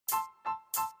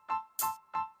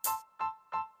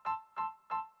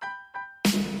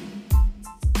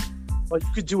Like, you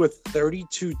could do a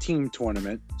 32-team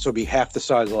tournament, so it'd be half the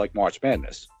size of like March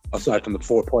Madness, aside from the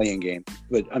 4 playing game.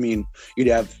 But I mean, you'd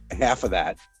have half of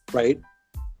that, right?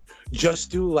 Just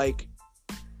do like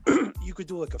you could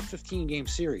do like a 15-game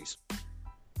series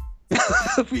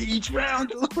for each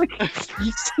round. Like, and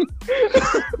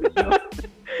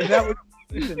that would.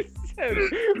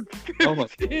 Oh my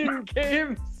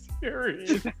 15-game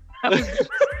series.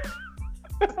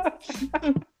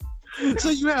 So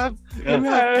you have,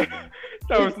 I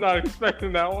was not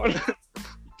expecting that one.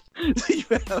 you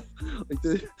have like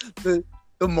the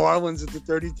Marlins at the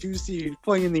 32 seed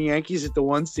playing the Yankees at the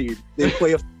 1 seed. They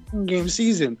play a 15-game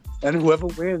season, and whoever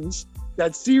wins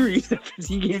that series, that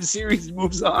 15-game series,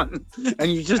 moves on.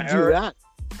 And you just do that.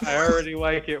 I already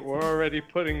like it. We're already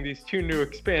putting these 2 new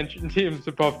expansion teams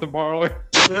above the Marlins.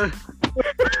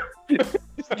 Yeah,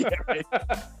 right.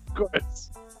 Of course.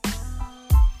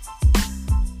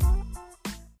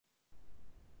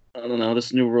 I don't know.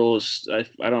 This new rule is I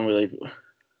don't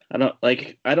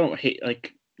hate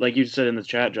like you said in the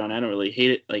chat, John. I don't really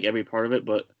hate it like every part of it,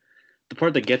 but the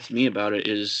part that gets me about it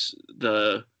is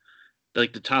the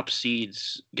top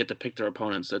seeds get to pick their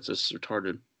opponents. That's just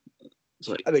retarded. It's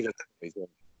like I think it's amazing.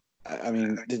 I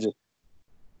mean,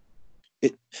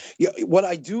 what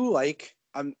I do like,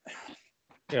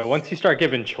 Yeah, once you start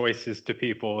giving choices to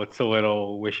people, it's a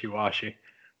little wishy-washy.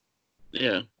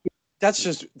 yeah. that's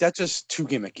just too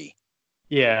gimmicky.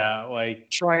 Yeah, like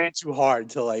Trying too hard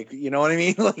to like, you know what I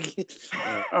mean? Like,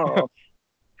 oh,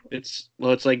 It's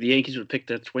like the Yankees would pick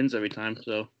their Twins every time.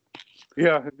 So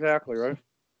yeah, exactly, right.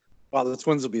 Well, the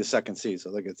Twins will be a 2nd seed,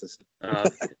 so look at this.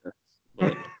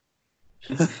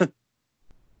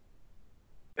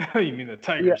 but you mean the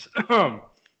Tigers?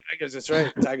 Tigers, that's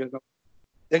right. Tigers,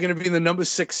 they're going to be the number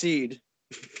 6 seed.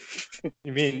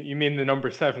 You mean the number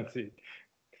 7 seed?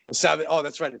 7. Oh,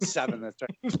 that's right. It's 7. That's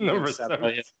right. Number 7. 7. oh,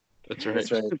 yeah, that's right.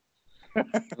 That's right.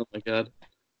 Oh my god.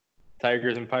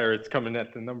 Tigers and Pirates coming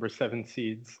at the number 7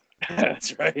 seeds.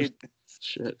 That's right.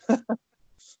 Shit.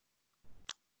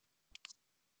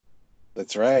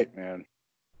 That's right, man.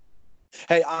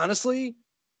 Hey, honestly,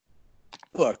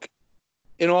 look,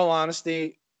 in all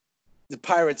honesty, the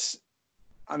Pirates,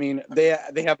 I mean, they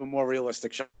have a more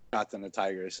realistic shot than the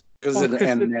Tigers because of the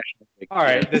National League. All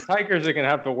right, the Tigers are going to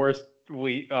have the worst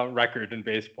record in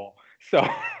baseball. So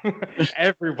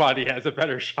everybody has a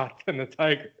better shot than the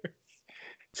Tigers.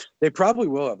 They probably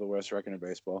will have the worst record in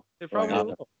baseball. They probably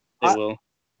will. They will.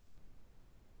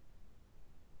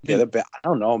 Yeah, they're bad. I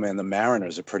don't know, man. The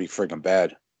Mariners are pretty freaking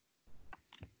bad.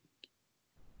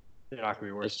 They're not going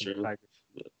to be worse That's than true. the Tigers.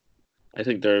 I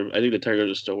think the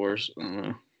Tigers are still worse. I don't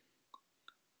know.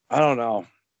 I don't know.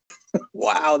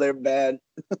 Wow, they're bad.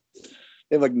 They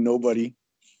have like nobody.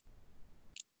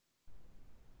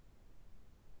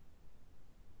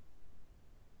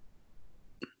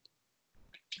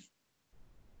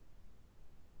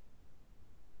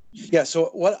 Yeah, so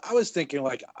what I was thinking,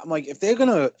 like, I'm like, if they're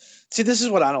gonna see, this is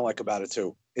what I don't like about it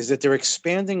too, is that they're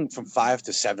expanding from 5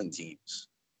 to 7 teams.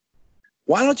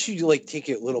 Why don't you like take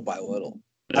it little by little?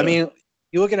 Yeah. I mean,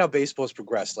 you look at how baseball's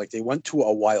progressed. Like, they went to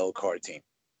a wild card team.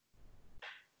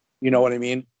 You know what I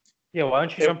mean? Yeah, why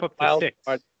don't you jump up to Wild 6?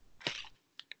 card.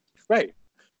 Right.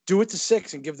 Do it to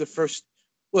 6 and give the first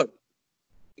look.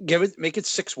 Make it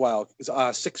 6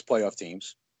 playoff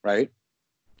teams. Right.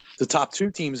 The top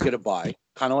 2 teams get a bye,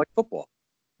 kind of like football.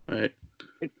 Right.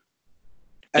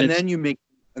 And then you make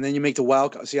the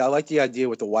wild card. See, I like the idea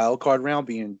with the wild card round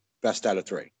being best out of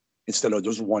 3 instead of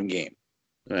just 1 game.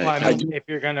 Right. Well, I mean, if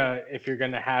you're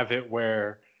gonna have it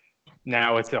where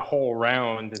now it's a whole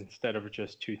round instead of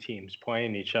just 2 teams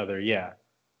playing each other, yeah.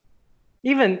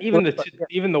 Even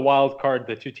the wild card,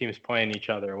 the 2 teams playing each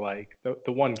other, like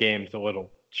the 1 game's a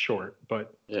little short,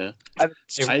 but Yeah.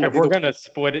 if we're gonna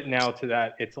split it now to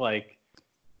that, it's like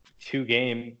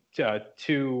 2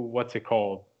 what's it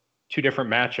called? 2 different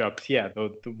matchups. Yeah,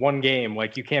 the 1 game,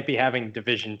 like you can't be having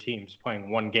division teams playing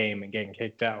 1 game and getting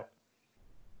kicked out.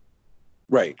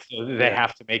 Right. So they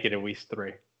have to make it at least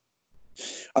 3.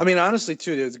 I mean, honestly,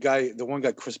 too, there's the one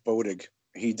guy, Chris Bodig.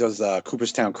 He does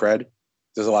Cooperstown Cred.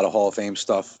 Does a lot of Hall of Fame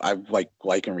stuff. I like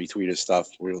and retweet his stuff.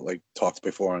 We like talked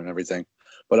before and everything.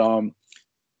 But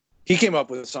he came up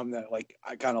with something that like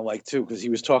I kind of like too, because he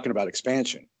was talking about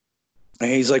expansion. And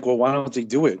he's like, well, why don't they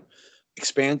do it?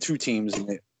 Expand 2 teams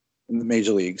in the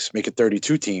major leagues, make it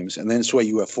 32 teams, and then this way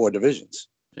you have 4 divisions.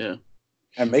 Yeah.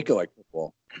 And make it like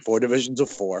football. 4 divisions of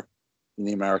 4 in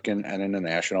the American and in the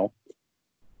National.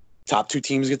 Top 2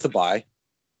 teams get to bye.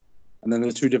 And then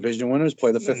the 2 division winners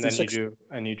play the 5th and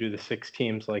 6th. You do the 6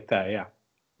 teams like that, yeah.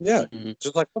 Yeah, Mm-hmm.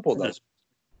 just like football does.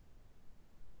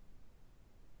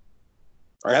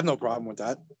 I have no problem with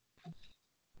that.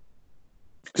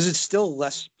 because it's still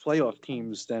less playoff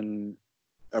teams than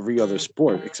every other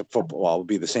sport except football. Well, it would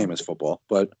be the same as football,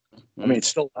 but I mean, it's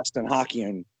still less than hockey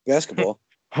and basketball.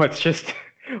 Let's just do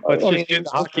the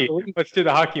hockey. Let's do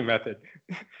the hockey method.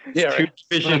 Yeah,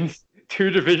 Two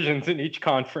divisions in each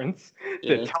conference.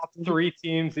 Yeah. The top 3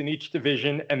 teams in each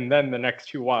division, and then the next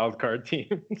 2 wild card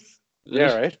teams.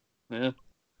 Yeah, right. Yeah.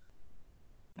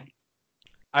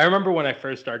 I remember when I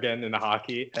first started getting into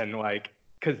hockey, and like,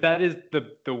 because that is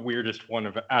the weirdest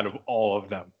one out of all of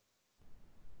them.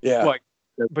 Yeah, like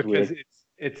because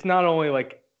it's not only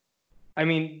like, I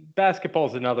mean, basketball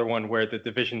is another one where the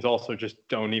divisions also just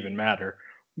don't even matter,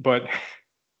 but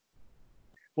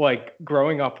like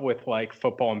growing up with like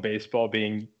football and baseball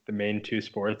being the main 2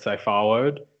 sports I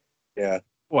followed. Yeah.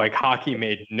 Like hockey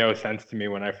made no sense to me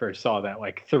when I first saw that.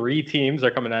 Like 3 teams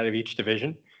are coming out of each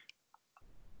division.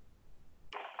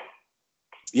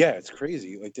 Yeah, it's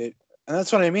crazy. Like and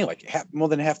that's what I mean. Like more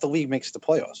than half the league makes the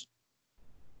playoffs.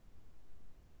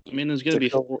 I mean, there's gonna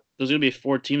be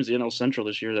 4 teams in the NL Central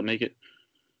this year that make it.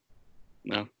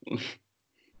 No.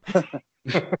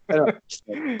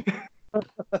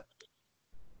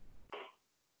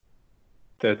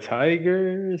 The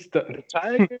Tigers. The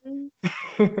Tigers.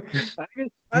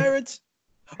 Pirates.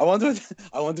 I wonder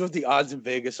what the odds in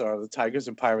Vegas are of the Tigers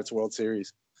and Pirates World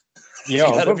Series. Yeah,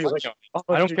 I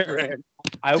don't care.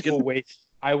 I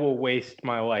will waste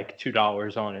my like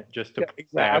 $2 on it just to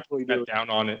bet down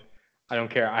on it. I don't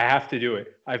care. I have to do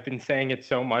it. I've been saying it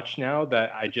so much now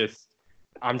that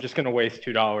I'm just gonna waste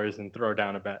 $2 and throw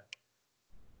down a bet.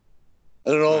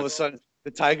 And then all of a sudden,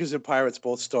 the Tigers and Pirates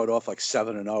both start off like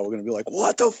 7-0. We're gonna be like,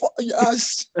 what the fuck?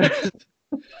 Yes.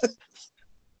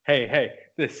 Hey,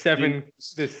 the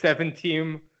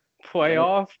 7-team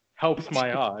playoff helps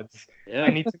my odds. Yeah. I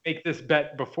need to make this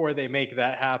bet before they make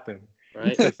that happen.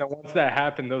 Right. Because once that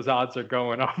happens, those odds are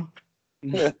going up.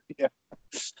 Yeah.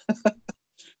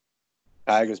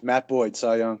 Tigers, Matt Boyd,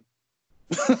 Cy Young.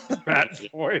 Matt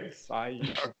Boyd, Cy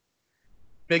Young.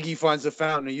 Biggie finds the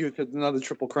fountain of youth, another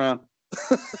Triple Crown.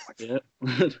 Yeah.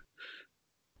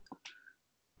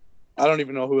 I don't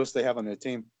even know who else they have on their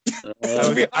team.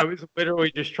 I was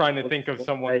literally just trying to think of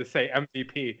someone to say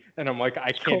MVP, and I'm like,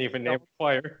 I can't even name a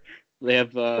player. They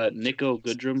have Nico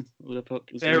Goodrum.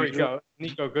 There we go.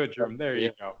 Nico Goodrum. There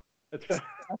you go. That's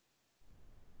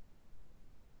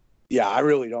yeah, I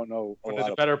really don't know. One of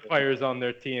the better players on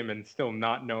their team and still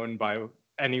not known by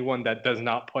anyone that does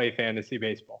not play fantasy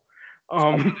baseball.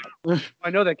 I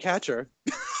know that catcher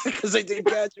because they did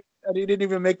catch him, and he didn't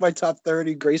even make my top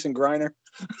 30. Grayson Griner.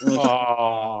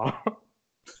 Oh,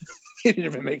 he didn't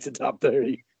even make the top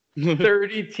 30.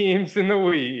 30 teams in the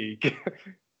league.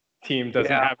 Team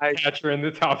doesn't have a catcher in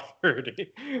the top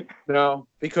 30. No,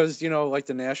 because like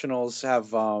the Nationals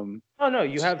have. Oh no,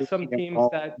 you have some teams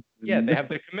that they have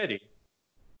the committee.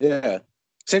 Yeah,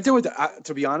 same thing with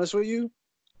to be honest with you,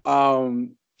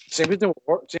 same thing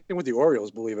with the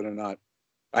Orioles. Believe it or not,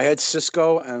 I had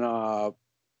Cisco and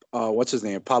what's his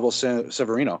name, Pablo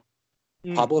Severino.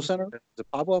 Pablo Center? Is it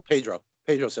Pablo? Pedro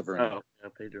Severino. Oh, yeah,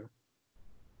 Pedro.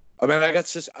 I mean, I got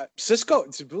Cisco.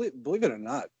 To believe it or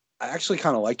not, I actually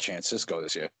kind of like Chance Cisco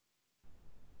this year.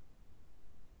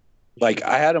 Like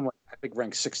I had him, I think,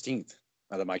 ranked 16th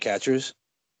out of my catchers.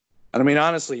 And I mean,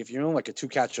 honestly, if you're in like a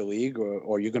 2-catcher league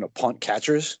or you're gonna punt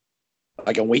catchers,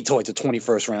 like and wait till like the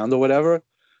 21st round or whatever,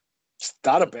 it's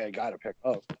not a bad guy to pick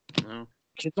up. No.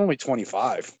 Kid's only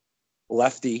 25,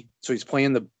 lefty, so he's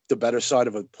playing the better side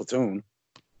of a platoon.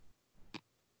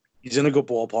 He's in a good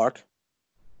ballpark.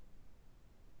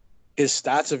 His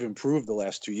stats have improved the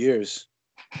last 2 years.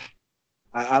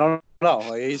 I don't know.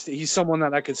 Like he's someone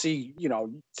that I could see,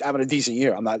 having a decent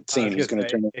year. I'm not saying he's going to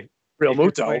turn into Real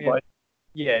Muto, but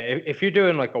yeah, if you're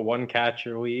doing like a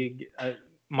 1-catcher league,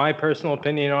 my personal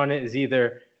opinion on it is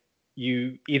either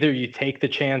you take the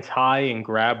chance high and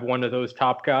grab one of those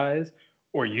top guys,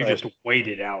 or you just wait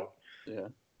it out. Yeah,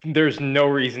 there's no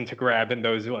reason to grab in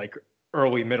those like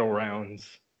early middle rounds.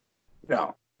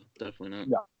 No, definitely not.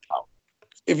 No.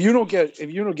 If you don't get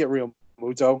Real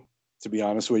Muto, to be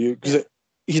honest with you, because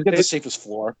he's got the safest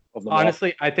floor of them.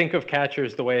 Honestly, I think of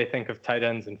catchers the way I think of tight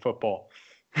ends in football.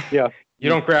 Yeah. You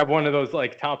don't grab one of those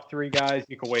like top 3 guys,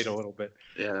 you can wait a little bit.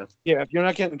 Yeah. Yeah, if you're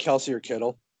not getting Kelsey or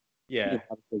Kittle,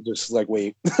 just like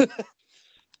wait.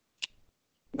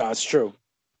 No, it's true.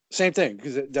 Same thing,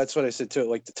 because that's what I said too.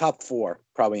 Like the top 4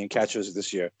 probably in catchers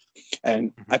this year,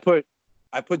 and I put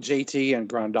JT and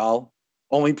Grandal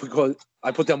only because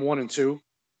I put them 1 and 2,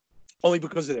 only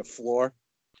because of their floor,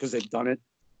 because they've done it,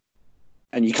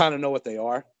 and you kind of know what they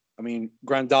are. I mean,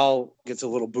 Grandal gets a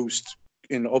little boost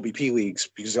in OBP leagues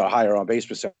because he's got a higher on base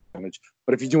percentage.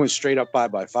 But if you're doing straight up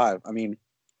 5x5, I mean,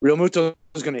 Real Muto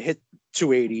is going to hit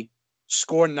 280,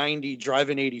 score 90, drive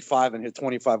in 85, and hit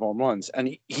 25 home runs. And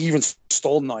he even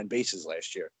stole 9 bases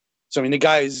last year. So, I mean, the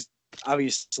guy is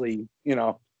obviously,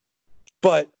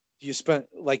 but you spent,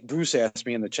 like Bruce asked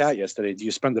me in the chat yesterday, do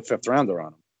you spend the 5th rounder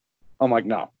on him? I'm like,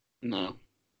 no. No.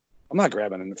 I'm not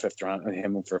grabbing in the 5th round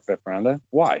him for a 5th rounder.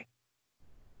 Why?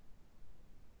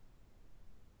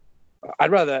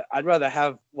 I'd rather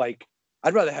have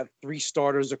 3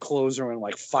 starters, a closer, and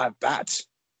like 5 bats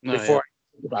before I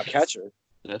think about catcher.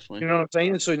 Definitely. You know what I'm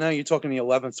saying? So now you're talking the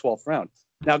 11th, 12th round.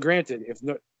 Now, granted,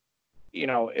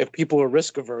 if people are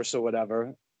risk averse or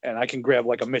whatever, and I can grab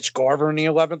like a Mitch Garver in the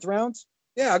 11th round,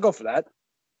 yeah, I'll go for that.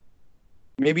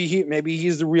 Maybe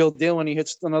he's the real deal and he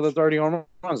hits another 30 home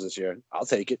runs this year. I'll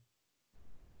take it.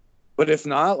 But if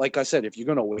not, like I said, if you're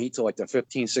going to wait till like the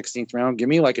 15th, 16th round, give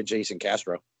me like a Jason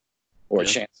Castro or a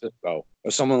Chance Sisco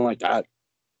or someone like that.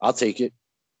 I'll take it.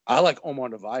 I like Omar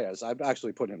Narvaez. I've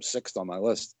actually put him 6th on my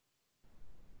list.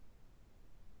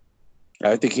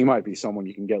 I think he might be someone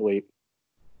you can get late.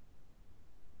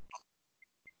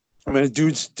 I mean, the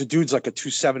dude's like a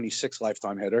 276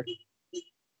 lifetime hitter.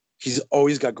 He's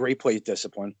always got great plate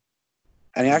discipline.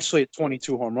 And he actually had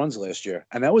 22 home runs last year.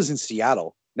 And that was in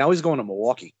Seattle. Now he's going to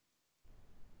Milwaukee.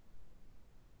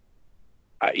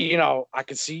 I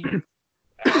could see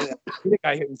the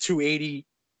guy hitting 280,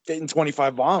 hitting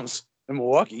 25 bombs in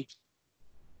Milwaukee.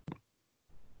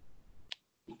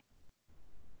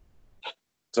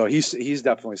 So he's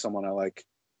definitely someone I like.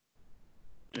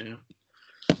 Yeah.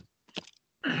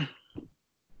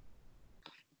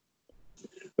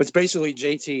 It's basically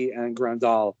JT and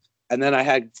Grandal, and then I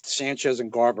had Sanchez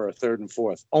and Garver 3rd and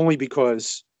 4th, only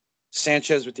because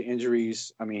Sanchez with the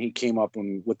injuries. I mean, he came up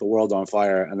with the world on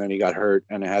fire, and then he got hurt,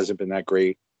 and it hasn't been that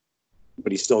great.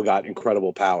 But he still got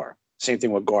incredible power. Same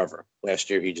thing with Garver. Last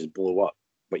year, he just blew up,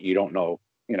 but you don't know,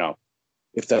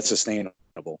 if that's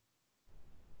sustainable.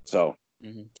 So,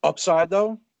 upside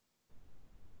though,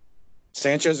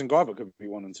 Sanchez and Garver could be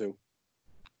 1 and 2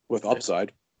 with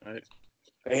upside. Right.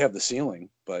 They have the ceiling,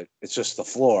 but it's just the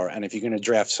floor. And if you're going to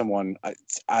draft someone,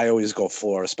 I always go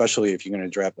floor, especially if you're going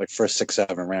to draft like first 6,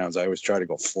 7 rounds. I always try to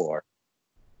go floor.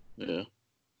 Yeah.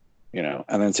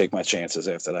 And then take my chances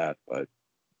after that. But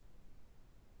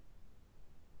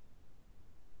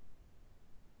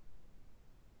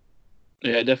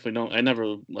yeah, I definitely don't. I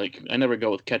never go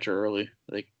with catcher early.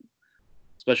 Like,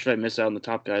 especially if I miss out on the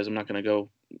top guys, I'm not going to go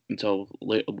until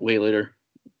way later.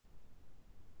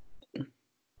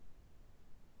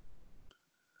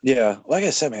 yeah, like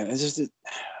I said, man, it's just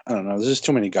I don't know. There's just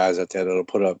too many guys out there that'll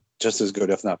put up just as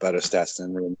good, if not better, stats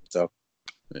than Room. So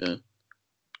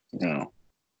yeah,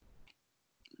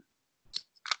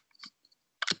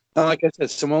 like I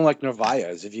said, someone like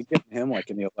Narvaez, if you get him like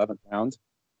in the 11th round,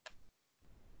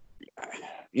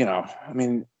 I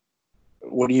mean,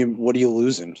 what are you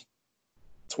losing?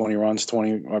 20 runs,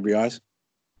 20 RBIs,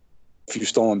 a few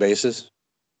stolen bases,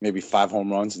 maybe 5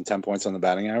 home runs and 10 points on the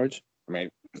batting average. I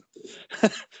mean,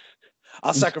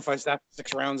 I'll sacrifice that for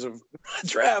 6 rounds of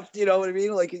draft. You know what I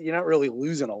mean? Like, you're not really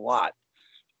losing a lot.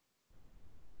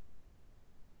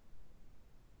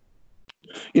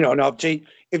 Now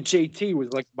if JT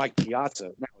was like Mike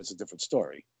Piazza, now it's a different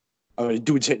story. I mean,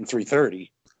 dude's hitting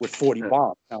 330 with 40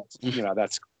 bombs. Now,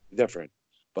 that's different.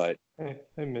 But I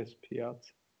miss Piazza.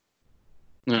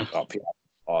 Yeah. Oh, Piazza,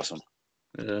 awesome.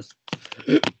 Yeah.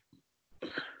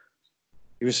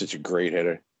 He was such a great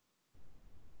hitter.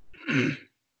 I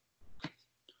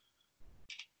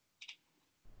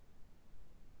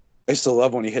used to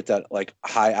love when he hit that like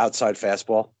high outside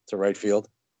fastball to right field.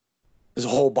 His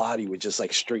whole body would just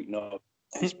like straighten up.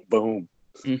 And boom.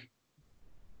 I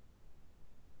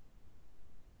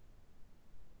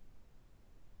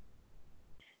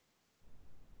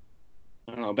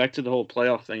don't know. Back to the whole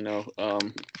playoff thing, though.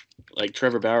 Like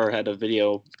Trevor Bauer had a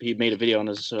video. He made a video on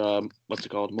his what's it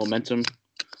called, Momentum.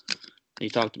 He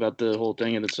talked about the whole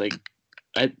thing, and it's like,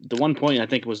 the one point I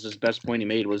think was his best point he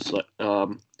made was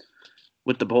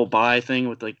with the whole bye thing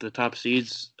with like the top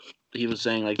seeds. He was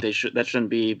saying like that shouldn't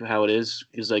be how it is,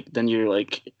 because like then you're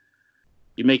like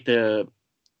you make the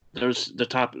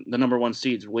number 1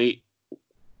 seeds wait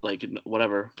like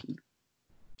whatever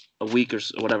a week or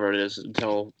whatever it is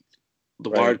until the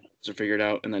wild cards are figured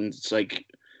out, and then it's like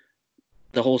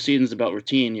the whole season's about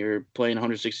routine. You're playing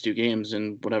 162 games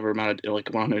in whatever amount of like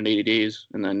 180 days,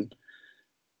 and then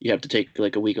you have to take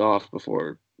like a week off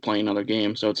before playing another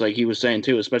game. So it's like he was saying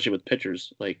too, especially with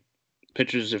pitchers, like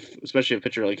pitchers, especially if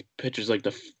pitchers like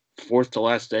the 4th to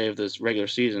last day of this regular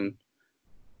season,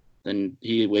 then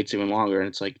he waits even longer, and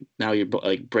it's like now you're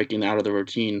like breaking out of the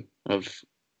routine of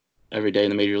every day in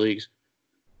the major leagues.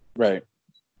 Right.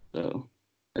 So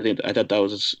I thought that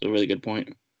was a really good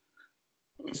point.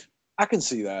 I can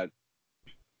see that.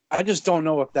 I just don't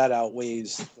know if that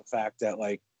outweighs the fact that,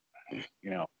 like,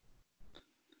 you know,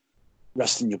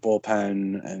 resting your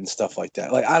bullpen and stuff like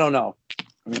that. Like, I don't know.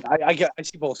 I mean, I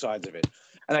see both sides of it,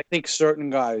 and I think certain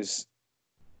guys.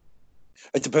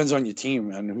 It depends on your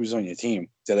team and who's on your team.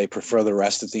 Do they prefer the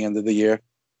rest at the end of the year,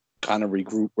 kind of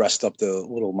regroup, rest up the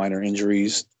little minor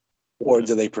injuries, or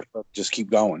do they prefer to just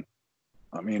keep going?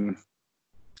 I mean,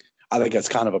 I think that's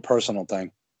kind of a personal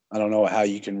thing. I don't know how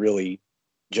you can really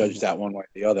judge that one way or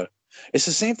the other. It's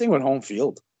the same thing with home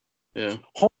field. Yeah.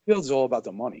 Home field's all about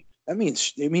the money. It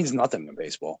means nothing in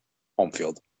baseball. Home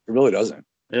field. It really doesn't.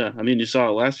 Yeah. I mean, you saw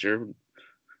it last year.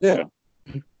 Yeah.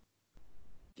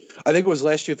 I think it was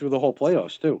last year through the whole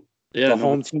playoffs too. Yeah. The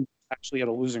home team actually had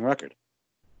a losing record.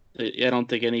 Yeah, I don't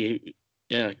think any.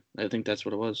 Yeah, I think that's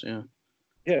what it was. Yeah.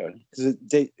 Yeah, because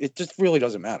it just really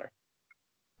doesn't matter.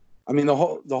 I mean, the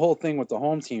whole thing with the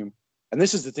home team, and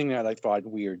this is the thing that I find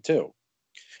weird too,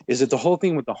 is that the whole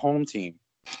thing with the home team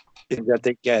is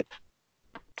that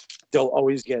they'll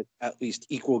always get at least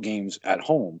equal games at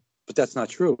home, but that's not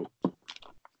true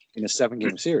in a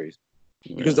 7-game series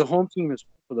because the home team is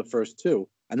for the first 2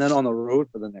 and then on the road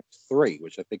for the next 3,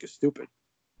 which I think is stupid.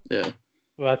 Yeah.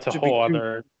 Well, that's a whole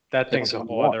other. That thing's a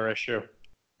whole other issue.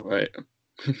 Right.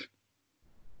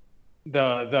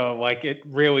 The like it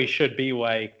really should be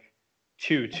like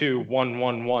 2-2,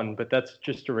 1-1-1, but that's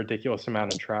just a ridiculous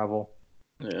amount of travel.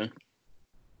 Yeah.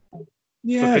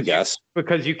 Yeah, I guess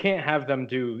because you can't have them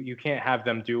do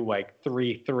like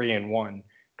 3-3-1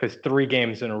 because 3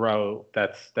 games in a row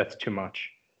that's too much.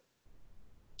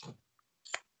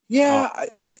 Yeah,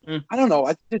 I don't know.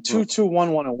 I did 2-2,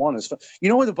 1-1-1 is fun. You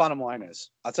know what the bottom line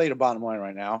is? I'll tell you the bottom line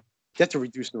right now. You have to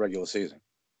reduce the regular season.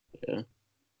 Yeah.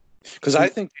 Because I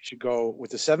think they should go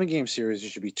with the 7-game series. It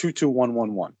should be 2-2,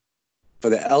 1-1-1 for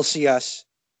the LCS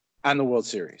and the World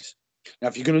Series. Now,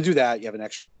 if you're going to do that, you have an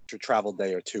extra travel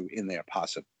day or 2 in there,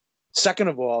 possibly. Second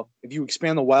of all, if you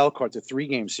expand the wild card to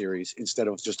 3-game series instead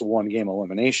of just a 1-game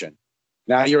elimination,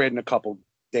 now you're adding a couple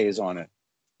days on it.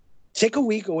 Take a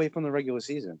week away from the regular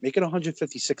season. Make it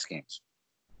 156 games.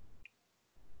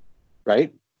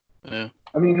 Right? Yeah.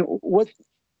 I mean, what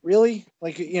really?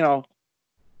 Like, you know,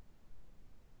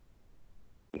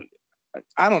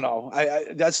 I don't know.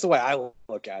 I that's the way I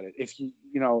look at it. If you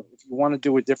want to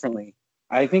do it differently,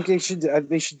 I think they should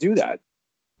do that.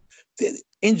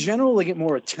 In general, they get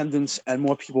more attendance and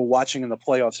more people watching in the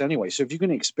playoffs anyway. So if you're going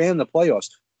to expand the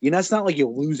playoffs, it's not like you're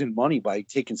losing money by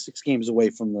taking 6 games away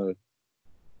from the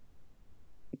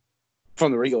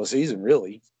regular season,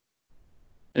 really.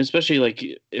 And especially like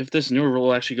if this new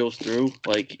rule actually goes through,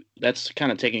 like that's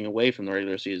kind of taking away from the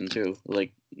regular season too.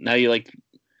 Like now you like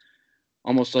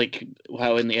almost like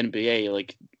how in the NBA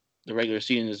like the regular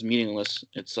season is meaningless.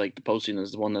 It's like the postseason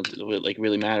is the one that like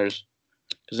really matters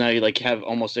because now you like have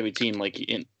almost every team like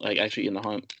actually in the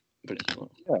hunt. Yeah.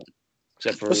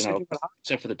 Except for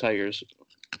except for the Tigers.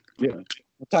 Yeah,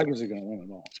 the Tigers are going to win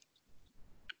it all.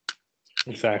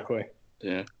 Exactly.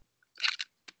 Yeah.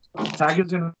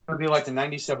 Tigers are going to be like the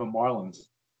 '97 Marlins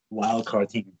wild card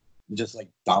team, just like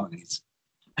dominates.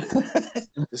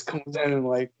 Just comes in and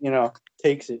like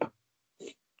takes it.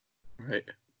 Right.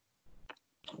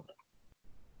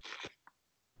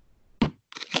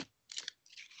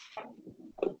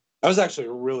 That was actually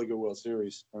a really good World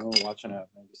Series. I remember watching that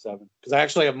in '97 because I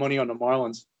actually have money on the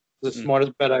Marlins. It's the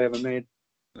smartest bet I ever made.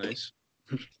 Nice.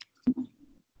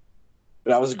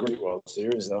 That was a great World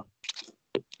Series, though.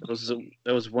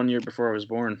 That was 1 year before I was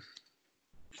born.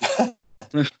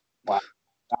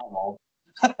 Wow.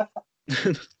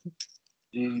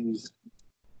 Jeez.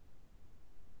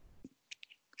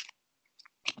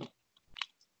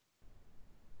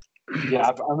 Yeah,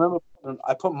 I remember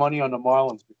I put money on the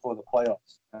Marlins before the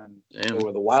playoffs, and they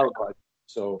were the wild card.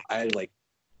 So I had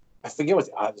I forget what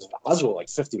the odds were, like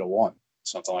 50-1,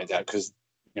 something like that, because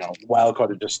wild card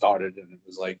had just started, and it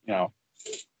was like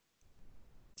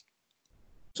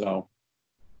so.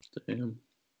 Damn.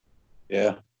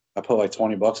 Yeah, I put like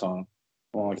 $20 on them,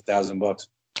 like $1,000.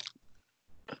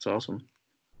 That's awesome.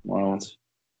 Marlins.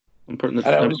 I'm putting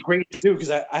that was great too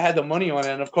because I had the money on it,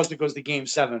 and of course it goes to Game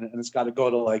 7, and it's got to go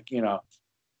to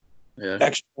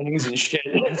extra innings and shit.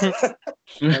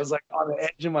 I was like on the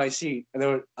edge of my seat, and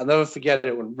I'll never forget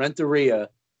it when Renteria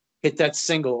hit that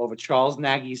single over Charles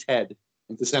Nagy's head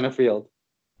into center field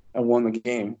and won the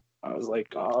game. I was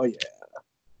like, oh yeah.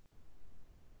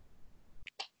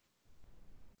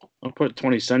 I'll put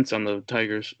 20 cents on the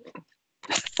Tigers.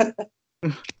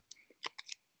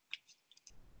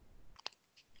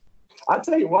 I'll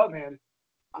tell you what, man.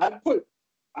 I put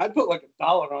like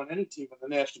 $1 on any team in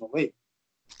the National League.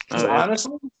 'Cause Oh, yeah.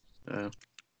 honestly,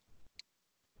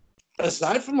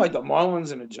 aside from like the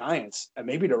Marlins and the Giants, and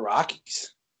maybe the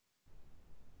Rockies,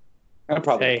 and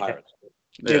probably Hey. the Pirates.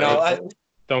 Yeah. You know,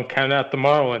 Don't count out the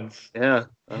Marlins. Yeah.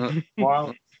 Marlins,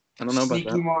 I don't know about sneaky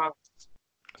that. Marlins.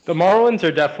 The Marlins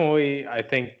are definitely, I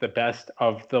think, the best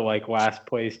of the like last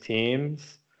place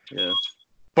teams. Yeah.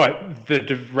 But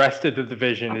the rest of the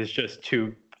division is just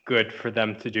too good for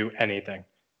them to do anything.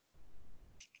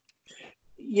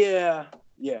 Yeah.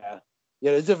 The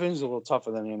division's a little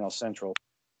tougher than the NL Central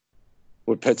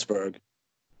with Pittsburgh.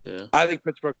 Yeah. I think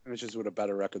Pittsburgh finishes with a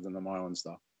better record than the Marlins,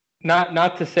 though.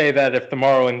 Not to say that if the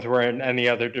Marlins were in any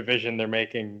other division, they're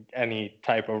making any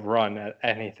type of run at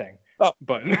anything. Oh.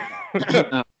 But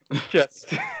just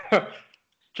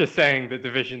saying the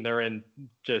division they're in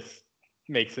just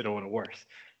makes it a little worse.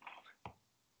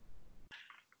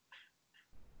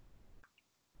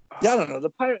 Yeah, I don't know. The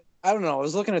Pirates. I don't know. I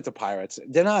was looking at the Pirates.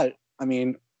 They're not. I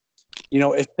mean, you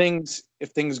know, if things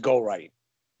go right,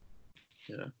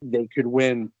 they could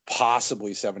win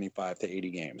possibly 75 to 80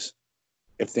 games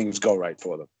if things go right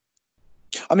for them.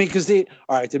 I mean, because they're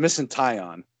missing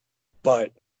Tyon,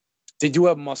 but they do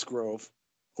have Musgrove,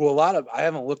 who I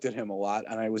haven't looked at him a lot,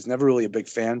 and I was never really a big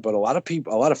fan, but a lot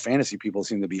of fantasy people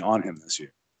seem to be on him this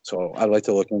year. So I'd like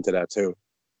to look into that too.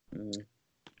 Mm-hmm.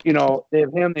 You know, they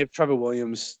have him, they have Trevor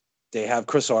Williams, they have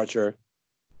Chris Archer,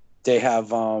 they have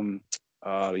the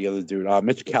other dude,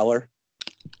 Mitch Keller.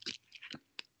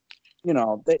 You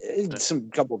know, some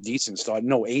couple of decent start,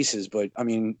 no aces, but I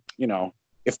mean, you know,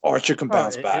 if Archer can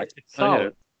bounce back, it's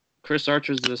solid. Chris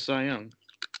Archer's the Cy Young.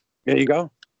 There you go.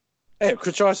 Hey,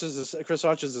 Chris Archer's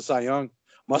the Cy Young.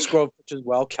 Musgrove pitches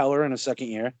well. Keller in a second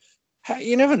year. Hey,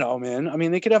 you never know, man. I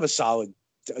mean, they could have a solid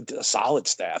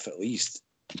staff at least.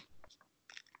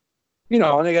 You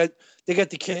know, and they got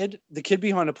the kid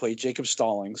behind the plate, Jacob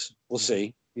Stallings. We'll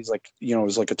see. He's like, you know, he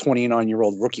was like a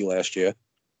 29-year-old rookie last year,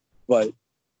 but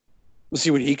we'll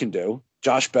see what he can do.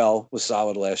 Josh Bell was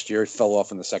solid last year. He fell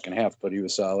off in the second half, but he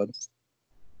was solid.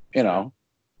 You know,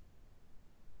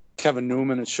 Kevin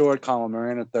Newman at short, Colin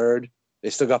Moran at third.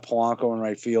 They still got Polanco in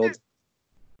right field.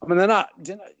 I mean, they're not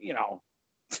you know.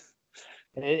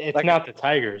 It's like, not the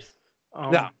Tigers.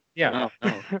 No. Yeah.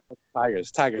 No.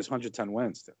 Tigers, 110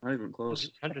 wins. Not even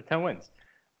close. 110 wins.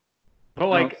 But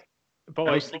like, more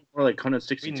like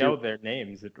 162. We know their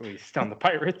names at least on the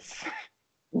Pirates.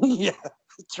 Yeah,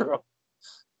 true.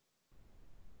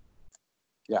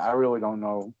 Yeah, I really don't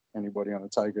know anybody on the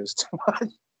Tigers too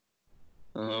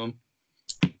much.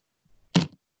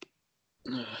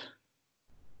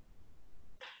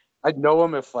 I'd know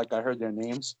them if like I heard their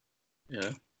names.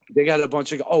 Yeah. They got a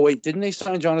bunch of. Oh wait, didn't they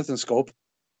sign Jonathan Scope?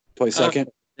 Play second.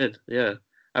 Did yeah.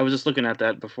 I was just looking at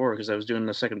that before because I was doing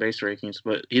the second base rankings,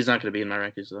 but he's not going to be in my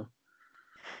rankings though.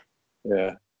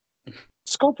 Yeah.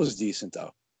 Scope was decent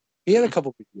though. He had a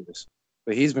couple of years,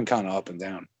 but he's been kind of up and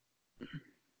down.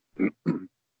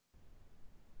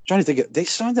 Trying to think, they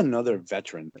signed another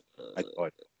veteran. I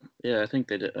thought. Yeah, I think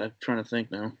they did. I'm trying to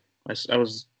think now. I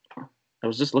was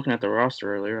just looking at the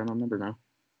roster earlier. I don't remember now.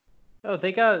 Oh,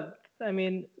 they got. I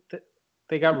mean,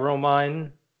 they got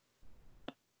Romine.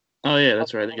 Oh yeah,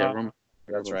 that's right. They got Romine.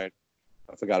 That's right.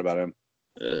 I forgot about him.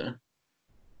 Yeah.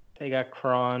 They got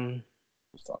Cron.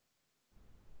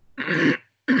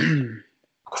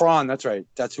 Cron, that's right.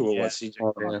 That's who it was.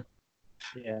 CJ.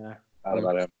 Yeah. Forgot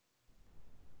about him.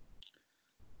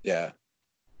 Yeah.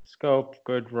 Scope,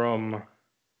 good room.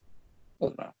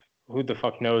 Who the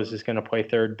fuck knows is going to play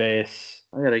third base?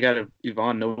 Oh yeah, they got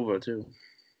Ivan Nova too.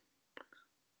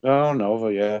 Oh,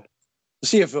 Nova, yeah.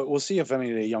 We'll see if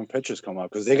any of the young pitchers come up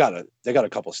because they got a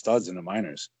couple studs in the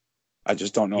minors. I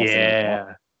just don't know.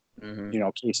 Yeah. If you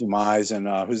know, Casey Mize and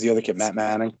who's the other kid, Matt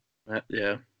Manning.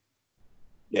 Yeah.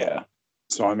 Yeah.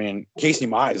 So I mean, Casey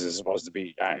Mize is supposed to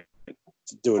be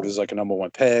dude was like a number one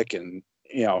pick, and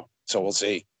you know, so we'll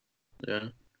see. Yeah.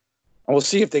 And we'll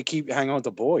see if they keep hanging on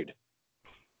to Boyd.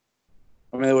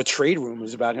 I mean, there were trade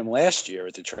rumors about him last year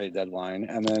at the trade deadline,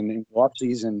 and then in the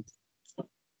offseason,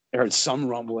 I heard some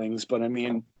rumblings, but I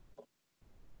mean,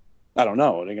 I don't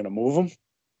know. Are they going to move him?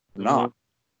 Not.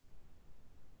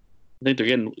 I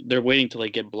think they're waiting to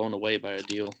like get blown away by a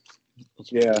deal.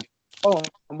 Yeah. Oh,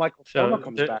 Michael Fulmer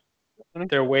comes back.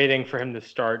 They're waiting for him to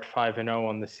start 5-0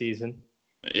 on the season.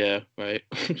 Yeah, right.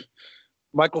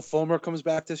 Michael Fulmer comes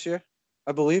back this year,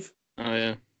 I believe. Oh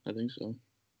yeah, I think so.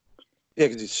 Yeah,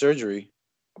 because he's surgery,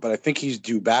 but I think he's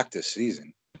due back this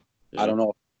season. Yeah. I don't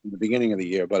know in the beginning of the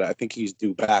year, but I think he's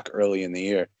due back early in the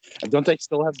year. And don't they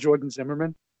still have Jordan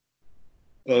Zimmerman?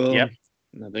 Yep,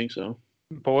 I think so.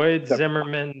 Boyd,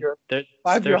 Zimmerman.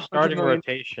 Their starting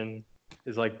rotation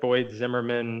is like Boyd,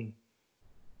 Zimmerman,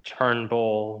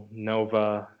 Turnbull,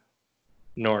 Nova,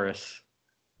 Norris.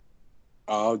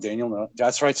 Oh, Daniel, no.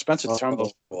 That's right. Spencer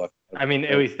Turnbull. I mean,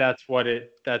 at least that's what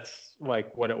it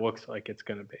looks like it's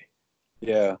going to be.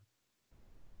 Yeah.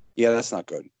 Yeah, that's not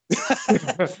good.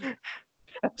 That's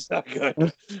not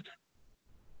good.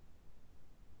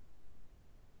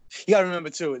 You got to remember,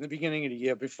 too, in the beginning of the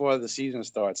year, before the season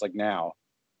starts, like now,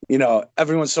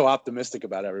 everyone's so optimistic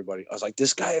about everybody. I was like,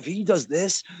 this guy, if he does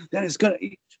this, then it's going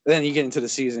to. Then you get into the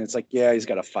season, it's like, yeah, he's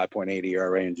got a 5.80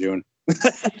 ERA in June.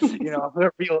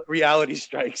 Reality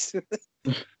strikes.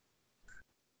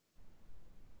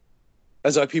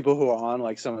 That's why people who are on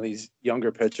like some of these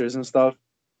younger pitchers and stuff,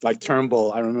 like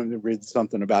Turnbull, I remember reading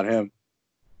something about him.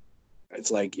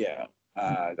 It's like, yeah,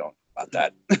 I don't know about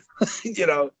that.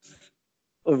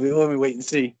 Let me wait and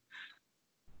see.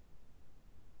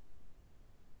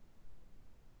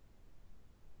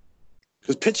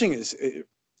 Because pitching is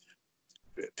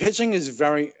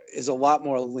a lot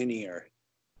more linear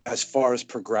as far as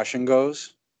progression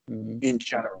goes in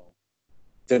general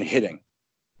than hitting.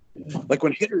 Like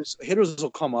when hitters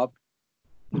will come up,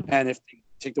 and if they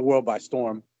take the world by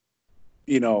storm,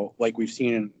 like we've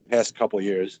seen in the past couple of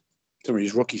years, some of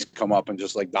these rookies come up and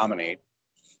just like dominate,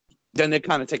 then they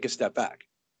kind of take a step back,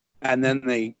 and then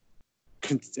they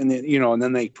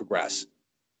progress.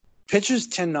 Pitchers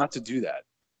tend not to do that.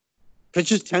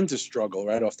 Pitchers tend to struggle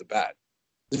right off the bat.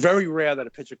 It's very rare that a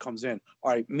pitcher comes in.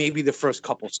 All right, maybe the first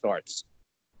couple starts,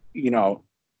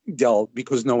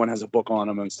 because no one has a book on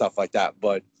them and stuff like that.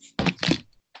 But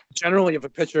generally, if a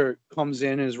pitcher comes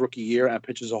in his rookie year and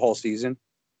pitches a whole season,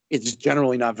 it's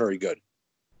generally not very good.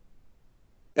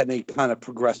 And they kind of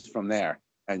progress from there.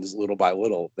 And just little by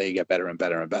little, they get better and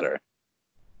better and better.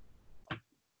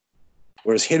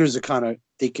 Whereas hitters are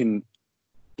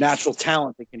natural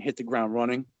talent, they can hit the ground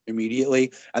running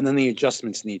immediately. And then the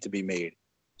adjustments need to be made.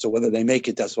 So whether they make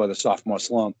it, that's why the sophomore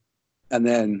slump. And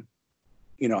then,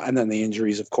 the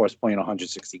injuries, of course, playing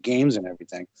 160 games and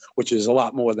everything, which is a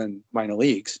lot more than minor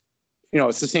leagues.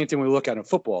 It's the same thing we look at in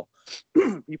football.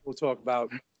 People talk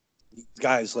about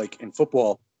guys like in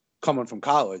football coming from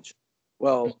college.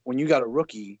 Well, when you got a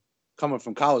rookie coming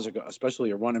from college, especially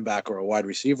a running back or a wide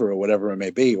receiver or whatever it may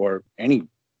be, or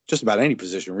just about any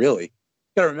position, really, you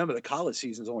got to remember the college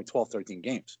season is only 12, 13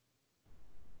 games.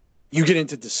 You get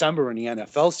into December in the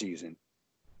NFL season,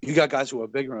 you got guys who are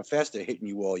bigger and faster hitting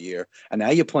you all year, and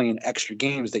now you're playing extra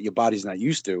games that your body's not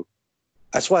used to.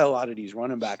 That's why a lot of these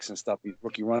running backs and stuff, these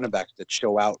rookie running backs that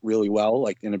show out really well,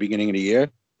 like in the beginning of the year,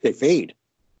 they fade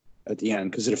at the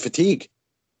end because of the fatigue.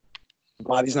 The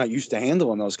body's not used to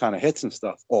handling those kind of hits and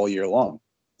stuff all year long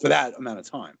for that amount of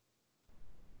time.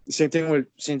 The same thing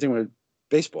with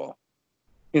baseball.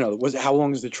 How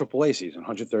long is the AAA season?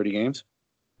 130 games?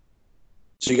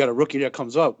 So you got a rookie that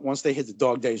comes up. Once they hit the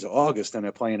dog days of August, then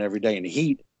they're playing every day in the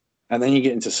heat. And then you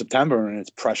get into September, and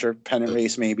it's pressure, pennant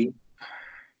race maybe.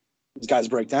 These guys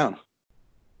break down.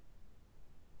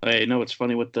 I know it's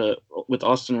funny with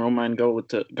Austin Romine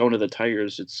going to the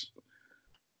Tigers.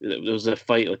 It was a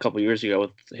fight a couple years ago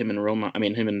with him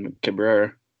and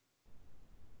Cabrera.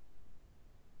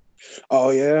 Oh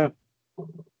yeah,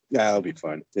 that'll be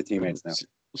fun. They're teammates now.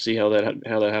 We'll see how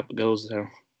that goes now.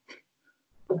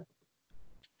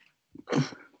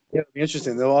 Yeah, it'll be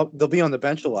interesting. They'll be on the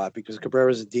bench a lot because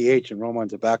Cabrera's a DH and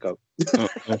Roman's a backup.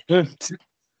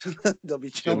 They'll be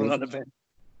chilling on the bench.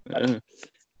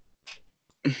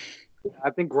 I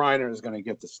think Griner is going to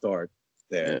get the start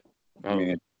there. Yeah. I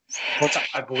mean,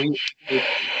 I believe.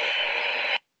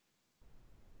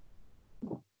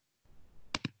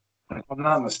 If I'm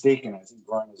not mistaken, I think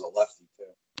Griner's a lefty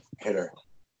hitter.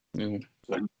 Mm-hmm.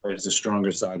 So he plays the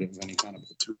stronger side of any kind of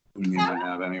platoon you might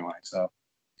have anyway. So.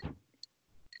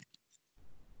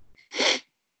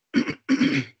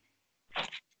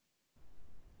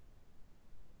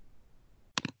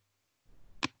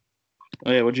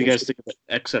 Oh yeah, what do you guys think of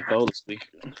XFL this week?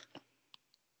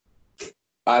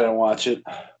 I didn't watch it.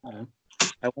 I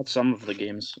watched some of the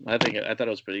games. I thought it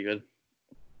was pretty good.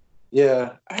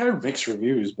 Yeah, I heard mixed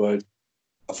reviews, but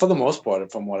for the most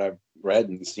part, from what I've read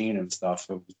and seen and stuff,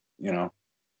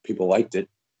 people liked it.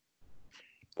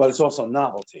 But it's also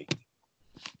novelty.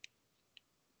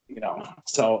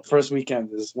 So first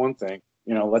weekend is one thing.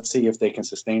 Let's see if they can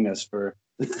sustain this for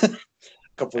a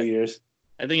couple of years.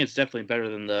 I think it's definitely better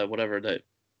than that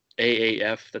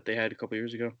AAF that they had a couple of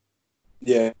years ago.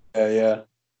 Yeah. That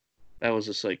was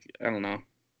just like, I don't know.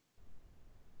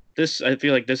 I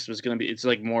feel like this was gonna be. It's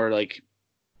like more like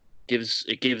gives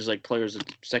like players a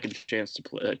second chance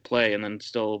to play, and then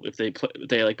still if they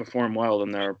like perform well,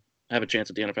 then they have a chance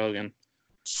at the NFL again.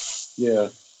 Yeah.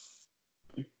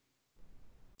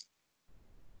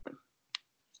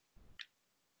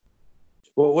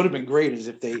 What would have been great is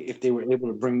if they were able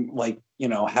to bring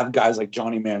have guys like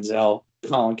Johnny Manziel,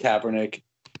 Colin Kaepernick,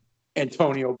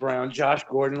 Antonio Brown, Josh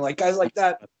Gordon, like guys like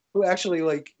that who actually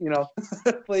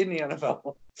played in the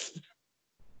NFL.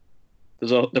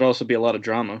 There'd also be a lot of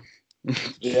drama.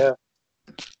 Yeah.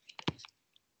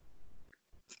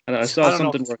 I saw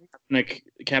something where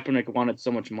Kaepernick wanted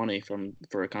so much money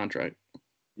for a contract.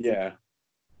 Yeah.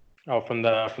 Oh, from the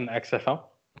XFL?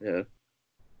 Yeah.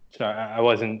 So I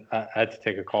had to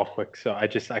take a call quick. So I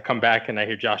come back and I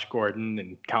hear Josh Gordon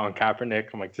and Colin Kaepernick.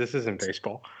 I'm like, this isn't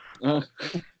baseball.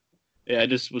 Yeah,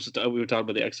 we were talking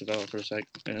about the XFL for a sec.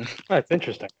 Yeah. That's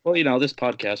interesting. Well, this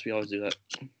podcast, we always do that.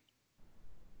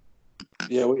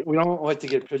 Yeah, we don't like to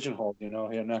get pigeonholed, here,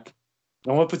 Nick.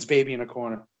 No one puts baby in a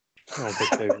corner. I don't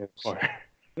put baby in a corner.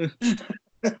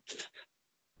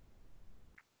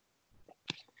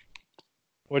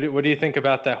 What do you think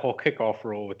about that whole kickoff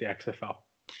rule with the XFL?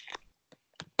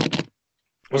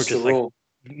 What's the rule?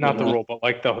 Not the rule, but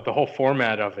like the whole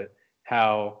format of it.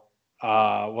 How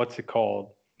what's it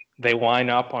called? They line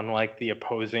up on like the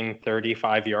opposing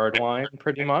 35-yard line,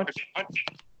 pretty much,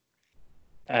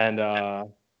 and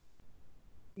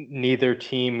neither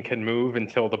team can move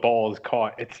until the ball is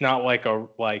caught. It's not like a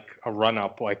run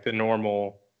up like the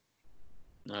normal.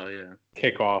 Oh yeah.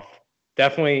 Kickoff.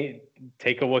 Definitely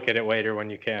take a look at it later when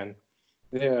you can.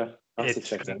 Yeah,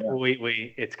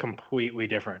 it's completely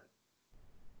different.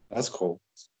 That's cool.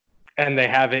 And they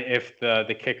have it if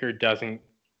the kicker doesn't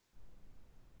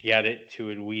get it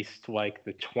to at least like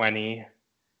the 20-yard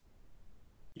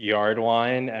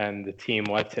line and the team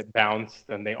lets it bounce,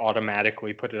 then they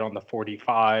automatically put it on the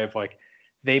 45. Like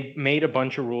they made a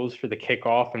bunch of rules for the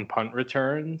kickoff and punt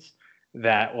returns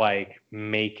that like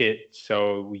make it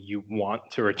so you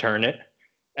want to return it.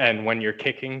 And when you're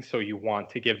kicking, so you want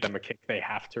to give them a kick they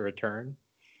have to return.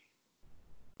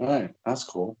 All right, that's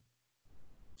cool.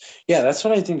 Yeah, that's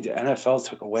what I think the NFL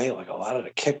took away, like a lot of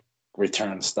the kick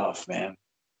return stuff, man.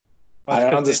 I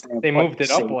understand. They moved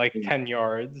it up like 10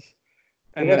 yards.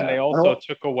 And then they also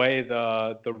took away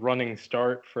the running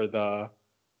start for the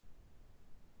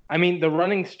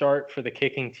running start for the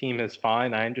kicking team is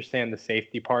fine. I understand the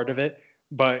safety part of it.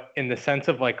 But in the sense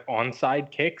of like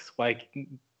onside kicks, like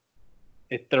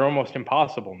they're almost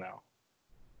impossible now.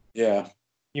 Yeah.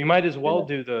 You might as well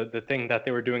do the thing that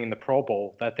they were doing in the Pro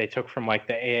Bowl that they took from like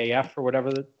the AAF or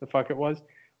whatever the fuck it was,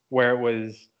 where it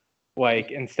was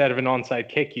like instead of an onside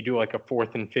kick, you do like a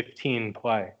 4th and 15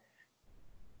 play.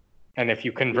 And if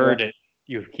you convert it,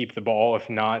 you keep the ball. If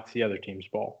not, it's the other team's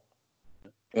ball.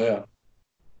 Yeah.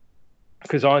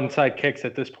 Because onside kicks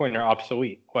at this point are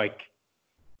obsolete. Like,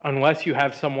 unless you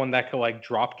have someone that could like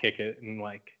drop kick it and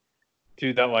like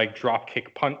do that like drop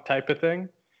kick punt type of thing.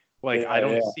 Like I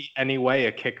don't see any way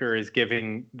a kicker is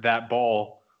giving that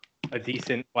ball a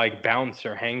decent like bounce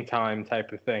or hang time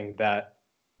type of thing that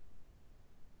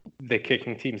the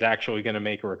kicking team's actually going to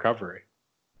make a recovery.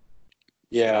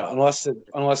 Yeah, unless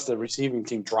the receiving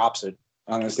team drops it.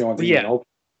 That's the only thing you hope.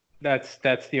 That's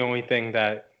the only thing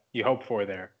that you hope for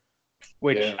there.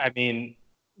 Which I mean,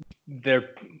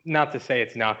 they're not to say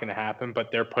it's not going to happen,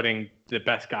 but they're putting the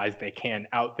best guys they can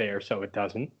out there so it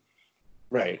doesn't.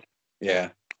 Right. Yeah.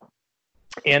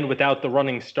 And without the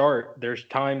running start, there's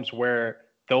times where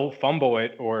they'll fumble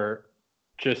it or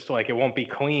just like it won't be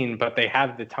clean, but they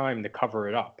have the time to cover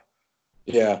it up.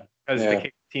 Yeah. Because the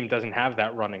kick team doesn't have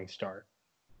that running start.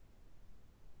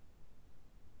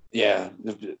 Yeah.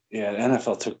 Yeah. The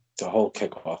NFL took the whole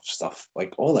kickoff stuff,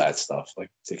 like all that stuff, like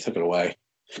they took it away.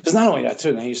 Because not only that,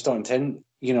 too, now you're starting 10,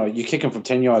 you kick them from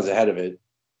 10 yards ahead of it.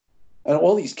 And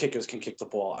all these kickers can kick the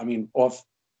ball. I mean, off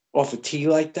a tee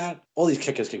like that, all these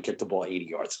kickers can kick the ball 80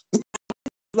 yards.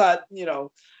 Not, they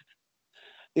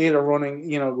had a running,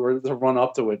 to run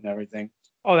up to it and everything.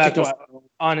 Oh, that's why.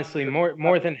 Honestly,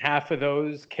 more than half of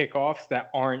those kickoffs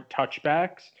that aren't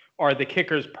touchbacks are the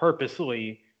kickers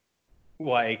purposely,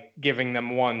 like, giving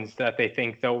them ones that they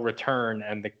think they'll return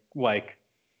and,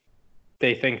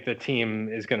 they think the team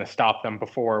is going to stop them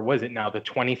before, was it now the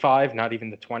 25, not even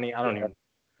the 20? I don't even.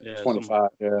 Yeah, 25,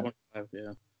 25,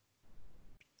 yeah.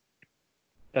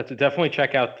 That's definitely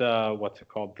check out the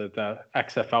the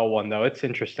XFL one though. It's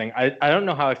interesting. I don't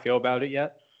know how I feel about it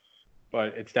yet,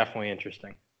 but it's definitely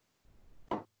interesting.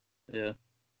 Yeah.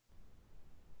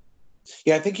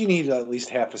 Yeah, I think you need at least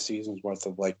half a season's worth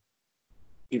of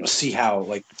see how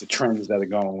the trends that are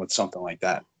going with something like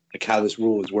that, like how this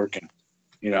rule is working.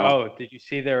 Oh, did you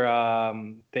see their?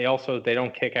 They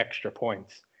don't kick extra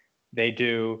points. They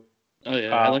do. Oh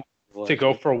yeah. To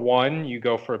go for one, you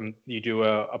do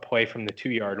a play from the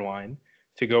 2-yard line.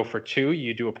 To go for two,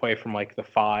 you do a play from the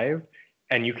 5,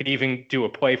 and you could even do a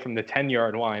play from the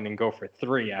 10-yard line and go for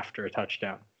 3 after a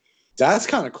touchdown. That's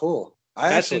kind of cool.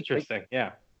 That's interesting.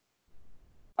 Yeah.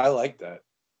 I like that.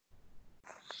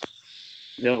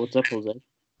 Yeah, what's up, Jose?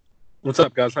 What's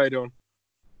up, guys? How you doing?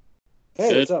 Hey,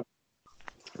 Good. what's up?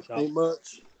 Ain't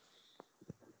much.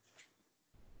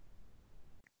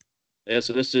 Yeah,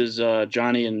 so this is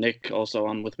Johnny and Nick also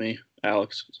on with me,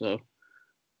 Alex. So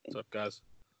What's up, guys?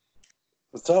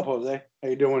 What's up, Jose? How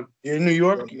you doing? You're in New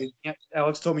York?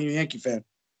 Alex told me you're a Yankee fan.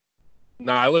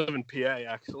 No, I live in PA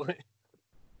actually,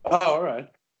 Oh, all right.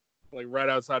 like right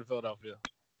outside Philadelphia.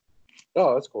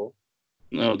 Oh, that's cool.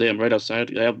 no, damn, right outside.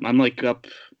 Yeah, I'm like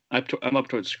I'm up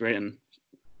towards Scranton.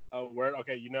 Oh, where?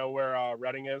 Okay, you know where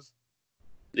Reading is?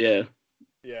 Yeah.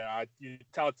 Yeah, I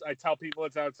tell people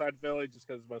it's outside Philly just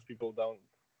because most people don't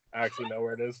actually know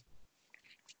where it is.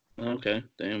 Okay.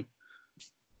 Damn.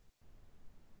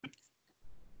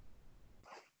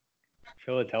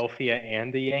 Philadelphia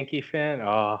and a Yankee fan?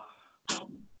 Oh,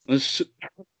 This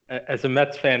as a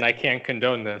Mets fan, I can't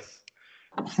condone this.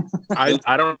 I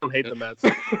don't hate the Mets.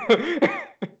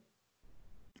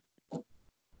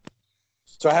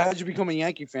 So how did you become a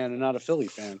Yankee fan and not a Philly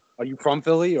fan? Are you from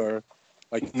Philly or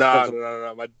like?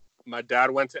 No. My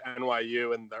dad went to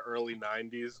NYU in the early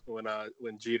 '90s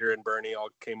when Jeter and Bernie all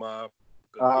came up.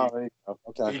 Oh, there you go.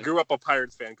 Okay. He grew up a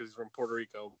Pirates fan because he's from Puerto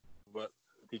Rico, but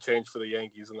he changed for the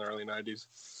Yankees in the early '90s.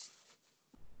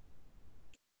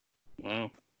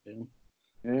 wow. Damn.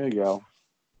 There you go.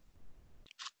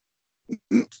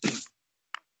 I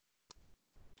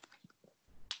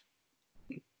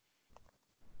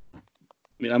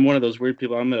mean, I'm one of those weird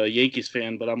people. I'm a Yankees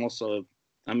fan, but I'm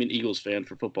an Eagles fan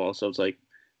for football. So it's like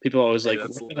people always Hey, like,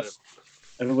 that's lit.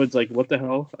 everyone's like, what the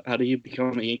hell? How do you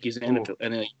become a Yankees and Ooh. a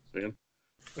Yankees fan?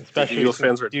 Especially Eagles since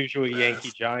fans are it's usually fast.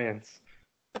 Yankee Giants.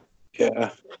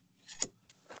 Yeah.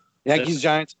 Yankees,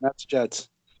 Giants, Mets, Jets.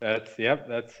 That's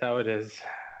how it is.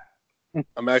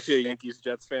 I'm actually a Yankees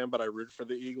Jets fan, but I root for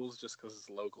the Eagles just because it's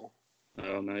local.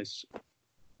 Oh, nice.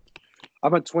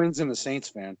 I'm a Twins and a Saints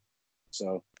fan.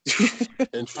 So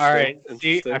Interesting. All right.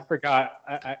 See, Interesting. I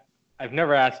forgot. I've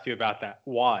never asked you about that.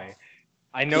 Why?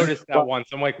 I noticed that once.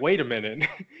 I'm like, wait a minute.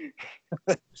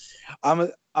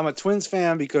 I'm a Twins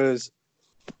fan because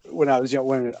when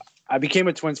I became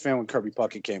a Twins fan when Kirby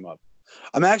Puckett came up.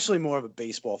 I'm actually more of a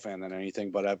baseball fan than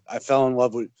anything, but I fell in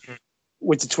love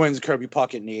with the Twins, Kirby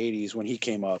Puckett in the '80s when he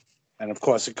came up, and of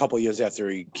course a couple of years after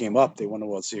he came up, they won the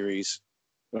World Series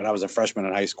when I was a freshman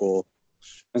in high school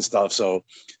and stuff. So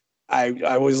I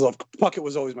always loved Puckett.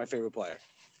 Was always my favorite player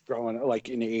growing like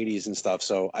in the '80s and stuff.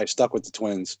 So I stuck with the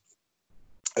Twins.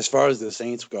 As far as the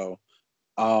Saints go,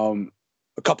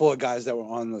 a couple of guys that were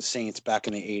on the Saints back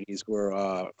in the '80s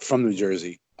were from New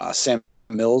Jersey. Sam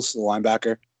Mills, the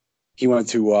linebacker, he went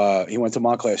to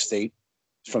Montclair State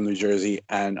from New Jersey,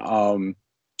 and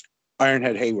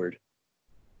Ironhead Hayward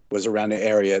was around the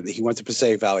area. He went to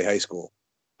Passaic Valley High School,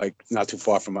 like not too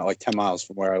far from, like 10 miles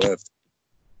from where I lived.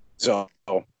 So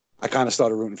I kind of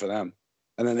started rooting for them,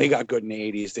 and then they got good in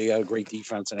the '80s. They had a great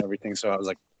defense and everything. So I was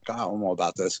like, God, I'm all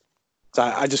about this. So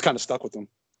I just kind of stuck with them,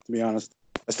 to be honest.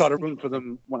 I started rooting for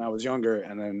them when I was younger,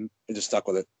 and then I just stuck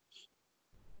with it.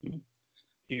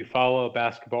 Do you follow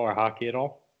basketball or hockey at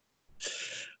all?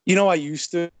 You know, I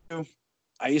used to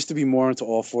be more into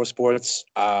all four sports.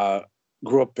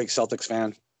 Grew up big Celtics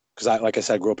fan because like I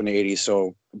said, grew up in the '80s.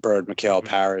 So Bird, McHale,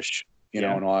 Parrish, and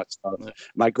all that stuff. Yeah.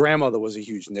 My grandmother was a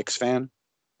huge Knicks fan,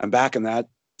 and back in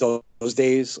those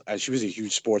days, she was a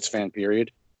huge sports fan.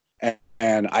 Period.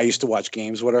 And I used to watch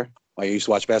games with her. I used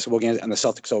to watch basketball games, and the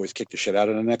Celtics always kicked the shit out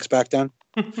of the Knicks back then.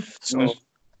 So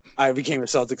I became a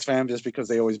Celtics fan just because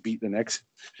they always beat the Knicks,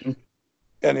 and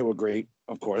they were great,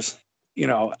 of course.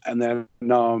 And then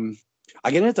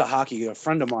I get into hockey. A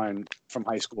friend of mine from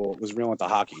high school was real into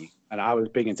hockey, and I was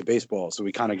big into baseball, so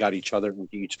we kind of got each other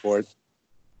into each sport.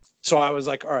 So I was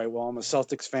like, all right, well, I'm a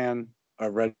Celtics fan,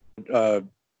 a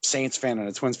Saints fan, and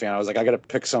a Twins fan. I was like, I got to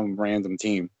pick some random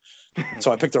team.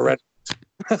 So I picked the Red.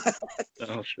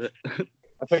 Oh shit.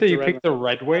 So you picked the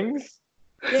Red Wings?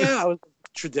 Yeah, I was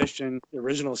tradition, the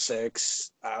original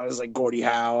six. I was like Gordie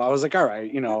Howe. I was like, all right,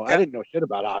 I didn't know shit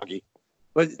about hockey,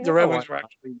 but the Red Wings were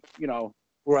actually,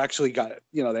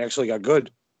 they actually got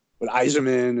good with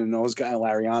Yzerman and those guys,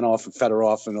 Larionov and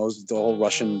Fedorov and the whole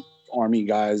Russian army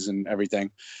guys and everything.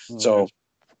 So,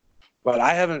 but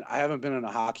I haven't been into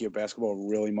hockey or basketball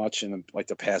really much in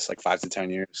the past 5 to 10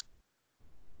 years.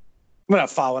 I'm not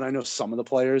following. I know some of the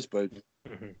players, but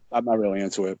I'm not really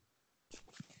into it.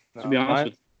 To be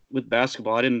honest, with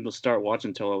basketball, I didn't start watching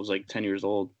until I was 10 years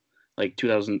old, back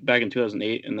in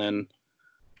 2008, and then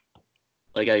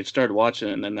like I started watching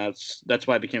it, and then that's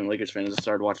why I became a Lakers fan. Is I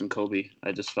started watching Kobe.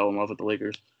 I just fell in love with the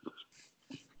Lakers.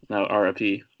 Now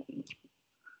RIP.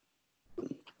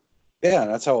 Yeah,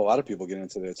 that's how a lot of people get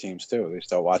into their teams too. They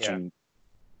start watching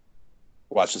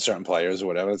certain players or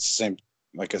whatever. It's the same.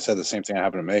 Like I said, the same thing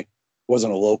happened to me. It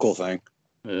wasn't a local thing.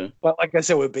 Yeah. But like I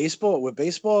said, with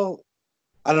baseball,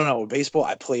 I don't know. With baseball,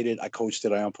 I played it, I coached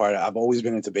it, I umpired it. I've always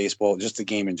been into baseball, just the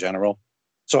game in general.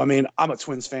 So I mean, I'm a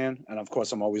Twins fan, and of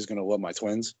course, I'm always going to love my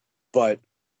Twins. But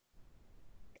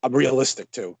I'm realistic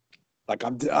too. Like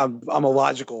I'm a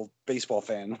logical baseball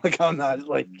fan. Like I'm not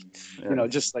like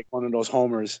just like one of those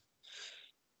homers.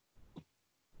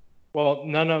 Well,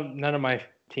 none of my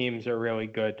teams are really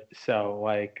good, so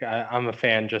like I'm a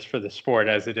fan just for the sport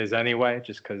as it is anyway,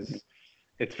 just because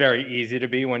it's very easy to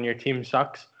be when your team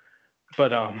sucks.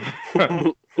 But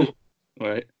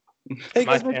Right. Hey,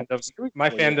 my guys,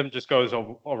 fandom just goes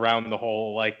around the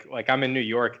whole like I'm in New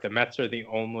York. The Mets are the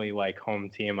only like home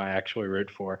team I actually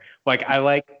root for. Like I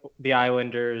like the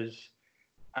Islanders.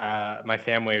 My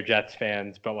family are Jets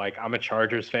fans, but like I'm a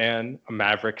Chargers fan, a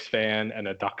Mavericks fan, and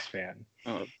a Ducks fan.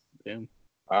 Oh, damn.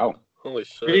 Wow. Holy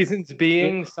shit. Reasons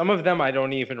being, some of them I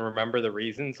don't even remember the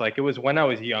reasons. Like it was when I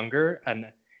was younger,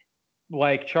 and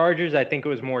like Chargers, I think it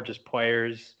was more just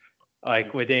players,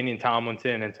 like with Daniel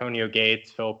Tomlinson, Antonio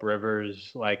Gates, Philip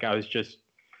Rivers. Like I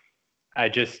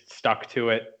just stuck to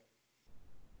it.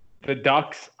 The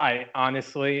Ducks, I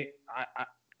honestly,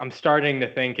 I'm starting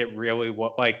to think it really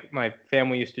what like my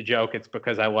family used to joke it's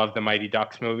because I love the Mighty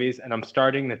Ducks movies, and I'm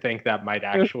starting to think that might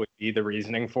actually be the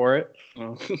reasoning for it.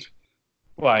 Oh.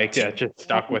 Like it just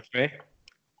stuck with me.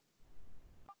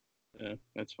 Yeah,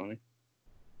 that's funny.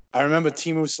 I remember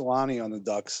Timu Solani on the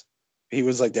Ducks. He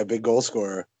was like their big goal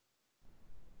scorer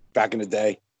back in the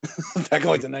day, back in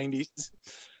like the 90s.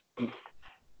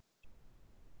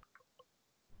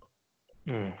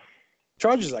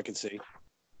 Chargers, I could see.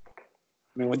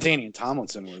 I mean, when Daniel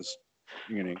Tomlinson was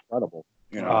incredible.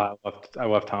 I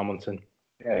love Tomlinson.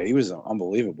 Yeah, he was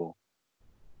unbelievable.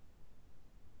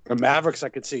 The Mavericks, I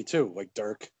could see too, like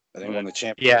Dirk. I think won the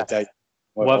championship. Yeah,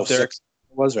 love Dirk.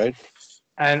 Was right.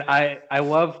 And I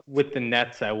love with the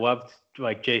Nets. I loved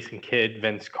like Jason Kidd,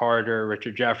 Vince Carter,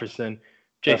 Richard Jefferson.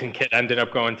 Jason Kidd ended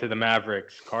up going to the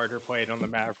Mavericks. Carter played on the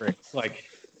Mavericks. Like,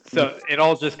 so it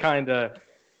all just kind of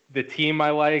the team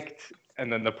I liked,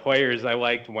 and then the players I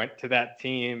liked went to that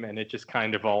team, and it just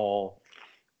kind of all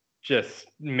just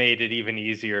made it even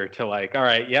easier to like, all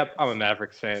right, yep, I'm a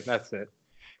Mavericks fan. That's it.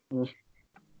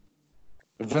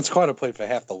 Vince Carter played for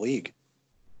half the league.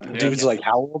 Dude's like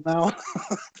how old now?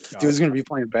 Dude's gonna be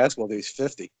playing basketball till he's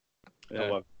 50. I love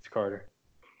Vince Carter.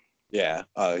 Yeah,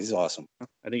 he's awesome.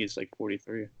 I think he's like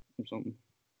 43 or something.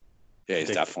 Yeah, he's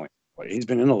definitely. He's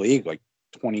been in the league like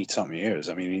 20-something years.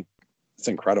 I mean, it's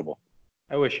incredible.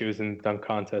 I wish he was in the dunk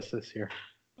contest this year.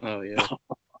 Oh yeah.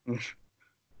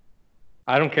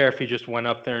 I don't care if he just went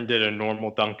up there and did a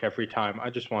normal dunk every time. I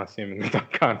just want to see him in the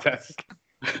dunk contest.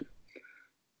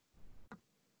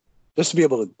 Just to be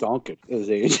able to dunk at his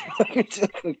age.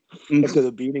 After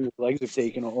the beating his legs have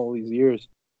taken all these years.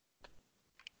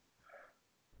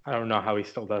 I don't know how he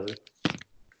still does it.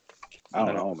 I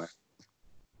don't know, man.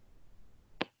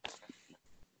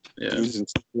 Yeah. He's in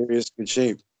serious good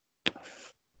shape.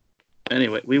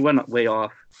 Anyway, we went way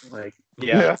off. Like,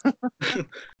 yeah.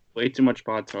 Way too much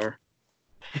Podstar.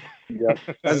 Yeah,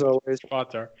 as always.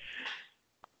 Podstar.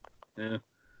 Yeah.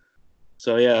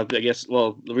 So yeah, I guess.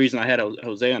 Well, the reason I had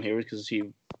Jose on here was because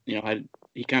he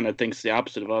kind of thinks the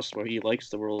opposite of us, where he likes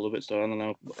the world a little bit. So I don't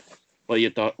know what you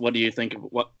thought. What do you think of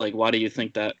what? Like, why do you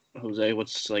think that, Jose?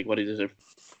 What's like? What is your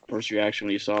first reaction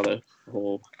when you saw the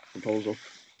whole proposal?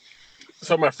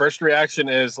 So my first reaction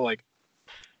is like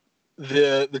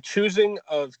the choosing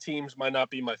of teams might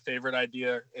not be my favorite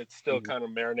idea. It's still kind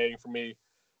of marinating for me,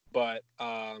 but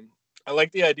I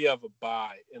like the idea of a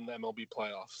bye in the MLB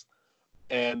playoffs.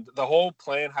 And the whole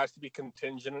plan has to be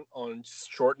contingent on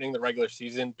shortening the regular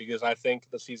season because I think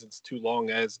the season's too long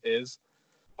as is.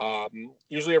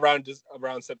 Usually around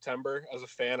September, as a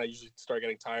fan, I usually start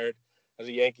getting tired as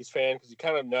a Yankees fan because you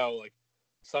kind of know like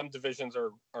some divisions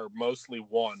are mostly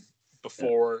won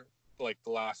before like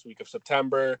the last week of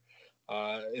September.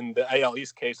 In the AL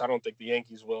East case, I don't think the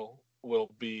Yankees will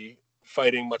be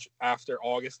fighting much after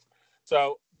August.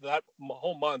 So that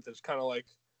whole month is kind of like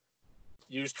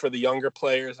used for the younger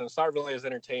players, and it's not really as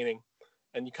entertaining.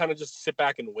 And you kind of just sit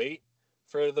back and wait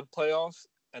for the playoffs.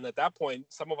 And at that point,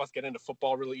 some of us get into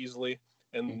football really easily,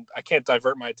 and I can't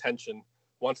divert my attention.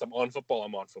 Once I'm on football,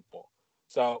 I'm on football.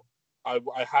 So I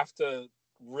have to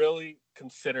really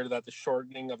consider that the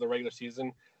shortening of the regular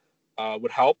season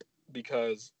would help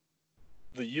because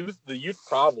the youth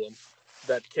problem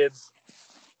that kids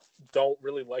don't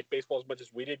really like baseball as much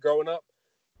as we did growing up,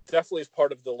 definitely is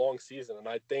part of the long season. And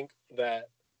I think that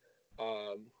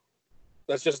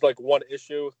that's just like one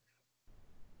issue.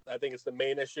 I think it's the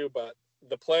main issue, but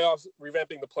the playoffs,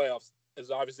 revamping the playoffs is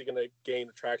obviously going to gain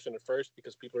attraction at first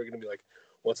because people are going to be like,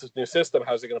 what's this new system?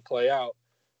 How's it going to play out?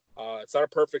 It's not a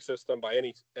perfect system by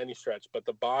any stretch, but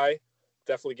the bye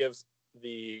definitely gives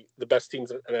the best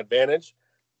teams an advantage.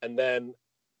 And then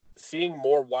seeing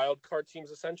more wild card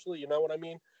teams, essentially, you know what I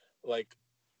mean? Like,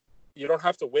 you don't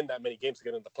have to win that many games to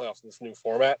get into the playoffs in this new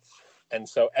format. And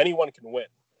so anyone can win.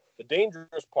 The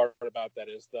dangerous part about that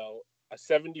is, though, a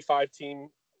 75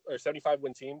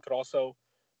 win team could also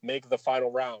make the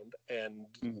final round and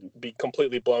be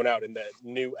completely blown out in the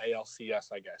new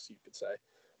ALCS, I guess you could say.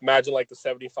 Imagine like the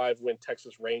 75 win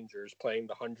Texas Rangers playing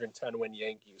the 110 win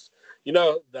Yankees. You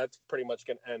know, that's pretty much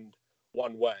going to end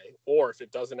one way. Or if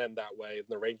it doesn't end that way and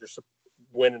the Rangers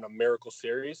win in a miracle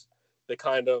series, they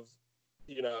kind of,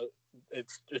 you know,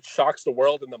 it shocks the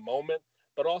world in the moment,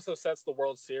 but also sets the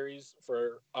World Series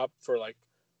up for like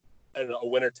a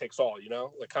winner takes all, you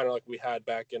know, like kind of like we had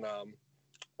back in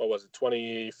what was it,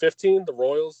 2015, the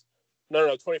Royals? No,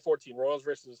 2014 Royals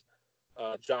versus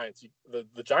Giants. The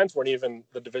Giants weren't even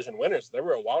the division winners. They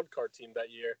were a wild card team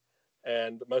that year,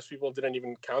 and most people didn't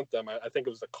even count them. I think it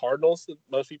was the Cardinals that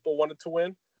most people wanted to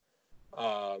win.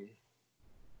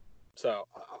 So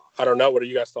I don't know. What are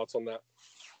you guys' thoughts on that?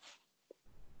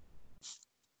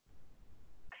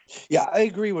 Yeah, I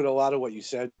agree with a lot of what you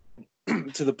said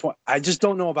to the point. I just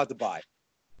don't know about the bye.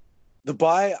 The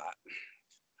bye,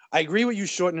 I agree with you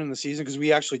shortening the season because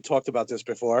we actually talked about this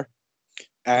before.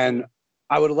 And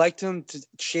I would like them to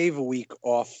shave a week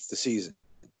off the season.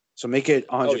 So make it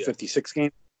 156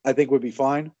 games, I think would be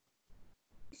fine.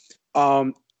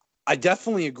 I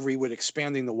definitely agree with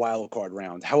expanding the wild card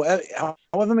round. However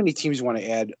many teams you want to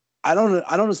add, I don't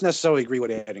necessarily agree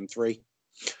with adding 3.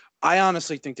 I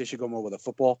honestly think they should go more with a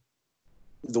football.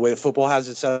 The way the football has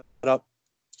it set up,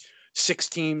 6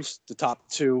 teams, the top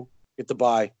 2 get the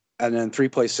bye, and then 3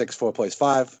 plays 6, 4 plays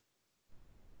 5,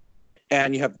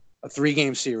 and you have a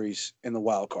 3-game series in the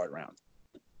wild card round.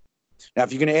 Now,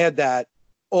 if you're going to add that,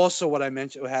 also what I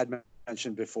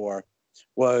mentioned before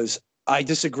was I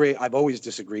disagree. I've always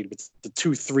disagreed with the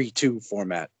 2-3-2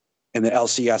 format in the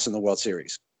LCS and the World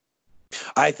Series.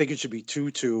 I think it should be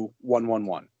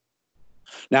 2-2-1-1-1.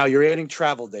 Now, you're adding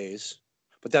travel days,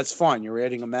 but that's fine. You're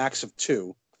adding a max of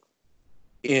 2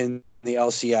 in the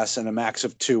LCS and a max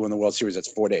of 2 in the World Series.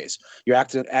 That's 4 days. You're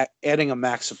adding a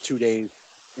max of 2 days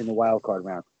in the wild card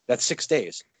round. That's 6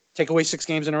 days. Take away 6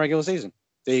 games in a regular season.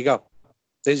 There you go.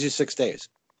 There's your 6 days.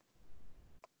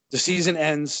 The season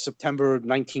ends September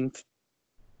 19th,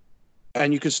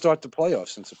 and you could start the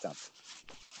playoffs in September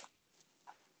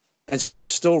and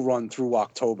still run through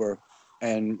October.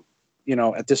 And, you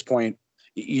know, at this point,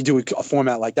 you do a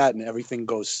format like that and everything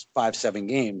goes 5-7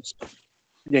 games.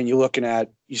 Then you're looking at,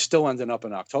 you still ending up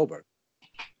in October.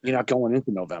 You're not going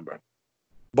into November,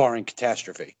 barring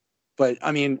catastrophe. But,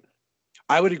 I mean,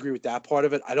 I would agree with that part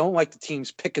of it. I don't like the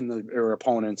teams picking their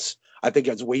opponents. I think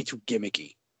it's way too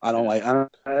gimmicky. I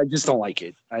just don't like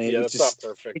it. That's not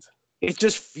perfect. It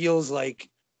just feels like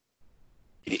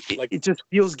it just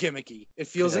feels gimmicky. It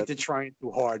feels like they're trying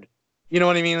too hard. You know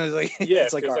what I mean? It's like,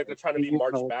 it's like they're trying to be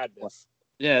March Madness.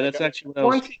 Yeah, that's actually what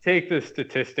once you take the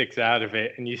statistics out of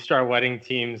it and you start letting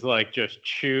teams like just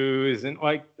choose and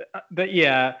like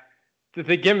that,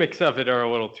 the gimmicks of it are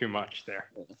a little too much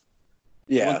there.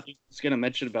 Yeah, I was going to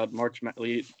mention about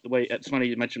the way it's funny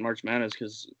you mentioned March Madness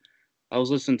because I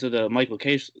was listening to the Michael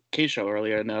K show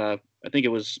earlier, and I think it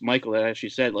was Michael that actually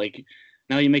said, like,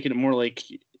 now you're making it more like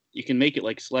you can make it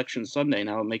like Selection Sunday.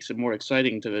 Now it makes it more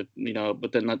exciting to, you know,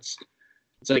 but then it's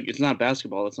like it's not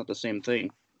basketball. It's not the same thing.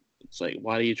 It's like,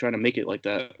 why are you trying to make it like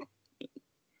that?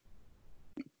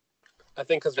 I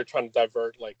think because they're trying to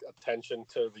divert like attention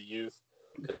to the youth.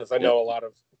 Because I know a lot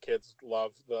of kids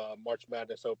love the March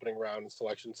Madness opening round and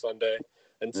Selection Sunday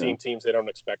and seeing teams they don't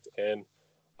expect in.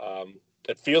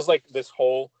 It feels like this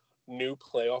whole new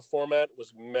playoff format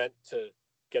was meant to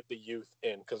get the youth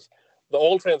in because the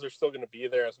old fans are still going to be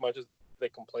there as much as they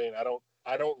complain. I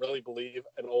don't really believe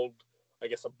an old, I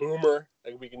guess, a boomer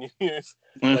like we can use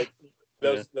like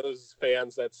those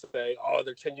fans that say, oh,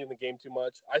 they're changing the game too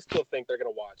much. I still think they're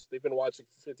going to watch. They've been watching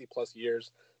for 50 plus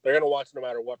years. They're going to watch no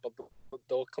matter what, but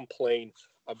they'll complain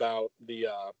about the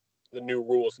new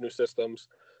rules, new systems,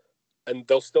 and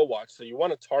they'll still watch. So you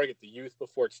want to target the youth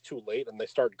before it's too late and they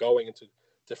start going into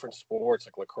different sports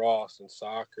like lacrosse and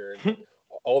soccer and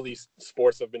all these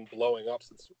sports have been blowing up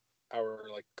since our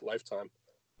like lifetime.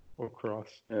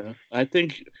 Lacrosse. Yeah, I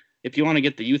think if you want to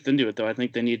get the youth into it, though, I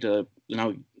think they need to,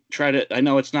 try to. I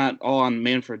know it's not all on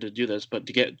Manfred to do this, but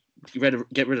to get rid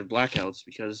of blackouts,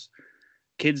 because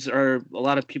a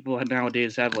lot of people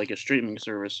nowadays have like a streaming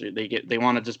service. They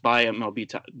want to just buy MLB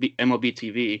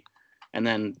TV, and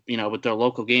then with their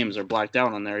local games are blacked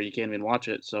out on there. You can't even watch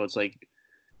it. So it's like,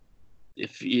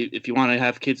 if you want to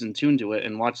have kids in tune to it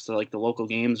and watch the local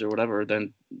games or whatever,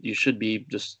 then you should be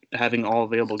just having all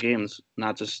available games,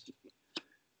 not just.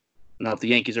 Now, if the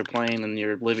Yankees are playing and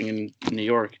you're living in New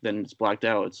York, then it's blacked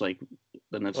out. It's like,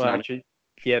 then that's not. Actually,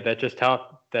 yeah, that just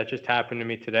happened to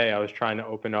me today. I was trying to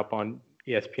open up on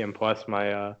ESPN Plus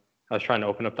I was trying to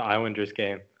open up the Islanders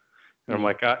game, and I'm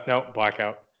like, no,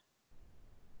 blackout.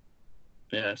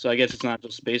 Yeah, so I guess it's not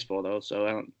just baseball though. So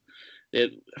I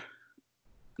think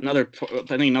another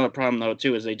problem though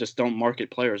too is they just don't market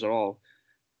players at all.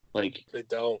 Like they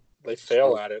don't. They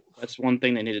fail at it. That's one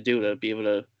thing they need to do to be able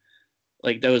to.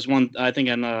 Like there was one, I think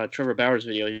on Trevor Bauer's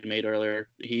video he made earlier.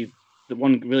 The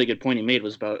one really good point he made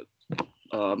was about,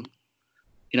 when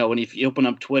you open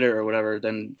up Twitter or whatever,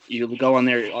 then you go on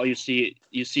there, all you see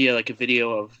like a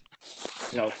video of,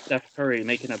 Steph Curry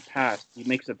making a pass. He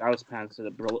makes a bounce pass and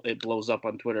it blows up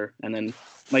on Twitter, and then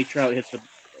Mike Trout hits a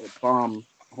bomb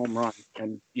home run,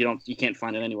 and you can't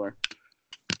find it anywhere.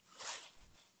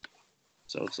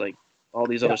 So it's like all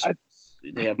these other.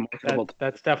 They have more.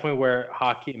 That's definitely where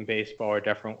hockey and baseball are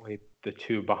definitely the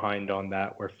two behind on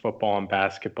that, where football and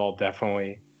basketball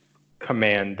definitely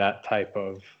command that type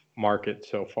of market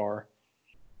so far.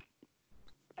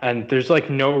 And there's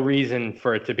no reason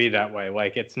for it to be that way.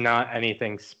 It's not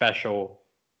anything special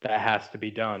that has to be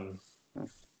done.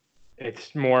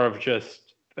 It's more of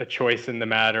just a choice in the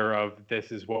matter of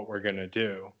this is what we're going to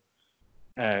do.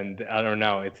 And I don't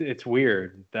know, it's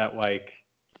weird that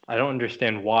I don't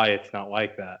understand why it's not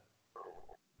like that.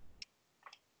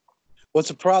 What's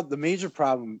the problem? The major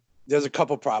problem, there's a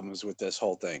couple problems with this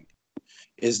whole thing,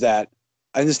 is that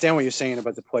I understand what you're saying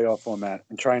about the playoff format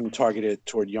and trying to target it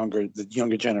toward the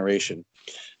younger generation.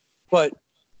 But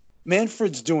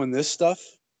Manfred's doing this stuff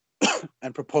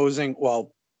and proposing,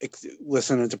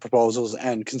 listening to proposals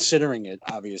and considering it,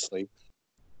 obviously.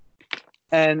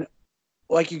 And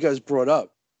like you guys brought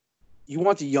up, you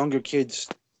want the younger kids,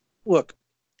 look,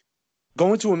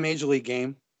 going to a major league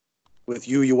game with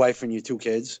you, your wife, and your two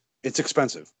kids, it's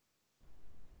expensive.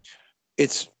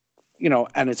 It's,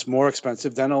 and it's more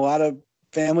expensive than a lot of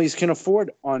families can afford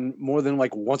on more than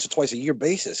once or twice a year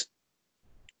basis.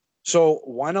 So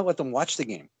why not let them watch the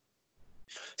game?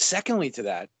 Secondly to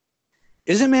that,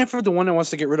 isn't Manfred the one that wants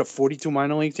to get rid of 42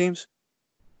 minor league teams?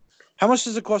 How much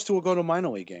does it cost to go to a minor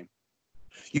league game?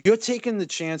 You're taking the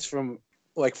chance from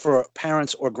for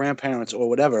parents or grandparents or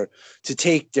whatever to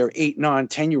take their 8, 9,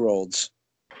 10-year-olds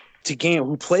to game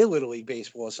who play Little League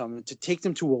baseball or something, to take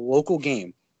them to a local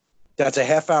game that's a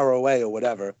half hour away or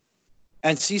whatever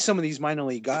and see some of these minor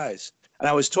league guys. And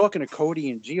I was talking to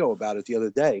Cody and Gio about it the other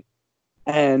day.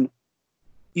 And,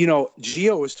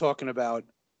 Gio was talking about,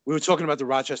 we were talking about the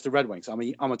Rochester Red Wings. I'm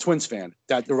a Twins fan.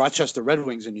 That the Rochester Red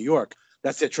Wings in New York,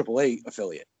 that's their AAA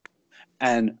affiliate.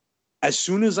 And as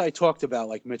soon as I talked about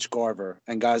Mitch Garver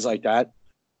and guys like that,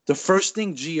 the first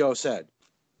thing Gio said,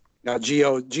 now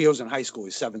Gio's in high school,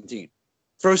 he's 17.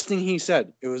 First thing he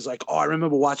said, it was I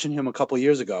remember watching him a couple of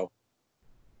years ago.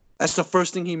 That's the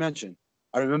first thing he mentioned.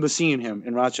 I remember seeing him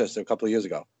in Rochester a couple of years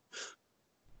ago.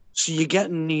 So you're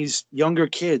getting these younger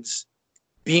kids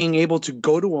being able to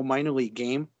go to a minor league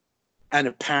game and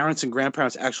the parents and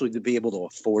grandparents actually to be able to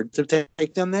afford to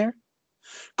take them there.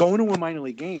 Going to a minor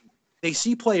league game, they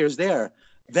see players there.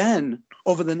 Then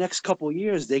over the next couple of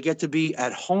years, they get to be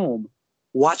at home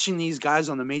watching these guys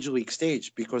on the major league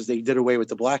stage because they did away with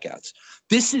the blackouts.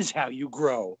 This is how you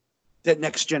grow that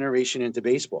next generation into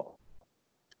baseball.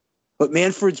 But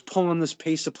Manfred's pulling this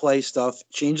pace of play stuff,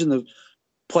 changing the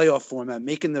playoff format,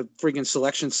 making the friggin'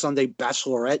 Selection Sunday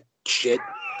Bachelorette shit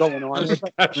going on.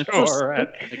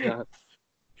 Bachelorette.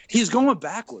 He's going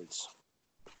backwards.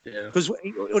 Yeah. Because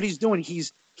what he's doing,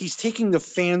 he's taking the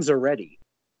fans already,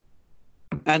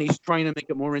 and he's trying to make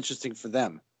it more interesting for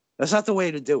them. That's not the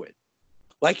way to do it.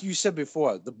 Like you said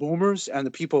before, the boomers and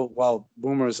the people,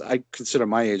 boomers, I consider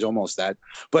my age almost that,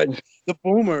 but the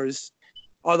boomers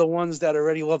are the ones that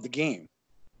already love the game.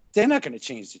 They're not going to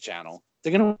change the channel.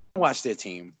 They're going to watch their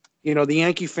team. The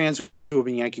Yankee fans who have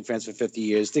been Yankee fans for 50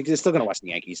 years, they're still going to watch the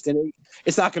Yankees.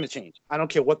 It's not going to change. I don't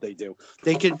care what they do.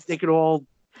 They could all,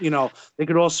 they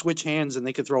could all switch hands and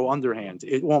they could throw underhand.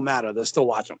 It won't matter. They'll still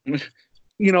watch them.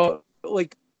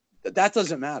 That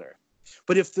doesn't matter.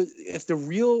 But if the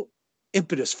real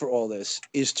impetus for all this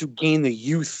is to gain the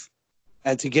youth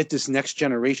and to get this next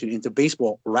generation into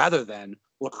baseball rather than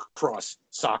lacrosse,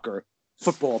 soccer,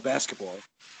 football, basketball,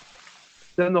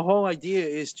 then the whole idea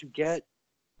is to get,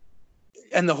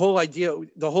 and the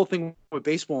whole thing with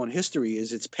baseball and history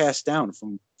is it's passed down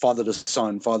from father to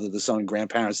son,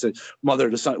 grandparents to mother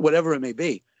to son, whatever it may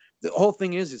be. The whole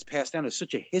thing is it's passed down. There's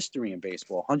such a history in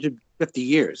baseball, 150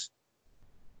 years.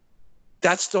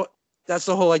 That's the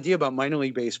whole idea about minor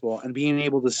league baseball and being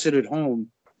able to sit at home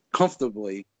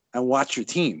comfortably and watch your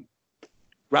team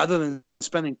rather than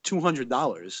spending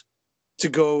 $200 to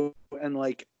go and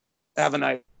like have a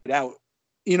night out.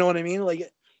 You know what I mean?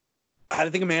 Like, I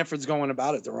think Manfred's going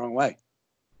about it the wrong way.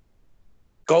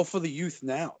 Go for the youth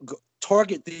now.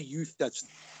 Target the youth that's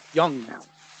young now,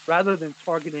 rather than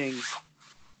targeting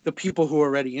the people who are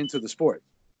already into the sport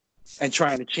and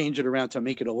trying to change it around to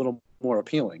make it a little more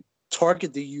appealing.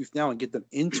 Target the youth now and get them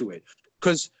into it.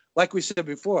 Because, like we said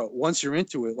before, once you're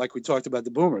into it, like we talked about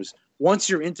the Boomers, once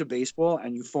you're into baseball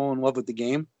and you fall in love with the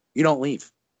game, you don't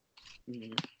leave.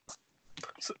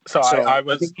 So I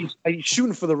was. I think he's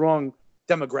shooting for the wrong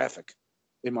demographic,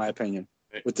 in my opinion,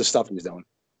 with the stuff he's doing.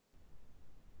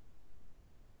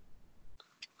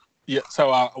 Yeah.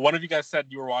 So one of you guys said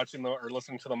you were watching or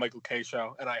listening to the Michael Kay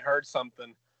show, and I heard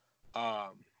something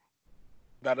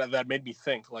that made me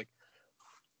think. Like,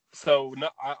 so no,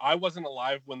 I wasn't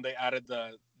alive when they added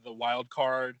the wild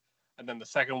card, and then the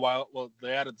second wild. Well,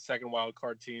 they added the second wild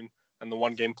card team and the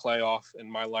 1-game playoff in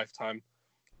my lifetime.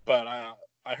 But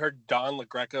I heard Don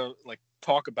LaGreca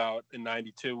talk about in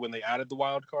 '92 when they added the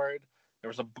wild card. There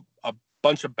was a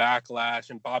bunch of backlash,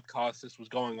 and Bob Costas was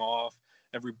going off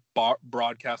every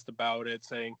broadcast about it,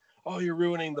 saying, "Oh, you're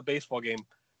ruining the baseball game,"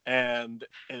 and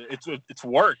it's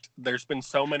worked. There's been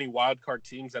so many wild card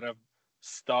teams that have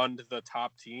stunned the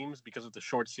top teams because of the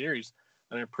short series,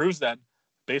 and it proves that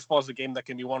baseball is a game that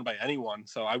can be won by anyone.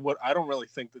 So I don't really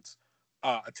think that's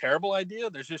a terrible idea.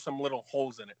 There's just some little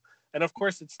holes in it, and of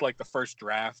course it's like the first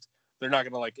draft. They're not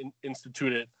going to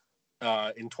institute it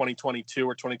in 2022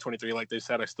 or 2023 like they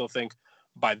said. I still think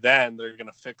by then they're going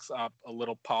to fix up a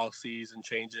little policies and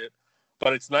change it,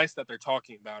 but it's nice that they're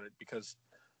talking about it because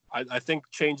I think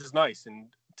change is nice, and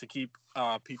to keep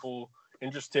people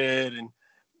interested and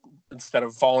instead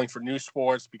of falling for new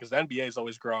sports, because the NBA is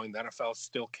always growing, the NFL is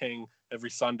still king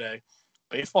every Sunday.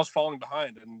 Baseball's falling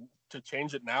behind, and to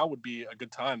change it now would be a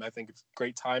good time. I think it's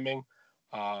great timing.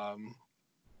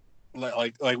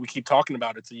 Like we keep talking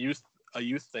about, it's a youth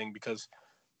thing because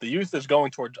the youth is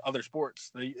going towards other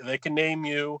sports. They can name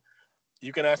you.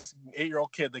 You can ask an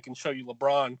 8-year-old kid. They can show you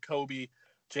LeBron, Kobe,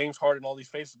 James Harden, all these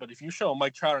faces. But if you show them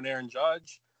Mike Trout and Aaron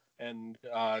Judge and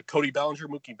Cody Bellinger,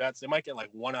 Mookie Betts, they might get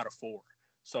 1 out of 4.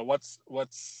 So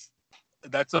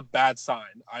that's a bad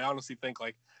sign. I honestly think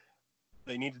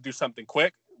they need to do something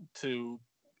quick to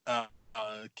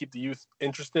keep the youth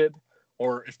interested,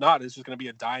 or if not, it's just going to be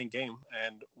a dying game,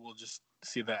 and we'll just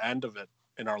see the end of it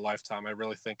in our lifetime. I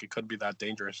really think it could be that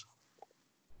dangerous.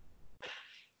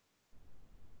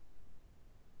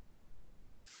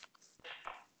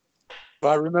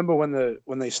 Well, I remember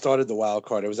when they started the wild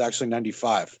card, it was actually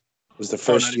 95. It was the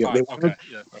first year. They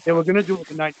were going to do it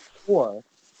in 94,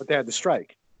 but they had the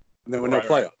strike, and there were no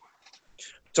playoffs.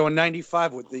 So in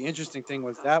 95, what the interesting thing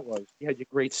was you had your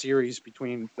great series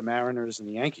between the Mariners and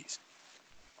the Yankees.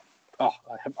 Oh,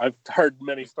 I've heard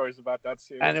many stories about that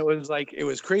series. And it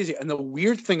was crazy. And the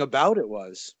weird thing about it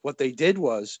was what they did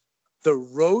was the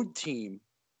road team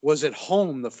was at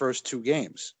home the first 2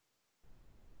 games.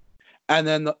 And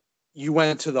then you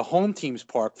went to the home team's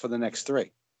park for the next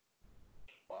 3.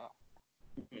 Wow.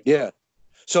 Yeah.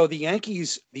 So the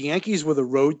Yankees were the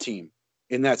road team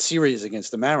in that series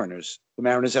against the Mariners. The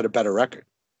Mariners had a better record.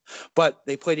 But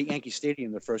they played at Yankee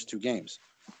Stadium the first 2 games.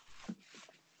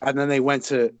 And then they went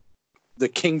to the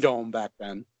Kingdome back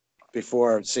then,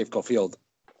 before Safeco Field.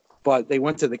 But they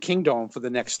went to the Kingdome for the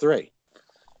next 3. It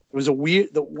was the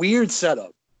weird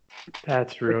setup.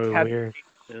 That's really weird.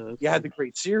 You had the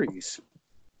great series.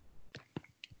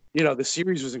 The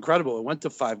series was incredible. It went to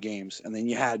 5 games, and then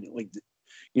you had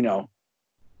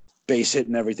base hit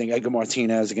and everything. Edgar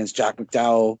Martinez against Jack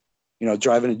McDowell,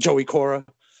 driving a Joey Cora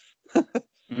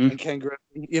and Ken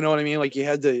Griffey. You know what I mean? You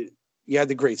had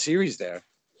the great series there.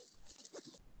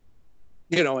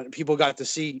 And people got to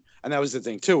see, and that was the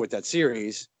thing too with that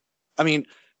series. I mean,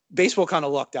 baseball kind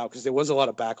of lucked out because there was a lot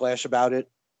of backlash about it,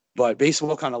 but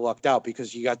baseball kind of lucked out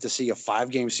because you got to see a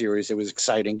 5-game series. It was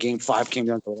exciting. Game 5 came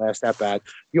down to the last at bat.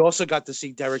 You also got to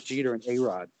see Derek Jeter and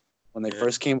A-Rod when they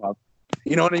first came up.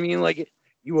 You know what I mean?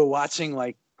 You were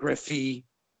watching Griffey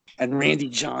and Randy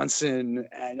Johnson,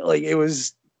 and it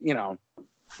was, they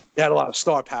had a lot of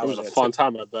star power. It was a fun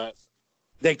time, I bet.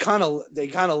 They kind of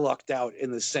lucked out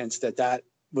in the sense that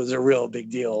was a real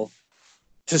big deal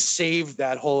to save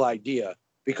that whole idea,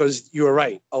 because you were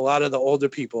right. A lot of the older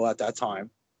people at that time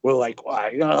were like, "Wow,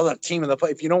 you're another team in the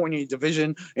play. If you don't win your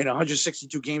division in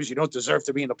 162 games, you don't deserve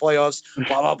to be in the playoffs."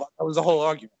 Blah blah blah. That was the whole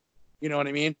argument. You know what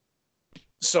I mean?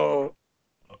 So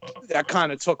that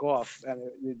kind of took off, and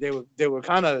they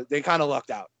kind of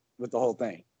lucked out with the whole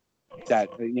thing. That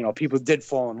people did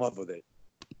fall in love with it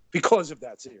because of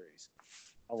that series.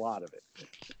 A lot of it.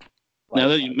 Now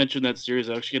that you mentioned that series,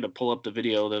 I'm actually going to pull up the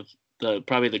video of the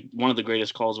probably one of the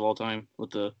greatest calls of all time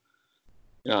with the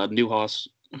Newhouse.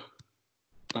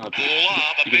 Lob, a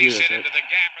base hit into the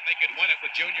gap, and they could win it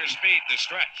with junior speed to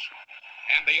stretch.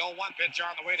 And the 0-1 pitch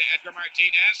on the way to Edgar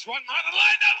Martinez. Swung on the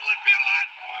line, down the left field line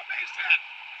for a base hit.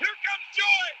 Here comes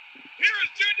Joy. Here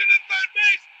is Junior to third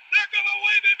base. They're going to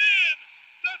wave him in.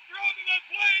 The throw to the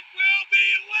plate will be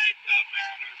late. The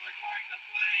Mariners are going to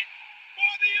play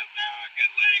for the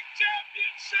American League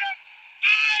Championship.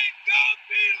 I don't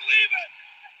believe it.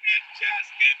 It just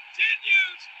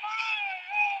continues. My,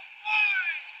 oh my.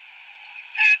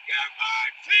 Edgar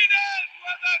Martinez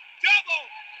with a double.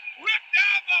 Ripped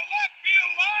down the left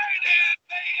field line, and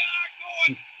they are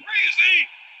going crazy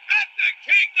at the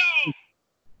Kingdom.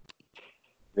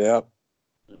 Yeah.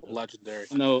 Legendary.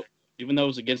 Even though it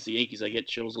was against the Yankees, I get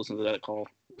chills listening to that call.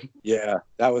 Yeah,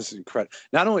 that was incredible.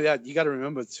 Not only that, you got to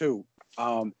remember too.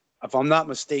 If I'm not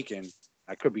mistaken,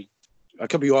 I could be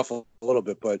off a little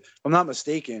bit, but if I'm not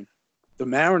mistaken, the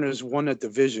Mariners won that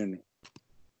division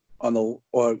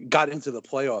or got into the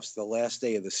playoffs the last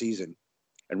day of the season,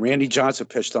 and Randy Johnson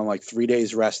pitched on like 3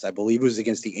 days rest. I believe it was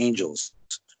against the Angels,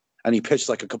 and he pitched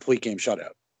like a complete game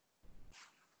shutout,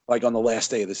 like on the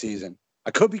last day of the season. I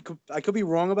could be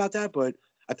wrong about that, but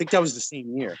I think that was the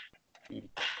same year.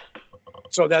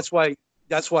 So that's why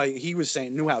he was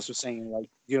saying, Newhouse was saying, like,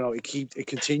 it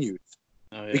continued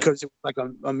because it was like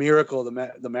a miracle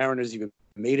the Mariners even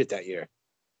made it that year.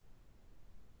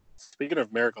 Speaking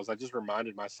of miracles, I just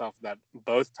reminded myself that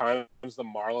both times the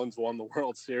Marlins won the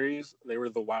World Series, they were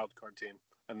the wild card team,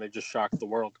 and they just shocked the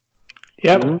world.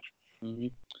 Yep. Mm-hmm.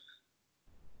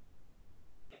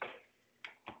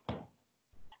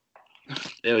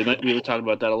 Yeah, we were talking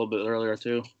about that a little bit earlier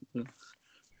too.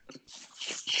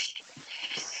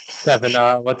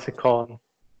 7. What's it called?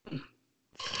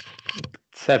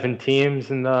 7 teams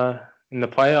in the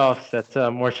playoffs. That's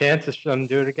more chances for them to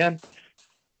do it again.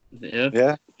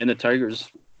 Yeah. And the Tigers.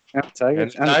 Yeah,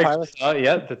 Tigers. And the Pirates.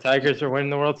 The Tigers are winning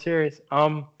the World Series.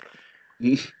 I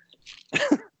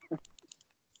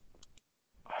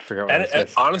forgot what I said.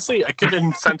 Honestly, I could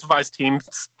incentivize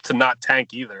teams to not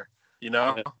tank either.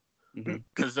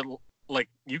 Because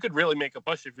you could really make a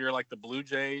push if you're like the Blue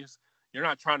Jays. You're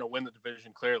not trying to win the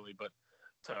division clearly, but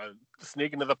to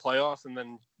sneak into the playoffs and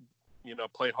then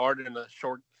play hard in a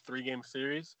short 3-game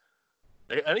series,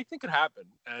 anything could happen.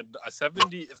 And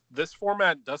if this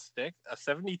format does stick, a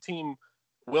 70 team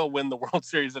will win the World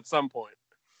Series at some point.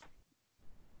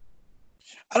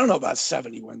 I don't know about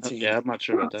 70-win team. Yeah, I'm not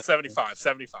sure about that. 75.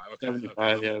 Okay.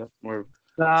 75, yeah. More.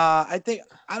 I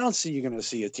don't see you're going to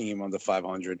see a team under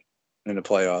 500 in the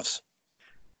playoffs.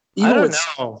 I don't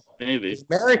know. Maybe. The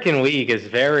American League is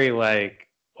very like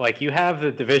you have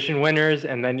the division winners,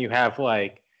 and then you have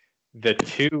like the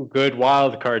 2 good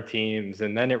wild card teams,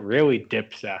 and then it really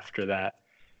dips after that.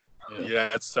 Yeah,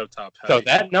 it's so top heavy. So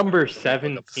that number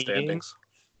 7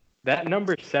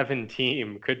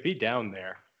 team could be down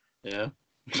there. Yeah.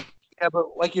 Yeah,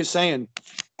 but like you're saying,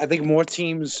 I think more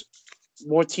teams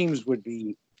would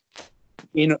be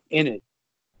in it,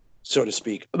 so to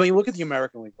speak. I mean, look at the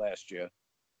American League last year.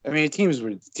 I mean, teams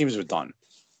were done.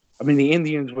 I mean, the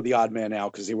Indians were the odd man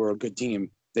out because they were a good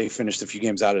team. They finished a few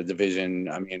games out of the division.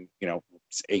 I mean,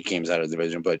 it's 8 games out of the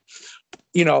division, but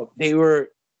they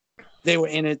were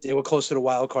in it. They were close to the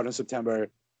wild card in September.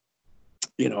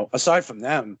 Aside from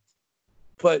them,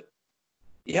 but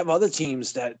you have other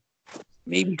teams that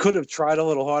maybe could have tried a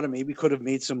little harder, maybe could have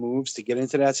made some moves to get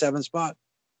into that 7 spot,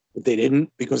 but they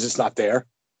didn't because it's not there.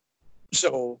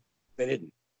 So they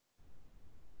didn't.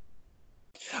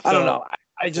 I don't know.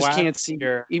 I just can't see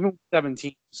even with 7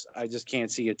 teams. I just can't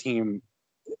see a team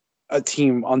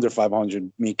under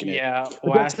 500 making it. Yeah,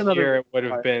 last year it would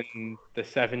have been the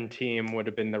 7 team would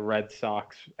have been the Red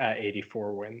Sox at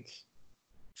 84 wins.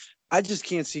 I just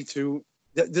can't see too.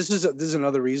 This is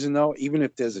another reason though. Even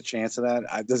if there's a chance of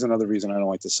that, there's another reason I don't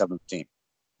like the 7th team.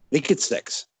 Make it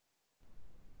 6.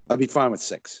 I'd be fine with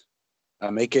 6.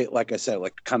 Make it, like I said,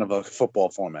 like kind of a football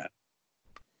format.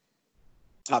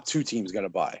 Top 2 teams got to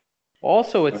bye.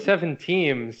 Also, with 7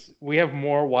 teams, we have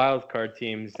more wild card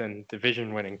teams than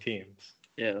division winning teams.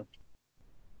 Yeah.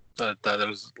 That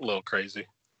is a little crazy.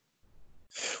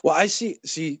 Well, I see.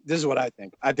 This is what I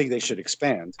think. I think they should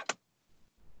expand,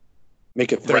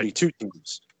 make it 32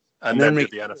 teams, and then make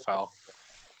the NFL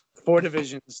 4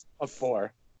 divisions of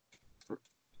 4,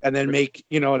 and then make,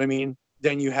 you know what I mean?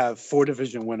 Then you have 4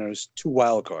 division winners, 2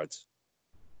 wild cards,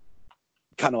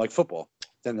 kind of like football.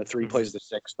 Then the 3 plays the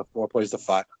 6, the 4 plays the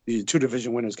 5. The 2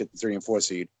 division winners get the 3 and 4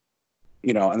 seed,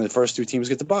 you know, and the first 2 teams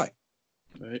get to bye.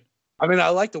 Right. I mean, I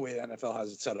like the way the NFL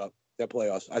has it set up, their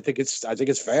playoffs. I think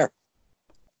it's fair.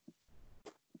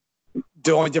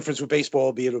 The only difference with baseball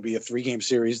will be it'll be a 3-game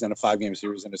series, then a 5-game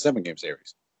series, and a 7-game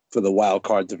series for the wild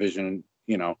card division,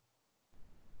 you know,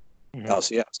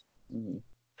 LCS. Mm-hmm.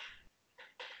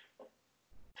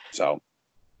 So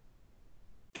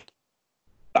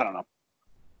I don't know.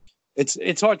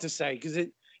 It's hard to say because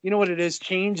you know what it is.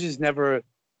 Change is never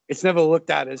looked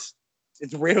at as,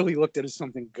 it's rarely looked at as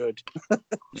something good,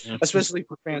 especially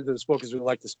for fans of the sport because we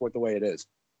like the sport the way it is.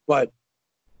 But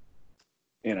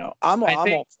you know, I'm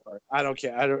all for it. I don't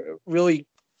care. I don't really.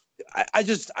 I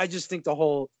just think the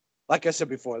whole, like I said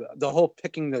before, the whole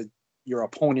picking your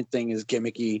opponent thing is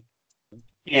gimmicky.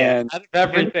 Yeah, and out of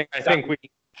everything,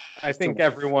 I think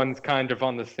everyone's kind of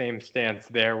on the same stance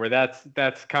there, where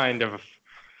that's kind of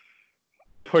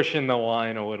pushing the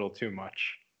line a little too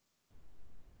much.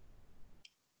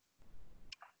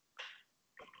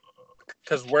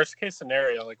 Because worst case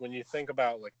scenario, like when you think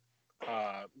about like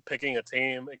picking a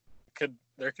team,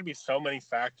 there could be so many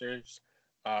factors,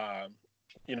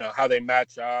 you know, how they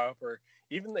match up, or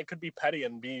even they could be petty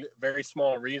and be very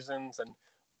small reasons, and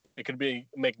it could be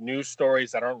make news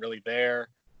stories that aren't really there,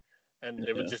 and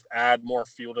it would just add more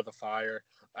fuel to the fire.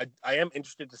 I am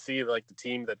interested to see like the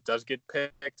team that does get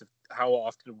picked, how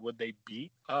often would they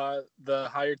beat the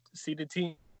higher seeded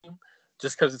team,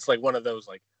 just because it's like one of those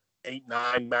like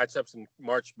 8-9 matchups in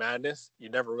March Madness. You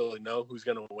never really know who's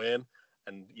going to win.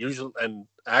 And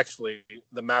actually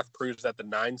the math proves that the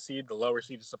 9 seed, the lower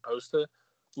seed, is supposed to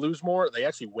lose more. They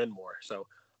actually win more. So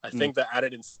I think the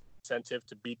added incentive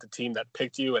to beat the team that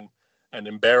picked you and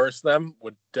embarrass them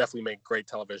would definitely make great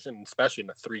television, especially in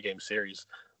a 3-game series.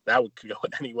 That could go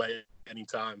anyway,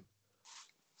 anytime.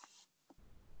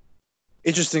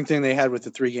 Interesting thing they had with the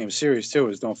 3-game series too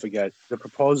is, don't forget, the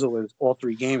proposal is all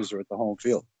 3 games are at the home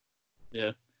field.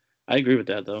 Yeah, I agree with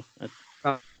that though.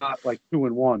 Not like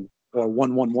 2-1 or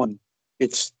 1-1-1.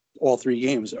 It's all 3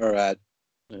 games are at,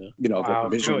 you know, the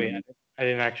division. Really? I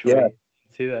didn't actually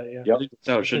see that. Yeah, I think that's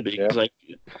how it should be. Yeah. Like,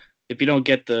 if you don't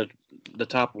get the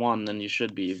top 1, then you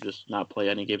should be just not play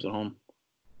any games at home.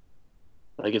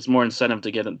 Like, it's more incentive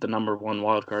to get the number 1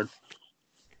 wild card.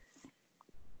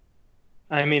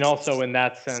 I mean, also in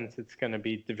that sense, it's going to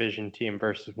be division team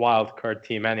versus wild card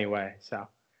team anyway. So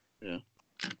yeah.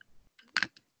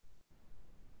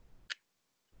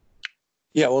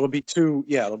 Yeah, well, it'll be 2.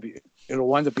 Yeah, it'll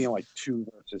wind up being like 2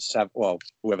 versus 7. Well,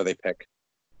 whoever they pick,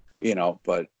 you know.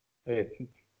 But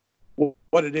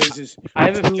what it is I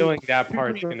have a feeling that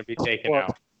part's going to be taken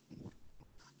out.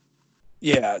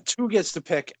 Yeah, 2 gets to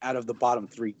pick out of the bottom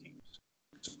 3 teams.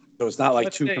 So it's not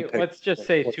like let's just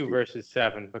say 2 versus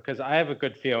 7, because I have a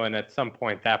good feeling at some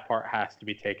point that part has to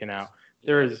be taken out.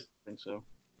 I think so.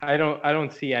 I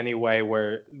don't see any way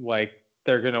where like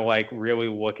they're gonna like really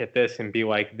look at this and be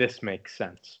like, this makes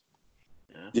sense.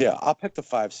 Yeah, I'll pick the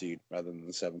 5 seed rather than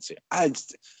the 7 seed.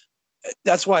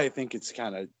 That's why I think it's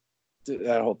kind of,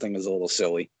 that whole thing is a little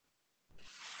silly.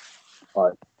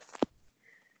 But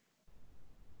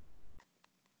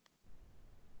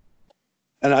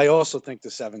and I also think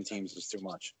the 7 teams is too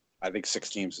much. I think 6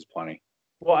 teams is plenty.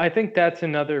 Well, I think that's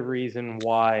another reason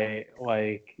why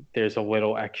like there's a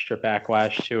little extra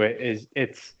backlash to it. Is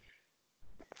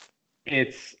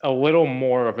it's a little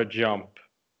more of a jump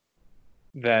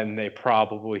than they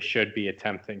probably should be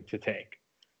attempting to take.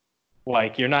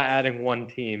 Like, you're not adding 1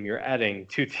 team, you're adding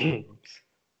 2 teams.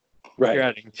 Right. You're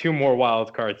adding 2 more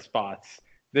wild card spots.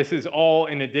 This is all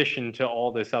in addition to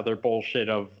all this other bullshit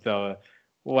of the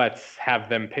let's have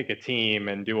them pick a team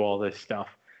and do all this stuff.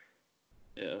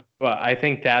 Yeah. But I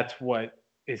think that's what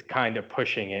is kind of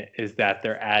pushing it, is that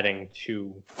they're adding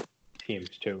 2 teams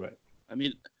to it. I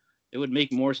mean, it would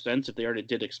make more sense if they already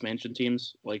did expansion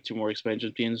teams, like 2 more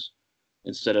expansion teams,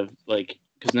 instead of like,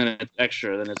 because then it's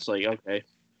extra. Then it's like, okay,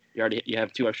 you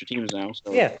have 2 extra teams now.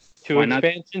 So yeah, 2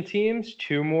 expansion teams,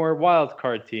 2 more wild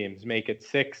card teams, make it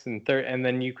 6 and 3, and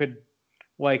then you could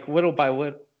like little by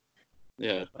little.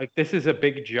 Yeah, like this is a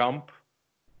big jump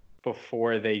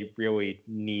before they really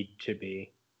need to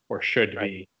be or should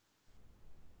be.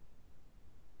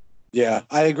 Yeah,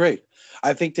 I agree.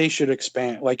 I think they should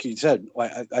expand, like you said.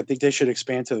 I think they should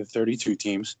expand to the 32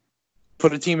 teams.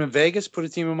 Put a team in Vegas. Put a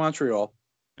team in Montreal.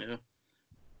 Yeah.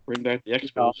 Bring back the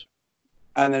Expos.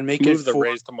 and then make Move it the 4.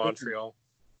 Rays to Montreal.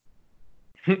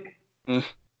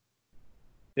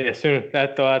 Yeah, soon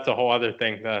that's a whole other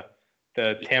thing. The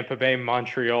Tampa Bay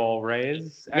Montreal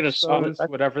Rays You're gonna Expos,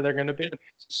 whatever they're going to be.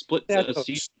 split Yeah, the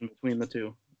season between the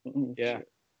two. Yeah.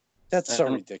 That's so I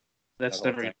don't- ridiculous. That's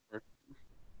That whole never thing. gonna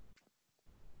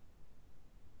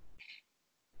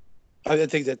work. I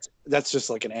think that's just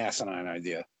like an asinine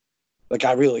idea. Like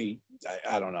I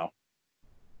don't know.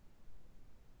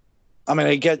 I mean,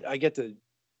 I get the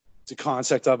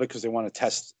concept of it because they want to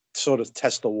test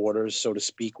the waters, so to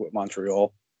speak, with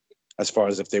Montreal, as far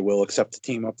as if they will accept the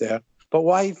team up there. But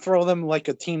why throw them like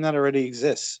a team that already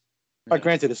exists? Yeah.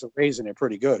 Granted, it's a Rays and they're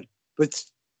pretty good, but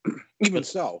even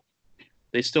so,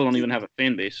 They still don't even have a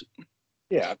fan base.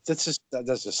 yeah, that's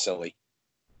just silly.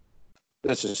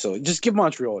 That's just silly. Just give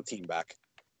Montreal a team back.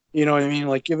 You know what I mean?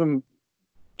 Like give them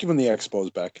the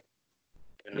Expos back.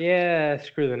 Yeah,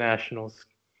 screw the Nationals.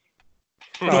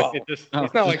 It's not, No. like it's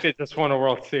not like they just won a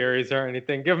World Series or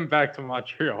anything. Give them back to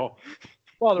Montreal.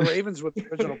 Well, the Ravens were the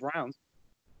original Browns.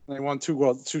 They won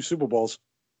two Super Bowls.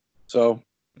 So,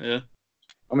 Yeah.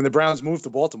 I mean, the Browns moved to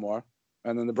Baltimore,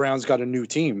 and then the Browns got a new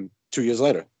team 2 years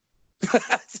later.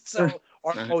 So,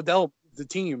 Art Modell moved the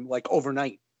team like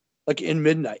overnight, like at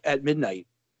midnight.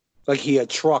 Like he had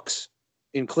trucks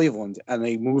in Cleveland, and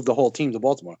they moved the whole team to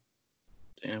Baltimore.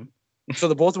 Damn. So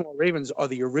the Baltimore Ravens are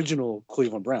the original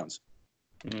Cleveland Browns.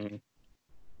 Mm.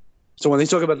 So when they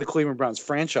talk about the Cleveland Browns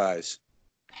franchise,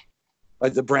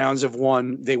 like the Browns have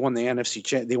won, they won the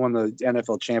they won the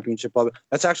NFL championship of it.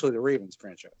 That's actually the Ravens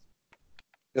franchise.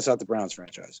 That's not the Browns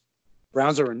franchise.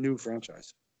 Browns are a new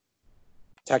franchise,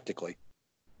 technically.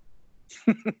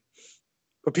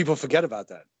 But people forget about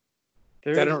that.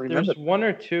 I don't remember. There's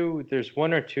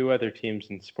one or two other teams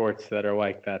in sports that are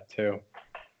like that too.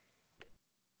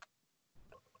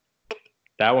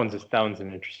 That one's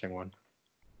an interesting one.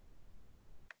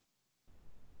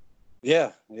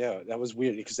 Yeah, that was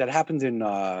weird because that happened in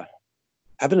the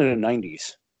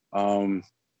 90s.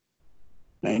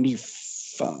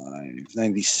 95,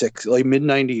 96, like mid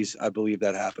 90s, I believe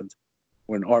that happened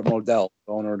when Art Modell,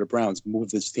 the owner of the Browns,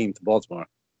 moved his team to Baltimore.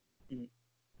 Mhm.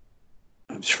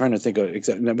 I'm trying to think of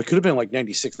exactly. It could have been like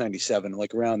 96, 97,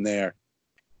 like around there.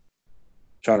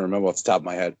 Trying to remember off the top of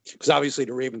my head because obviously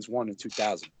the Ravens won in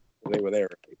 2000. They were there.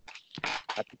 I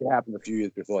think it happened a few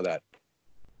years before that.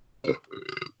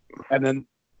 And then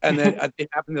it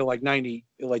happened in like 90,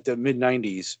 like the mid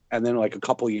 90s, and then like a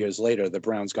couple of years later, the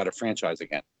Browns got a franchise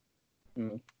again.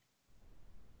 Mm.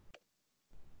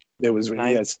 It was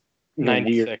 96.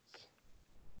 weird.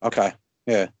 Okay,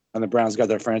 yeah, and the Browns got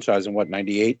their franchise in what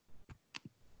 98.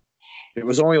 It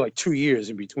was only like 2 years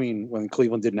in between when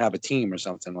Cleveland didn't have a team or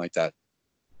something like that.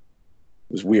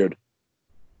 It was weird.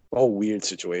 A whole weird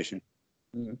situation.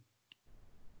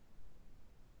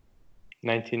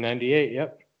 1998.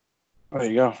 Yep. There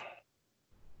you go.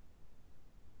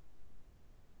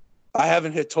 I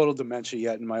haven't hit total dementia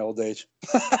yet in my old age.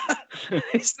 I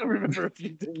still remember a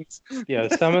few things. Yeah,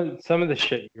 some of the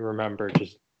shit you remember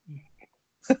just.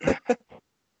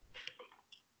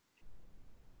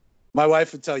 My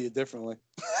wife would tell you differently.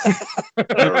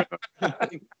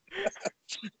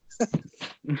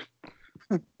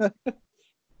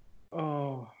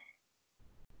 Oh,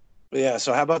 Yeah,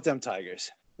 so how about them Tigers?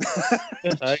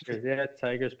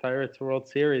 Tigers Pirates World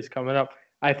Series coming up.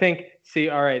 I think. See,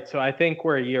 all right. So I think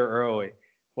we're a year early.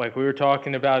 Like we were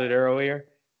talking about it earlier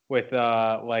with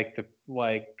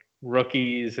like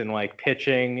rookies and like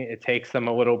pitching. It takes them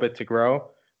a little bit to grow.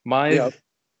 Mize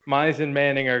and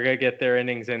Manning are gonna get their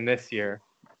innings in this year,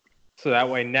 so that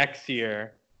way next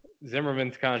year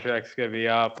Zimmerman's contract's gonna be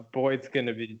up. Boyd's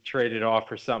gonna be traded off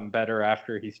for something better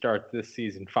after he starts this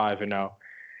season 5-0.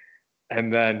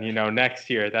 And then, next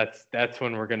year, that's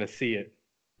when we're going to see it.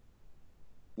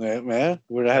 Yeah, man,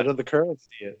 we're ahead of the curve.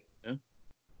 See it. Yeah.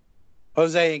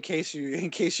 Jose, in case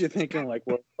you're thinking like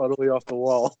we're totally off the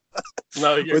wall.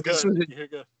 No, you're But this good. You're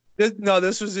good.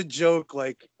 This was a joke.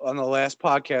 Like on the last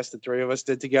podcast the three of us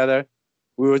did together,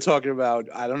 we were talking about,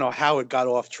 I don't know how it got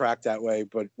off track that way,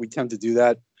 but we tend to do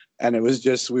that. And it was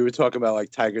just, we were talking about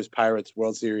like Tigers Pirates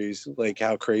World Series, like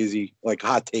how crazy, like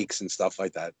hot takes and stuff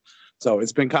like that. So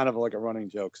it's been kind of like a running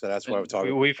joke. So that's why we're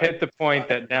talking. We've hit the point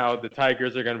that now the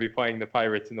Tigers are going to be playing the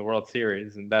Pirates in the World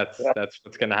Series, and that's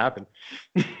what's going to happen.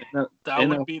 That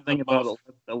would be the about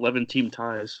 11 team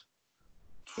ties.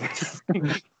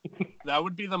 That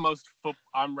would be the most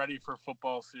I'm ready for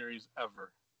football series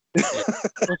ever.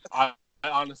 I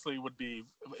honestly would be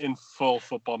in full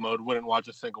football mode. Wouldn't watch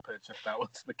a single pitch if that was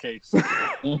the case.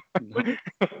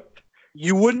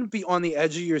 You wouldn't be on the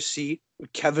edge of your seat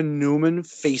with Kevin Newman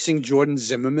facing Jordan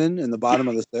Zimmerman in the bottom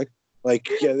of the sixth? Like,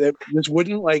 this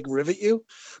wouldn't like rivet you.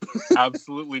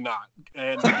 Absolutely not.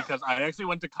 And because I actually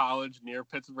went to college near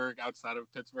Pittsburgh, outside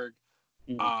of Pittsburgh,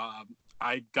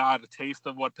 I got a taste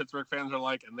of what Pittsburgh fans are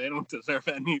like, and they don't deserve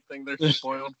anything. They're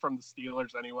spoiled from the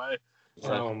Steelers anyway.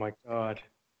 So. Oh my God.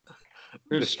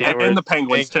 The Steelers, and the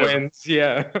Penguins too.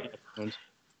 Yeah.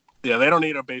 Yeah, they don't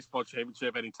need a baseball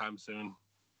championship anytime soon.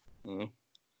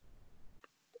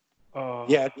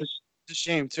 Yeah, it's a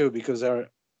shame too because they're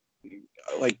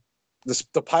like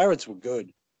the Pirates were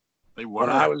good. They were. When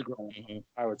I was growing up,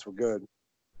 Pirates were good.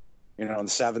 In the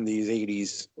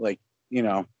 70s,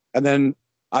 80s, and then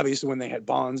obviously when they had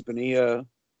Bonds, Bonilla,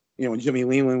 when Jimmy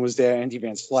Leland was there, Andy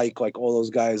Van Slyke, like all those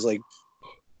guys, like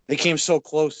they came so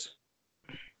close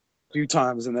a few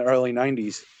times in the early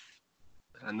 90s.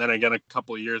 And then again, a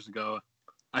couple of years ago,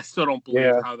 I still don't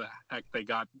believe how the heck they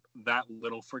got that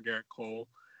little for Garrett Cole.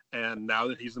 And now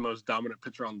that he's the most dominant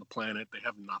pitcher on the planet, they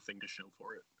have nothing to show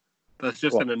for it. That's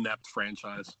just an inept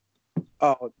franchise.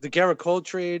 Oh, the Garrett Cole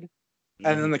trade,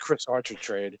 and then the Chris Archer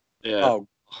trade. Yeah. Oh,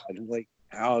 God, like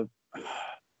how?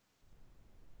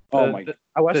 My God!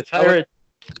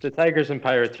 The Tigers and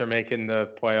Pirates are making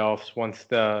the playoffs once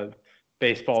the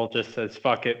baseball just says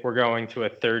 "fuck it." We're going to a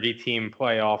 30-team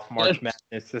playoff March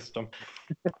Madness system.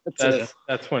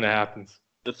 That's when it happens.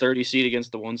 The 30 seed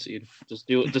against the 1 seed. Just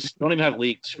do it. Just don't even have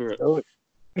leaks. Screw it.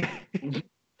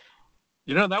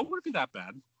 That wouldn't be that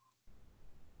bad.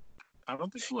 I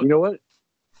don't think it would. You know what?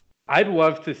 I'd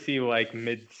love to see like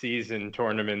mid-season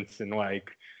tournaments in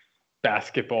like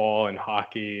basketball and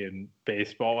hockey and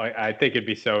baseball. I think it'd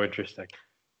be so interesting.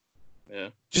 Yeah.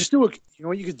 Just do you know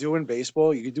what you could do in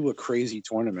baseball? You could do a crazy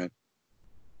tournament.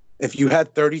 If you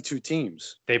had 32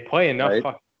 teams. They play enough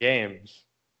fucking games.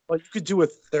 Well, you could do a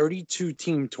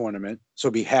 32-team tournament, so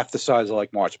it'd be half the size of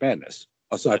like March Madness,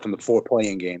 aside from the 4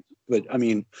 playing games. But I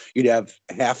mean, you'd have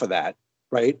half of that,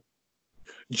 right?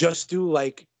 Just do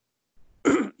like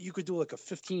you could do like a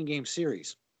 15-game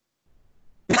series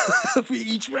for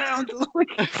each round. And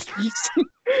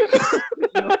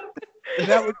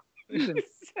that would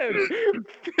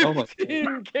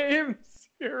 15-game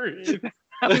series.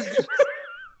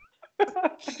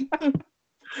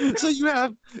 So you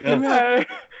have I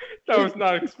was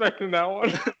not expecting that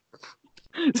one.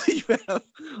 So you have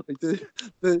like the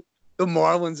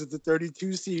Marlins at the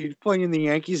 32 seed playing the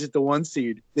Yankees at the 1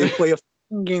 seed. They play a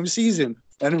 15-game season,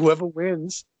 and whoever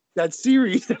wins that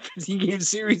series, that 15-game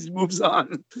series, moves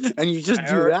on. And you just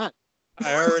do that.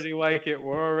 I already like it.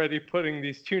 We're already putting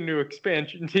these 2 new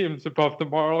expansion teams above the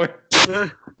Marlins.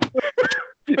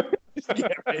 Yeah,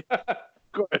 right. Of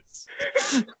course.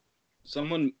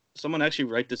 Someone actually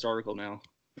write this article now.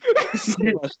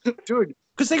 Dude,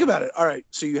 because think about it. All right,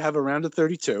 so you have a round of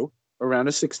 32, a round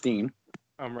of 16.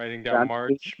 I'm writing down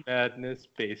March Madness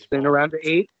baseball. Then a round of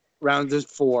 8, round of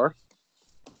 4,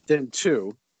 then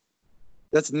 2.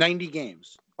 That's 90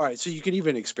 games. All right, so you can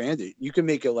even expand it. You can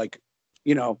make it like,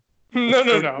 No. No.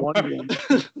 I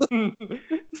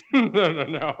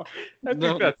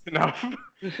think that's enough.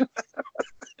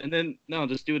 And then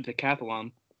just do a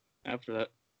decathlon after that.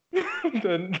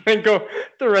 then go.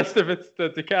 The rest of it's the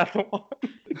decathlon.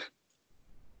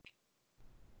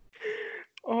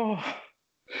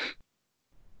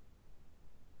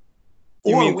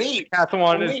 You mean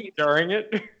decathlon is during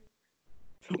it?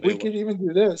 We could even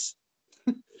do this.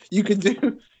 You could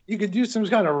do some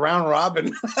kind of round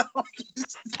robin.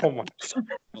 Oh my!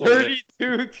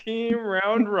 32-team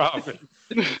round robin.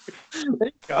 There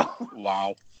you go.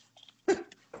 Wow.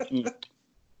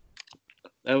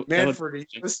 Manfred,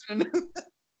 listen.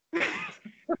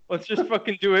 Let's just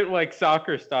fucking do it like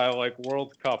soccer style, like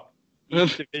World Cup.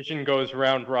 Each division goes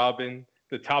round robin.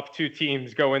 The top 2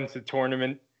 teams go into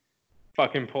tournament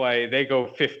fucking play. They go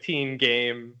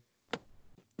 15-game.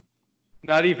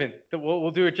 Not even. We'll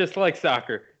do it just like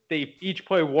soccer. They each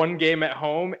play 1 game at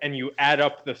home, and you add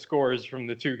up the scores from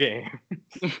the 2 games.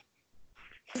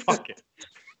 Fuck it.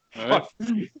 All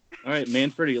right,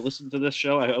 Manfred, you listen to this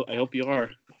show? I hope you are.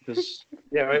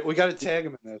 Yeah, right. We got to tag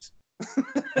him in this.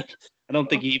 I don't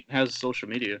think he even has social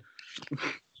media.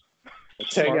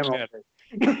 Tag him up.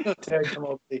 Tag him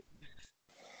up.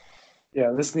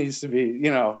 Yeah, this needs to be,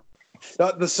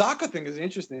 the soccer thing is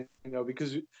interesting,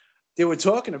 because they were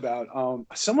talking about,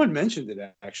 someone mentioned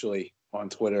it actually on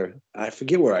Twitter. I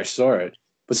forget where I saw it,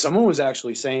 but someone was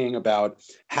actually saying about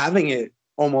having it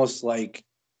almost like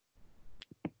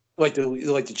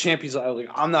the Champions League. Like,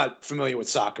 I'm not familiar with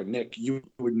soccer. Nick, you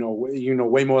would know. You know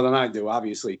way more than I do,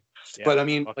 obviously. Yeah, but I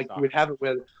mean, both like suck. you would have it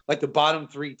where like the bottom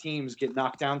 3 teams get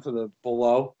knocked down to the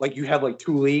below. Like you have like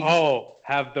 2 leagues. Oh,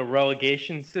 have the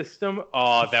relegation system?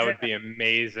 Oh, that would be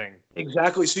amazing.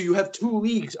 Exactly. So you have 2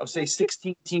 leagues of say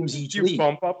 16 teams each You league.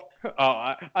 bump up. Oh,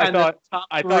 I And then thought top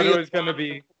I thought 3 it was gonna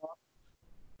be.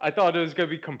 I thought it was gonna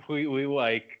be completely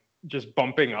like just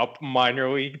bumping up minor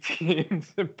league teams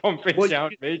and bumping Well,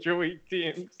 down major league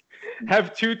teams.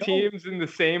 Have 2 teams in the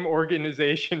same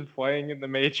organization playing in the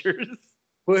majors.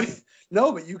 But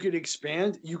no, but you could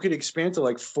expand. You could expand to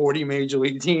like 40 major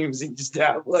league teams and just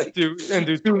have like Do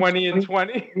 20 and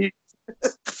 20.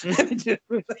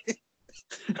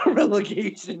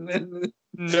 relegation. And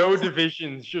No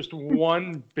divisions, just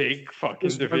one big fucking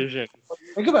Just one- division.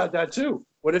 think about that too.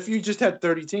 What if you just had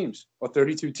 30 teams or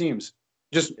 32 teams?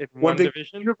 Just If one one big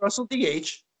division. universal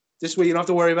DH. This way you don't have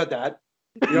to worry about that.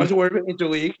 You don't have to worry about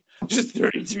interleague. Just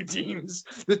 32 teams.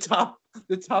 The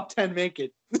top 10 make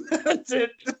it. That's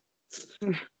it.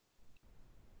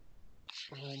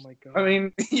 Oh my god. I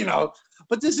mean,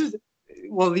 but these are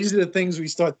the things we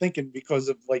start thinking because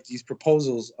of like these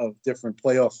proposals of different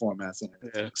playoff formats and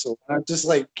everything. Yeah. So I'm just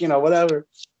like, whatever.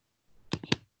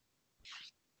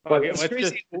 But Okay, it's let's crazy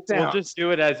just as it we'll sounds. just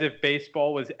do it as if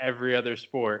baseball was every other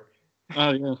sport.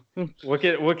 Oh yeah. Look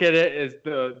at it as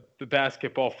the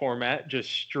basketball format, just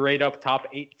straight up top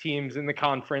 8 teams in the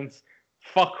conference.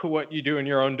 Fuck what you do in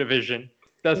your own division.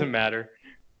 Doesn't matter.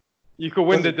 You could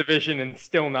win the division and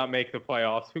still not make the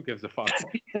playoffs. Who gives a fuck?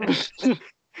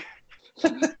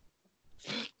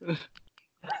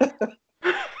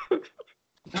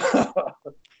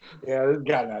 Yeah, this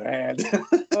got out of hand.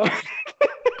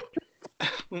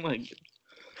 Oh my god.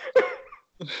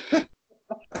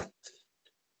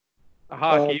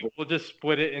 Hockey, we'll just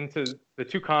split it into the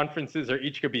 2 conferences, or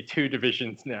each could be 2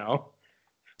 divisions now.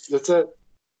 That's it.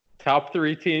 Top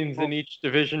 3 teams in each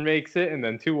division makes it, and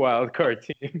then 2 wild card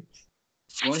teams.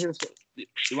 You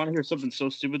want to hear something so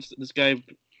stupid? This guy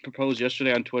proposed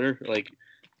yesterday on Twitter. Like,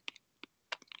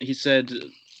 he said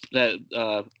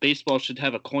that baseball should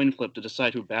have a coin flip to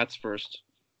decide who bats first.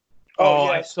 Oh,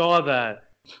 yeah. I saw that.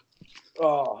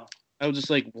 Oh, I was just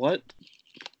like, what?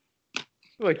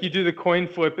 Like, you do the coin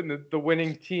flip, and the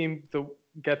winning team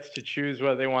gets to choose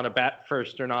whether they want to bat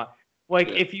first or not. Like,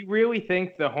 Yeah. if you really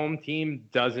think the home team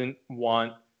doesn't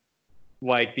want,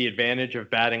 like, the advantage of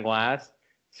batting last,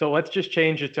 so let's just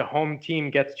change it to home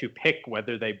team gets to pick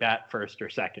whether they bat first or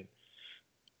second.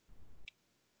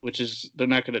 Which is, they're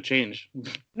not going to change.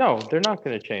 No, they're not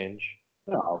going to change.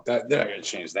 no, they're not going to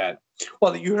change that.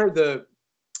 Well, you heard the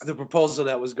proposal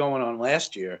that was going on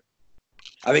last year.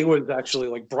 I think it was actually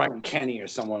like Brian Kenny or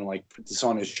someone like put this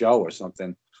on his show or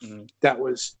something. Mhm. That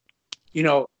was,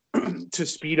 to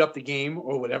speed up the game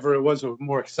or whatever it was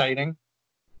more exciting.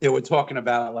 They were talking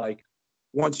about like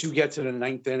once you get to the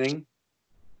 9th inning,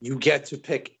 you get to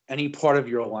pick any part of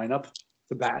your lineup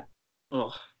to bat.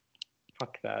 Oh,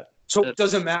 Fuck that. So it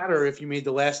doesn't matter if you made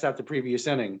the last out the previous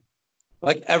inning.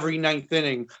 Like every 9th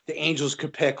inning, the Angels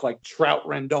could pick like Trout,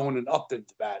 Rendon, and Upton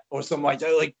to bat or something like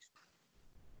that. Like,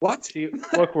 what? See,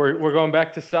 look, we're going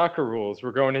back to soccer rules.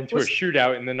 We're going into a What's-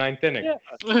 shootout in the 9th inning. Yeah.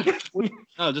 no, just What's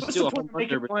do the a home point of run making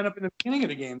derby. the lineup in the beginning of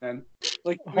the game then?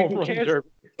 Like, Home who run cares? derby.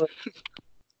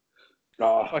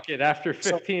 Oh, Fuck it. After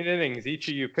 15 innings, each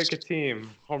of you pick a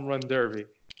team. Home run derby.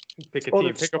 Pick a Oh, team.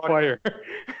 that's Pick a smart. player.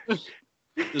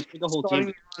 Just pick a whole starting,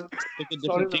 team. Pick a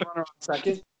starting different the team. runner on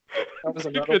second. That was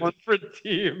Pick another a one. different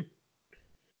team.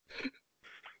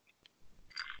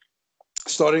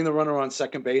 Starting the runner on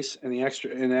second base in the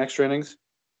extra innings.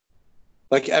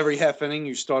 Like every half inning,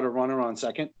 you start a runner on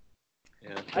second.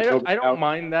 Yeah. I don't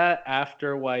mind that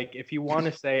after, like, if you want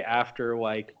to say after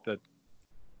like the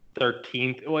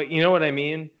 13th, like, you know what I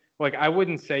mean? Like, I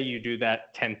wouldn't say you do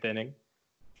that 10th inning.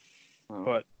 Oh.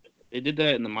 But They did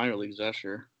that in the minor leagues last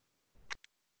year.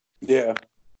 Yeah,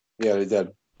 they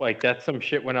did. like, that's some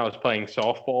shit when I was playing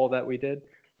softball that we did.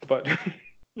 But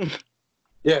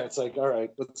Yeah, it's like, all right,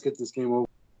 let's get this game over.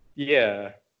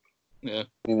 yeah, Yeah.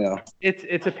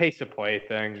 it's a pace of play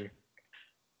thing.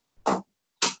 And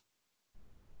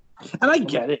I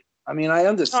get it. I mean, I No,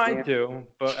 understand. I do,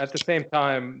 but at the same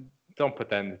time, don't put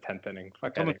that in the 10th inning.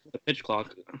 Fuck Come that. with the pitch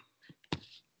clock.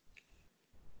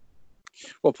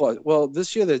 Well,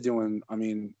 this year they're doing. I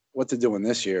mean, what they're doing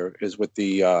this year is with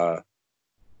the.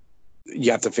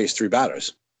 You have to face 3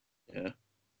 batters. Yeah.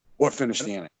 Or finish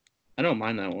the inning. I don't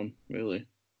mind that one, really.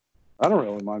 I don't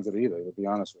really mind it either, to be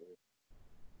honest with you.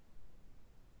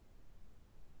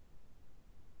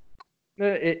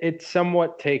 It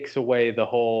somewhat takes away the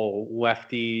whole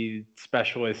lefty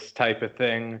specialist type of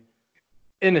thing.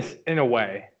 In a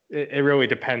way, it really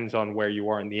depends on where you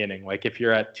are in the inning. Like if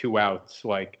you're at 2 outs,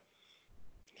 like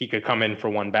he could come in for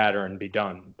one batter and be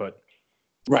done. But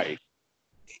Right.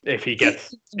 if he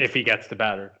gets the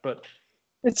batter, but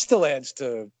It still adds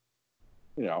to,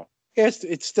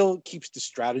 it still keeps the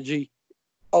strategy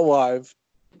alive,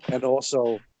 and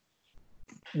also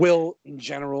will in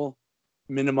general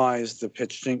minimize the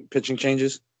pitching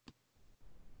changes.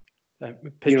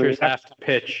 pitchers have to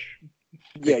pitch.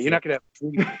 Yeah, you're not going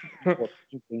to have 3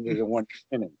 pitching changes in one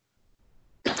inning.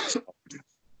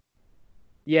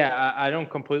 Yeah, I don't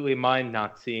completely mind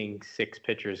not seeing 6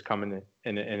 pitchers coming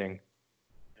in an inning.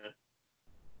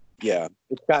 Yeah,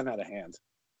 it's gotten out of hand.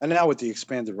 And now with the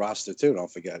expanded roster, too,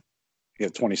 don't forget. You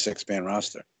have 26-man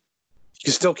roster. You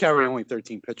can still carry only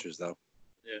 13 pitchers, though,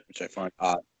 which I find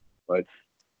odd. But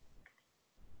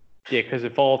yeah, because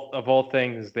of all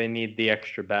things, they need the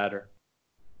extra batter.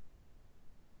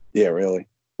 yeah, really.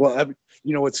 Well,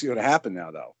 you know what's going to happen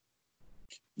now, though?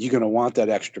 You're going to want that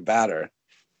extra batter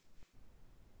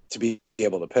to be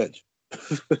able to pitch.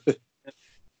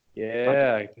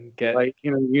 Yeah, get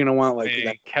you're going to want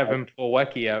Kevin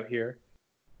Plawecki out here.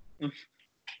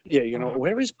 Yeah,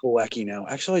 where is Plawecki now?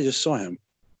 Actually, I just saw him.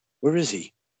 Where is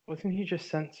he? Wasn't he just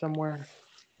sent somewhere?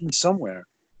 He's somewhere.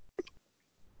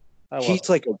 He's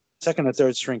like a second or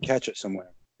third string catcher somewhere.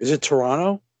 Is it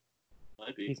Toronto?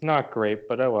 Might be. He's not great,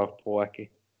 but I love Plawecki.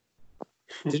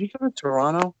 Did he come to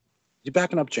Toronto? Is he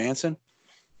backing up Jansen?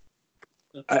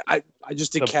 I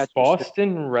just did catch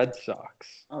Boston Red Sox.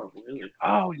 Oh, really?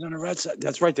 Oh, he's on the Red Sox.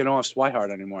 That's right. They don't have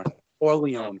Swihart anymore. Or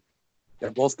Leon.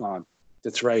 They're both gone.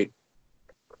 That's right.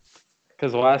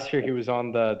 Because last year he was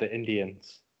on the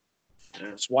Indians.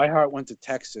 Yeah. Swihart went to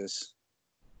Texas.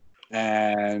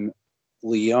 And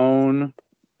Leon...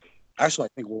 Actually, I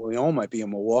think Leon might be in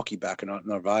Milwaukee backing up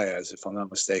Narvaez, if I'm not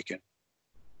mistaken.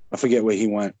 I forget where he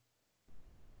went.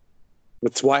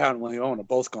 But Swihart and Leon are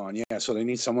both gone. Yeah, so they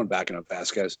need someone backing up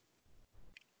Vasquez.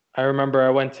 I remember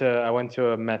I went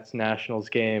to a Mets Nationals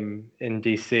game in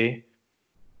DC.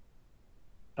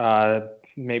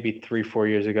 Maybe 3-4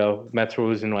 years ago. Mets were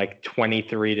losing like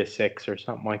 23-6 or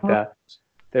something like that.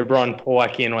 They brought in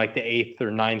Plawecki in like the 8th or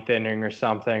 9th inning or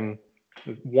something.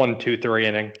 1, 2, 3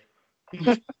 inning.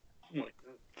 Oh my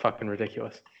God. Fucking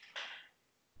ridiculous.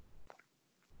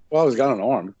 Well, he's got an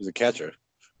arm. He's a catcher.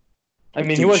 I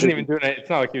mean, he wasn't even doing it. It's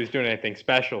not like he was doing anything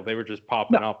special. They were just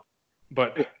popping up.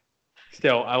 But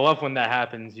still, I love when that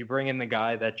happens. You bring in the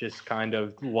guy that just kind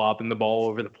of lobbing the ball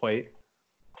over the plate.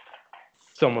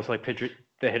 It's almost like the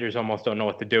hitters almost don't know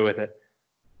what to do with it.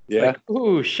 Yeah. Like,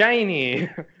 ooh, shiny.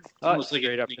 Almost like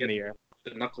straight up in the air.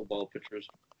 The knuckleball pitchers.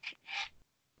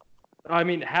 I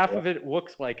mean, half of it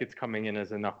looks like it's coming in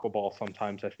as a knuckleball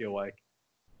sometimes, I feel like.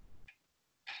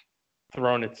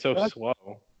 Throwing it so slow.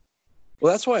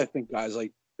 Well, that's why I think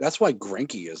that's why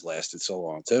Greinke has lasted so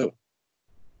long too.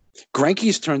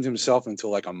 Greinke's turned himself into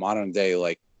like a modern day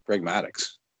like Greg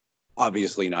Maddux.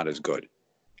 Obviously not as good,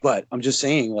 but I'm just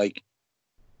saying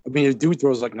the dude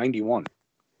throws like 91,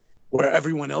 where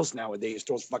everyone else nowadays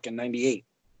throws fucking 98.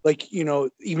 Like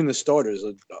even the starters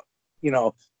are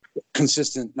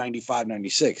consistent 95,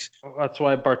 96. Well, that's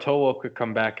why Bartolo could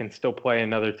come back and still play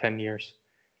another 10 years.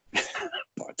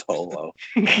 Bartolo.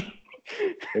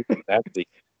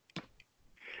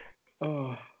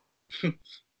 Oh.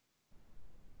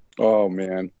 Oh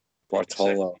man,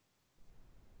 Bartolo.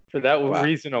 For that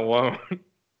reason alone.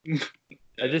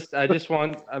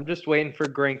 I'm just waiting for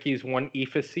Greinke's 1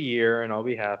 ephus a year and I'll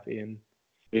be happy. And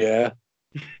yeah,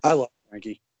 I love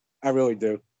Greinke. I really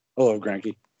do. I love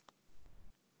Greinke.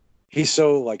 He's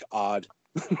so like odd.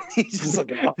 He's just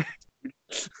like odd.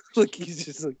 Like he's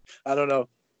just like I don't know.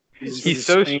 He's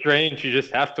so strange. You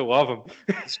just have to love him.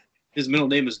 His middle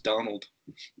name is Donald.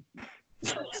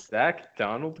 Zach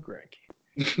Donald Greinke.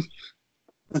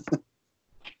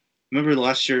 Remember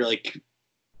last year, like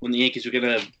when the Yankees we're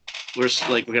gonna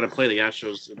play the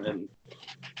Astros, and then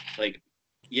like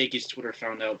Yankees Twitter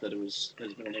found out that his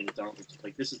middle name was Donald. It's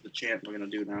like, this is the chant we're gonna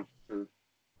do now to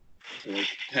like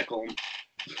heckle him.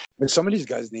 And some of these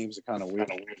guys' names are kind of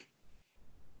weird.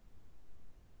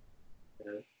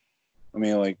 Yeah. I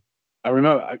mean, like I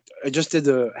remember I just did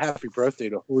the happy birthday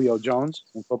to Julio Jones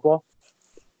in football.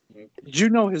 Did you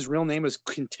know his real name is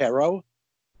Quintero?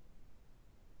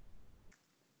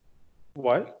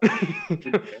 What?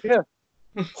 Yeah.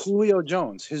 Julio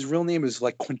Jones. His real name is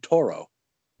like Quintoro.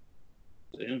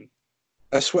 Damn.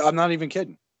 I swear, I'm not even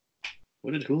kidding.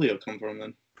 Where did Julio come from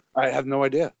then? I have no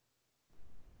idea.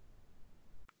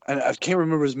 And I can't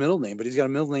remember his middle name, but he's got a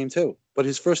middle name too. But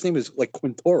his first name is like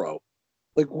Quintoro.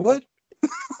 Like what?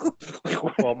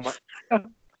 Well,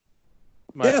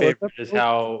 my favorite is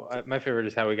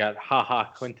how we got haha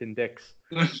Clinton Dix.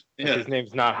 Yeah. His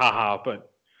name's not haha,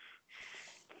 but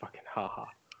fucking haha.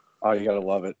 Oh, you gotta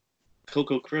love it.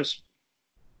 Coco Crisp.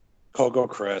 Coco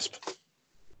Crisp.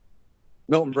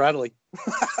 Milton Bradley.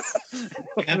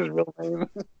 Yeah. His real name.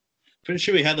 Pretty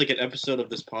sure we had like an episode of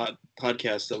this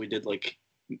podcast that we did like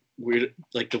weird,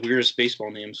 like the weirdest baseball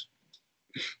names,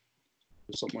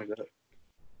 or something like that.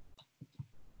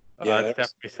 Yeah, That's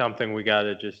definitely something we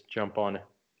gotta just jump on.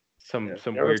 Some there was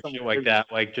weird some shit weird- like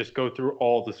that. Like just go through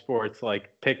all the sports. Like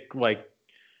pick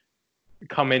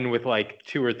come in with like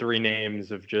 2 or 3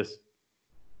 names of just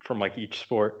from like each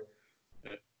sport.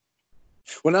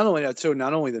 Well, not only that too,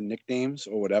 not only the nicknames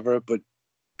or whatever, but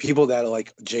people that are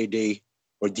like JD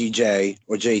or DJ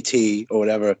or JT or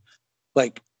whatever.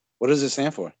 Like, what does it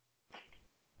stand for?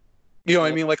 You know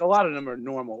what I mean? Like a lot of them are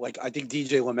normal. Like I think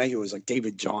DJ LeMahieu is like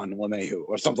David John LeMahieu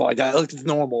or something like that. Like it's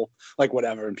normal, like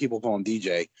whatever, and people call him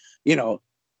DJ. You know,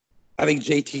 I think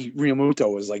JT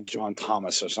Realmuto is like John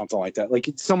Thomas or something like that. Like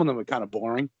some of them are kind of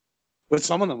boring, but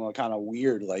some of them are kind of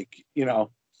weird. Like, you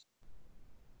know,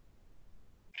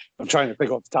 I'm trying to think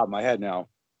off the top of my head now.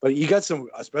 But you got some,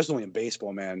 especially in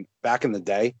baseball, man, back in the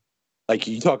day, like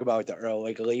you talk about the early,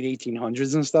 like late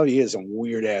 1800s and stuff, he had some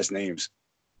weird ass names.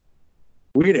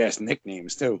 Weird ass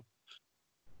nicknames too.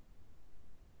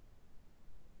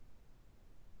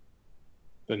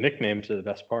 The nicknames are the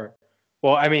best part.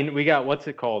 Well, I mean, we got what's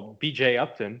it called? BJ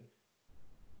Upton.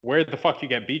 Where the fuck you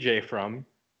get BJ from?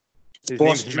 His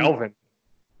Boss name's Jr. Melvin.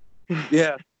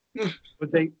 Yeah.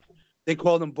 But they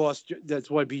called him Boss. That's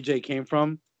where BJ came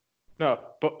from. No,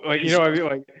 but like, you know what I mean?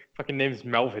 Like fucking name's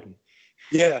Melvin.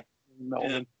 Yeah.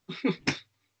 Melvin.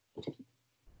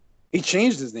 He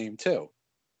changed his name too.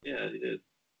 Yeah, he did.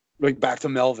 Like back to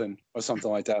Melvin or something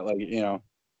like that. Like, you know.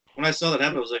 When I saw that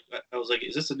happen, I was like,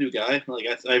 is this a new guy? Like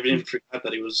I even forgot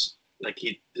that he was like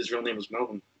his real name was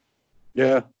Melvin.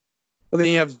 Yeah. But then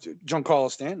you have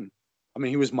Giancarlo Stanton. I mean,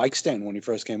 he was Mike Stanton when he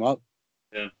first came up.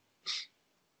 Yeah.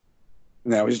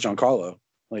 Now he's Giancarlo.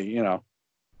 Like, you know.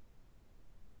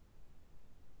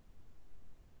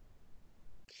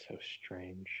 So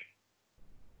strange.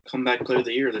 Comeback player of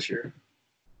the year this year.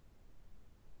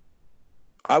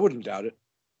 I wouldn't doubt it.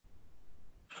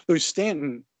 Though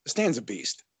Stanton's a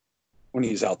beast when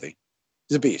he's healthy.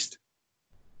 He's a beast.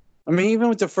 I mean, even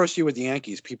with the first year with the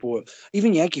Yankees,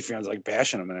 even Yankee fans like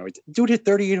bashing him and everything. Dude hit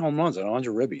 38 home runs and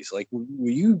 100 ribbies. Like, were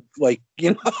you like,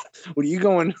 you know, what are you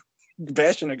going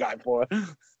bashing a guy for?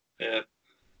 Yeah.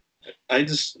 I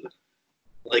just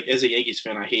like as a Yankees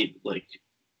fan, I hate like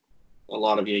a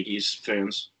lot of Yankees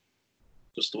fans.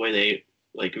 Just the way they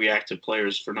like react to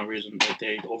players for no reason. Like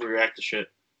they overreact to shit.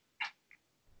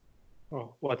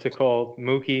 Oh, what's it called?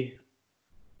 Mookie.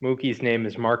 Mookie's name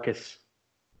is Marcus.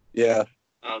 Yeah,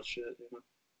 Oh shit. Yeah.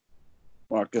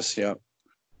 Marcus. Yeah,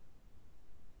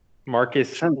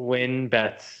 Marcus Win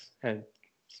Betts and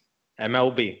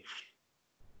MLB.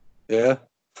 yeah.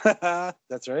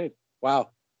 That's right. Wow.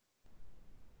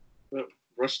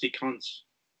 Rusty cunts.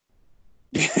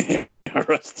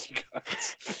 Rusty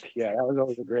Guns. Yeah, that was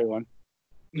always a great one.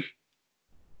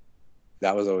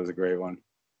 That was always a great one.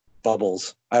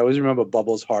 Bubbles. I always remember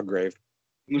Bubbles Hargrave.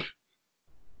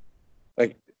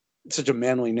 Like, such a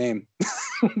manly name.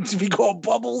 To be called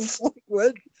Bubbles? Like,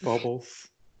 what? Bubbles.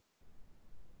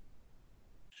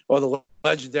 Or the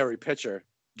legendary pitcher,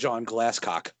 John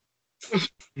Glasscock.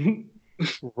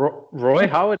 Roy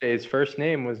Halladay's first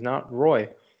name was not Roy.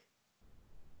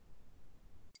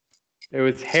 It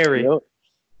was Harry.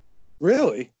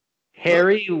 Really?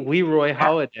 Harry Leroy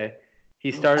Halladay.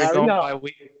 He started Harry, going no. by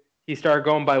he started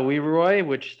going by Leroy,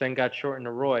 which then got shortened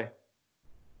to Roy.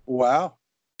 Wow.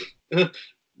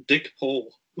 Dick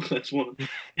Pole. That's one.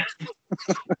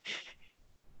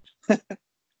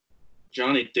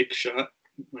 Johnny Dick Shot.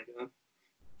 Oh my god.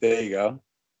 There you go.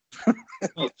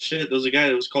 Oh shit! There was a guy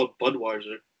that was called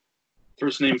Budweiser.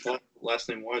 First name Bud, last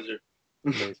name Weiser.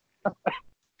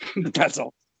 That's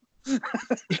all.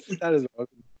 That is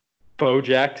awesome. Bo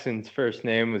Jackson's first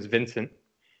name was Vincent.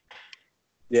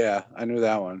 Yeah, I knew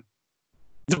that one.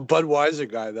 The Budweiser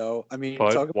guy, though. I mean,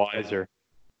 Budweiser.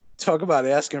 talk about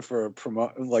asking for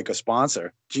a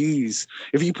sponsor. Jeez,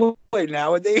 if you play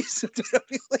nowadays, it'd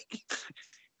be like,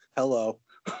 hello.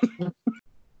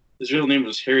 His real name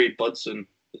was Harry Budson.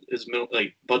 His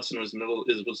Budson was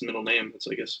his middle name. That's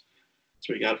I guess that's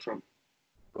where he got it from.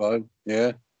 Bud,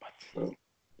 yeah, So,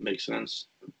 makes sense.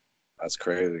 that's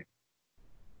crazy.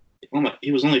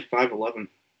 He was only 5'11".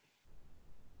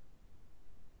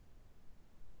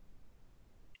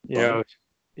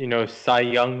 You know Cy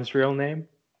Young's real name?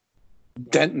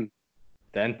 Denton.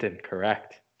 Denton,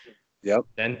 correct. Yep.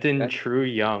 Denton True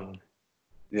Young.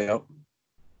 Yep.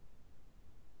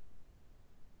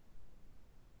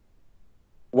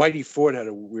 Whitey Ford had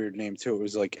a weird name too. It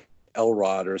was like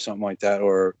Elrod or something like that,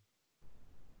 or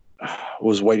what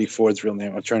was Whitey Ford's real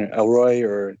name? I'm trying to Elroy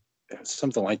or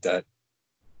something like that.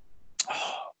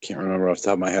 Can't remember off the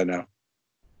top of my head now.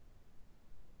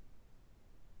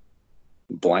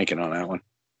 I'm blanking on that one.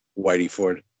 Whitey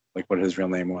Ford, like what his real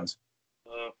name was.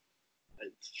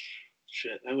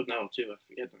 I would know too. I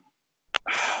forget now.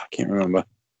 I can't remember.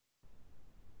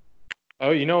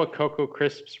 Oh, you know what Coco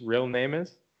Crisp's real name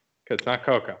is? Because it's not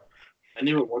Coco. I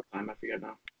knew it one time. I forget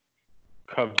now.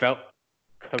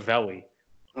 Cavelli.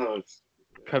 Oh, it's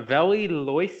Cavelli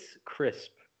Lois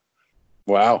Crisp.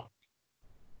 Wow.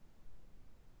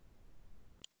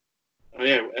 oh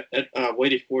yeah.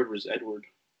 Whitey Ford was Edward.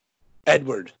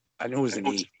 Edward. I knew it was an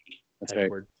E. That's right.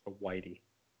 Edward Whitey.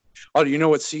 Oh, do you know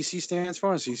what CC stands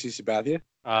for? CC Sabathia?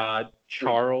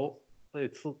 Charles.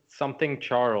 It's something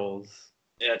Charles.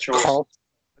 Yeah, Charles Carl.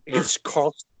 I think it's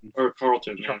Carlston. or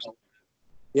Carlton. Yeah.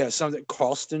 Yeah, something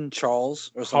Carlston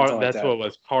Charles or something like That's that. what it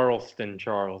was. Carlston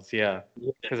Charles. Yeah.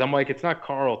 Because I'm like, it's not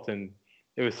Carlton.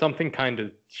 It was something kind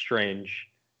of strange.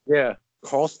 Yeah,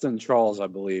 Carlston Charles, I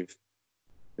believe,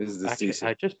 is the Actually, CC.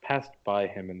 I just passed by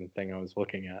him in the thing I was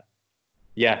looking at.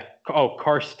 Yeah. Oh,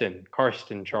 Karsten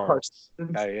Charles.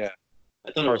 Yeah.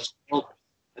 I thought it was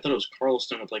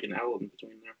Carlston with like an L in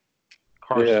between there.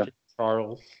 Karsten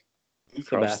Charles.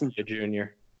 Carlston. Sebastian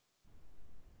Jr.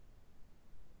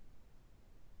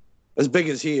 As big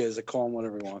as he is, I call him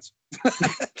whatever he wants.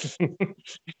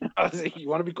 I was like, you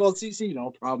want to be called CC?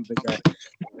 No problem, big guy.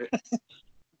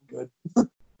 Good.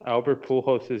 Albert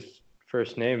Pujols'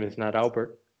 first name is not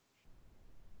Albert.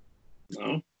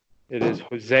 No. It is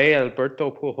Jose Alberto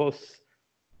Pujols.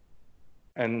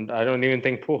 And I don't even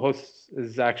think Pujols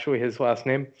is actually his last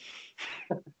name.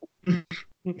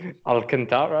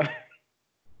 Alcantara.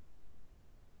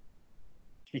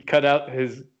 He cut out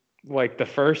his, the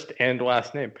first and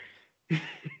last name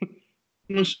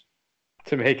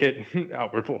to make it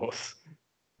Albert Pujols.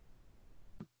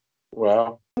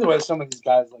 Well, anyway, some of these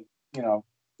guys,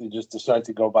 they just decide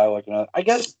to go by another. I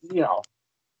guess, I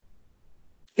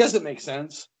guess it makes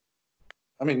sense.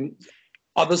 I mean,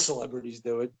 other celebrities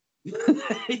do it.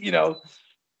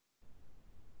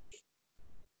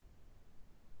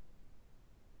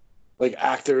 Like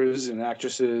actors and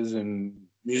actresses and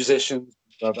musicians.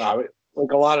 Like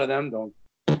a lot of them don't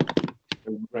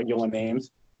regular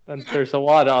names. And there's a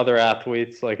lot of other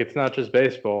athletes. It's not just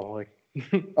baseball.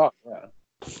 Oh, yeah.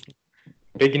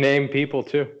 Big name people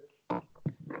too.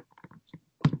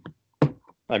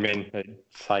 I mean,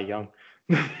 Cy Young.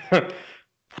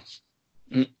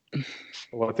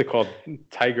 What's it called?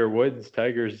 Tiger Woods.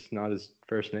 Tiger's not his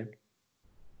first name.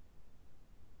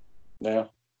 Yeah. I'm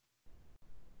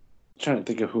trying to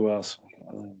think of who else.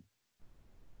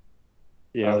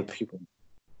 Yeah. Other people.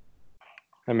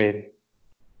 I mean,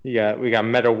 we got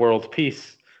Meta World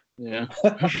Peace. Yeah.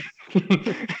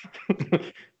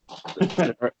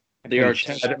 They are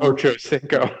Ocho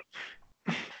Cinco.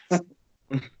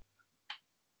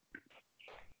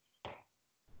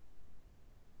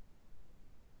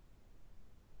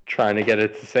 Trying to get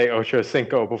it to say Ocho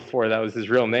Cinco before that was his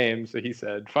real name, so he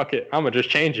said, "Fuck it, I'm gonna just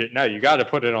change it." Now you got to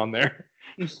put it on there.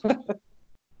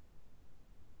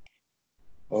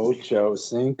 Ocho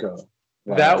Cinco.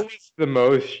 Wow. That was the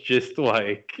most just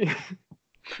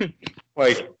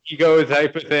ego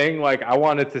type of thing. I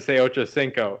wanted to say Ocho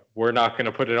Cinco. We're not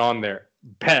gonna put it on there.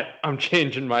 Bet I'm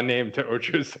changing my name to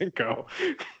Ocho Cinco.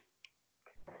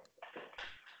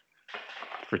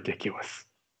 Ridiculous.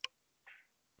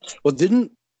 Well,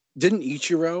 didn't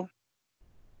Ichiro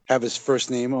have his first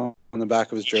name on the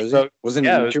back of his jersey? Ichiro, Wasn't it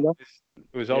Ichiro?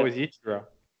 It was always Ichiro.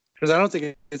 Because I don't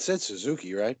think it said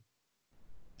Suzuki, right?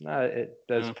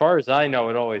 As far as I know,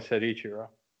 it always said Ichiro.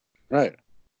 Right.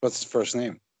 What's his first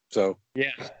name? So yeah,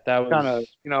 that was kind of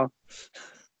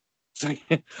it's like,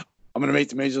 I'm gonna make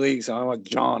the major leagues, so I want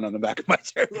John on the back of my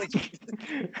jersey.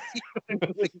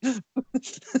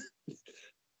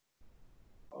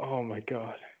 Oh my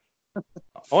god! I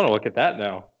want to look at that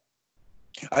now.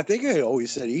 I think I always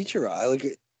said Ichiro. I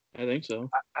think so.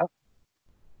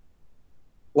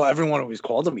 Well, everyone always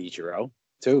called him Ichiro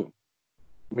too.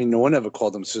 I mean, no one ever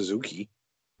called him Suzuki.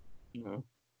 No.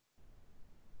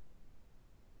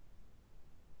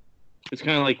 It's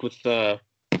kind of like with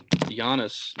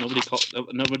Giannis.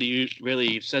 Nobody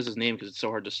really says his name because it's so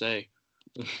hard to say.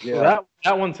 Yeah, well,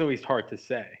 that one's always hard to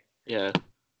say. Yeah.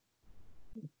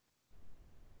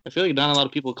 I feel like not a lot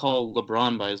of people call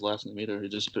LeBron by his last name either. They're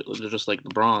just like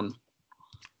LeBron.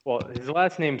 Well, his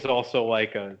last name's also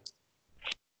a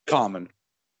common.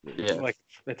 Yeah.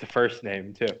 It's a first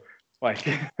name too. I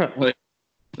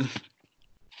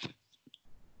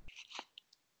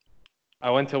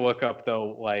went to look up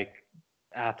though,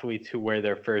 athletes who wear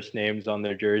their first names on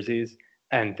their jerseys,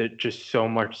 and just so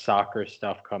much soccer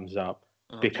stuff comes up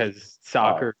because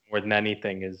soccer, more than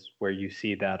anything, is where you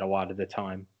see that a lot of the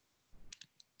time.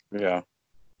 Yeah.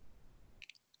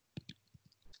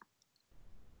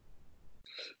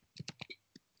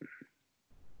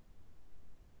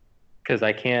 Because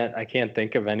I can't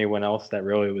think of anyone else that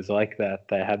really was like that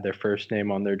had their first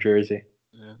name on their jersey.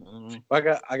 Yeah, I don't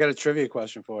know. I got a trivia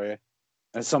question for you.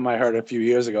 That's something I heard a few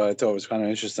years ago. I thought it was kind of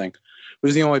interesting.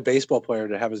 Who's the only baseball player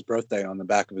to have his birthday on the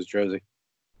back of his jersey?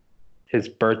 His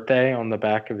birthday on the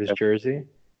back of his jersey?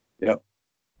 Yep.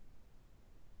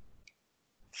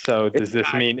 So does this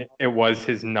mean it was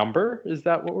his number? Is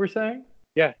that what we're saying?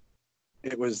 Yeah.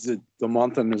 It was the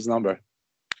month and his number.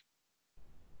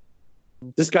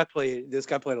 This guy played a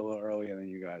little earlier than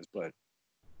you guys, but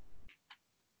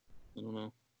I don't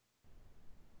know.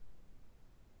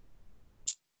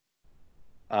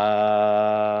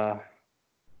 I'm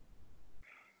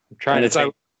trying to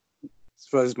think.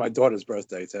 It's my daughter's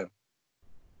birthday too.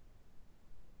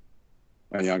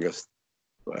 My youngest.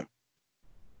 But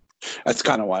that's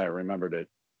kind of why I remembered it.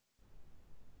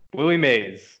 Willie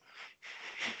Mays.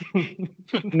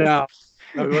 No,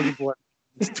 he wasn't born.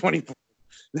 He's 24.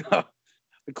 No,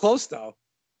 close though.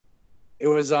 It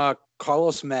was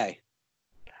Carlos May.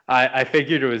 I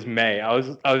figured it was May. I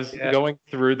was going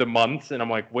through the months and I'm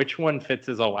like, which one fits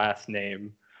as a last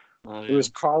name? It was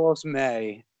Carlos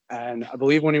May, and I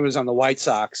believe when he was on the White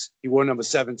Sox, he wore number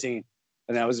 17,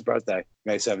 and that was his birthday,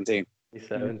 May 17th. May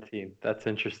 17. That's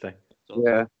interesting.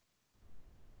 Yeah.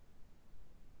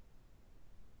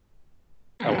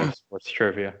 I love sports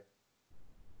trivia.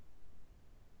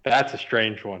 That's a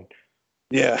strange one.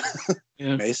 Yeah.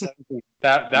 Yeah. May 17th.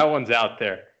 That one's out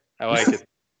there. I like it.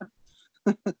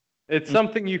 It's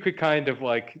something you could kind of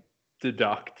like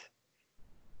deduct.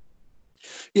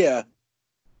 Yeah.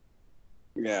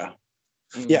 Yeah.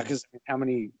 Yeah, because how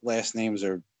many last names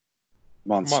are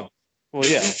months? Well,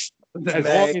 yeah.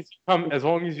 As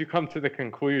long as you come to the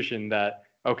conclusion that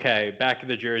okay, back of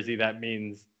the jersey, that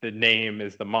means the name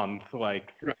is the month.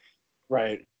 Like,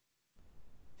 right.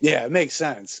 Yeah, it makes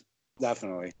sense.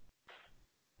 Definitely.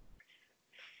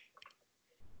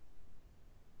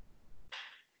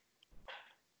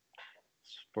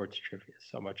 Sports trivia,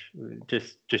 so much.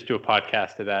 Just do a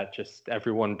podcast of that. Just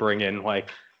everyone bring in like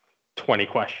 20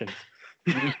 questions.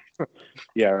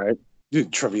 Yeah, right. Do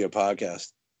trivia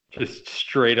podcast. Just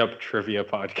straight up trivia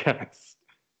podcast.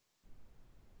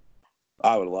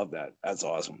 I would love that. That's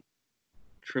awesome.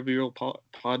 Trivial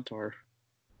podtar.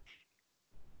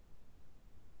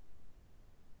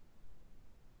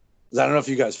 I don't know if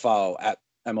you guys follow at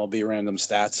MLB Random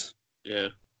Stats. Yeah.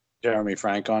 Jeremy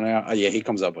Frank on there. Yeah, he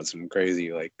comes up with some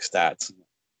crazy like stats,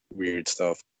 weird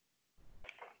stuff.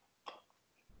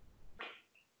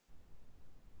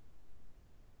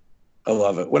 I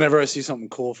love it. Whenever I see something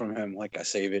cool from him, like I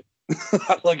save it.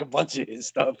 I like a bunch of his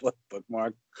stuff, like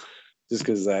bookmark, just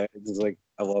because I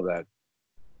love that.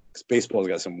 Because baseball's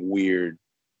got some weird,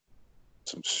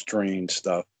 some strange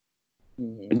stuff.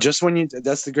 Mm-hmm. And just when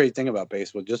that's the great thing about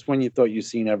baseball. Just when you thought you'd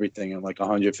seen everything in like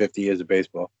 150 years of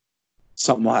baseball,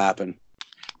 something will happen.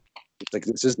 It's like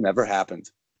this has never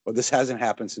happened, or this hasn't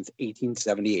happened since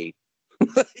 1878.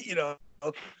 You know?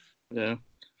 Yeah.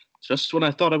 Just when I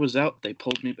thought I was out, they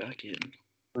pulled me back in.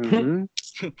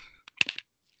 Mm-hmm.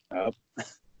 Yep.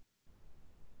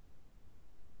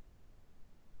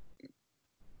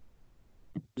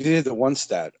 You did the one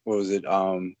stat. What was it?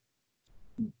 Well,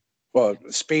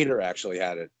 Spader actually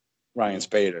had it. Ryan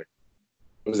Spader.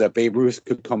 It was that Babe Ruth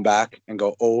could come back and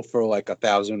go 0 for like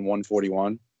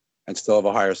 1,141 and still have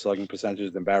a higher slugging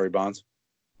percentage than Barry Bonds.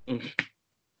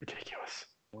 Ridiculous.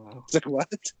 Wow. It's like, what?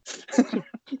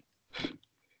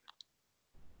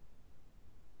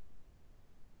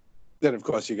 Then, of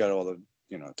course, you got all the,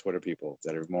 Twitter people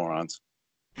that are morons.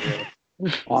 Yeah.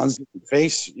 Bonds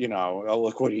face,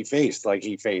 look what he faced. Like,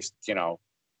 he faced,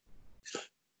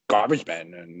 garbage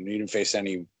men, and he didn't face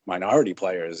any minority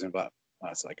players. But I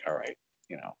was like, all right,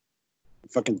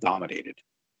 fucking dominated.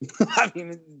 I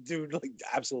mean, dude, like,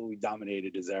 absolutely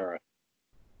dominated his era.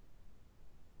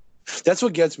 That's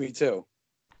what gets me, too,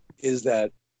 is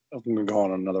that I'm going to go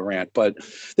on another rant, but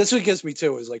that's what gets me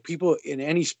too is like people in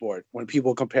any sport, when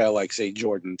people compare like, say,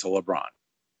 Jordan to LeBron,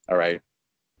 all right,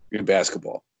 in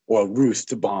basketball, or Ruth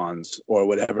to Bonds, or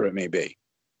whatever it may be,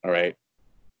 all right,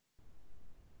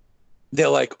 they're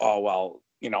like, oh, well,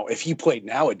 if he played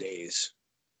nowadays,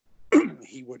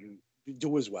 he wouldn't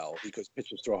do as well because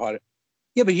pitchers throw harder.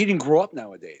 Yeah, but he didn't grow up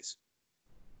nowadays.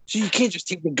 So you can't just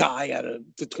take the guy out of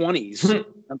the 20s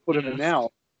and put him in now.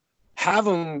 Have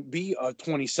him be a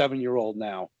 27-year-old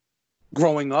now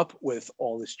growing up with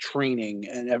all this training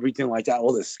and everything like that,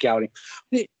 all this scouting.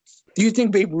 Do you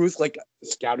think Babe Ruth like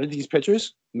scouted these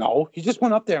pitchers? No, he just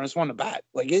went up there and swung the bat.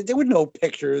 Like there were no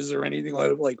pictures or anything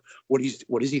like what is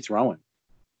he throwing?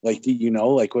 Like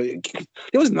like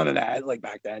there was none of that like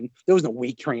back then. There was no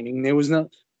weight training. There was no.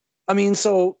 I mean,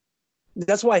 so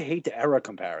that's why I hate the era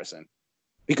comparison,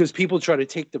 because people try to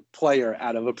take the player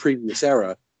out of a previous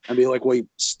era and be like, well, you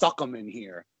stuck him in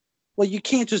here. Well, you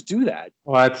can't just do that.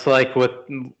 Well, it's like with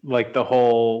like the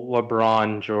whole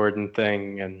LeBron Jordan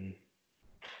thing, and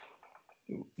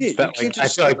I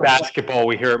feel like basketball,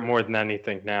 we hear it more than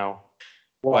anything now.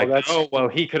 Well, like,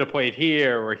 he could have played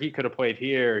here, or he could have played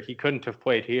here. He couldn't have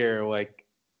played here. Like,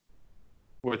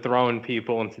 we're throwing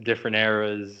people into different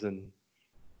eras, and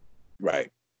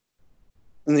right.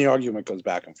 And the argument goes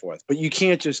back and forth. But you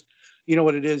can't just, you know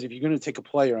what it is? If you're going to take a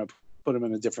player and put him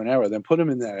in a different era, then put him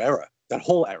in that era, that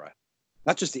whole era.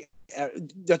 Not just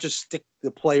stick the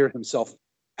player himself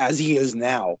as he is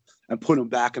now and put him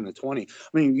back in the 20.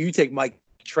 I mean, you take Mike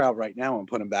Trout right now and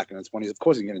put him back in the 20s. Of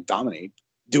course, he's going to dominate.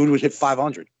 Dude would hit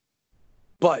 500.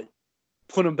 But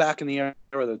put him back in the era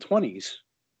of the 20s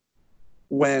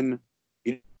when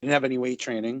he didn't have any weight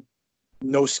training,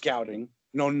 no scouting,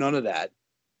 none of that.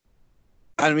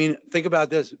 I mean, think about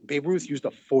this. Babe Ruth used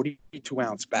a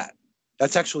 42-ounce bat.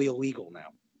 That's actually illegal now.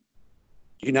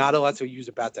 You're not allowed to use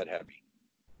a bat that heavy.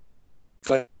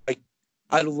 Like,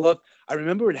 I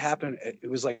remember it happened. It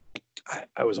was like,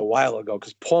 I was a while ago,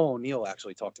 because Paul O'Neill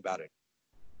actually talked about it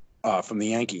from the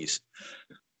Yankees.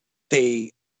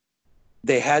 They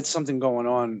had something going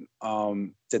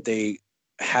on that they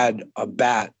had a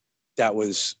bat that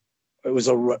was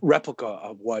a replica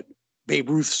of what Babe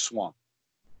Ruth swung,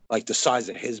 like the size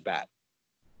of his bat.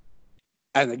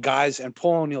 And the guys, and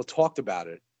Paul O'Neill talked about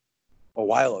it a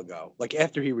while ago, like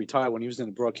after he retired, when he was in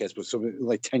the broadcast, but so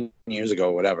like 10 years ago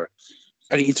or whatever.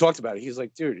 And he talked about it. He's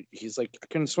like, dude, I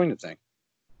couldn't swing the thing.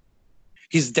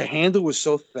 The handle was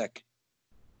so thick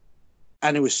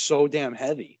and it was so damn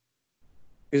heavy.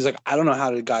 He was like, I don't know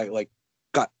how the guy like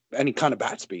got any kind of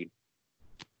bat speed.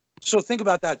 So think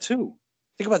about that too.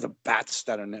 Think about the bats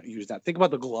that are used now. Think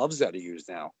about the gloves that are used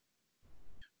now.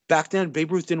 Back then,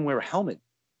 Babe Ruth didn't wear a helmet.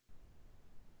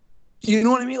 You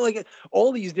know what I mean? Like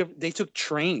all these different, they took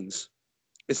trains.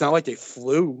 It's not like they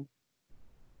flew.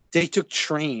 They took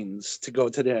trains to go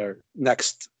to their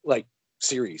next like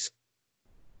series.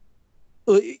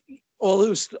 All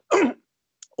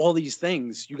these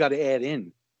things you got to add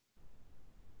in.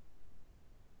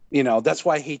 You know, that's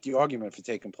why I hate the argument for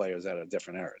taking players out of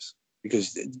different eras,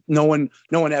 because no one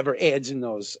ever adds in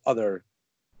those other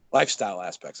lifestyle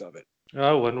aspects of it.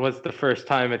 Oh, when was the first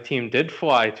time a team did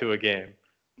fly to a game?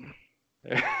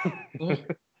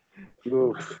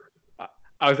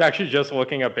 I was actually just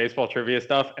looking at baseball trivia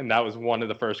stuff, and that was one of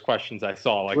the first questions I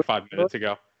saw like 5 minutes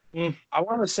ago. I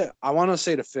want to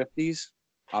say the 50s.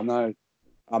 I'm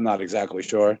not exactly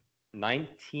sure.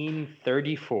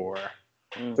 1934.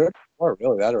 34,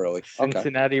 really that early?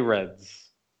 Cincinnati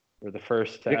Reds were the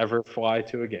first to ever fly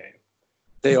to a game.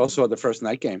 They also had the first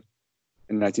night game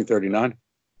in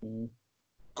 1939.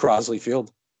 Crosley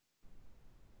Field.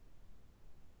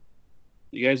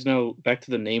 You guys know, back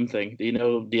to the name thing, do you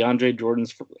know DeAndre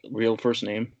Jordan's real first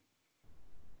name?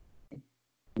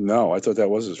 No, I thought that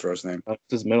was his first name. That's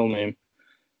his middle name.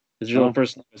 His real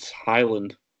first name is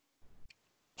Highland.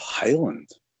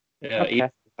 Highland? Yeah, okay.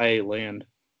 Highland.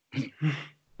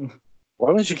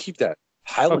 Why don't you keep that?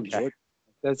 Highland, okay. Jordan.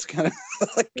 That's kind of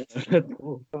like, I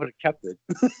would have kept it.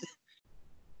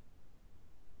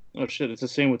 Oh, shit, it's the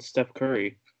same with Steph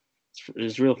Curry.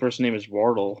 His real first name is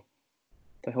Wardle. What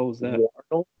the hell is that?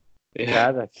 Wardle?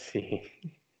 Yeah, let's see.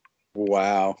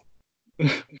 Wow.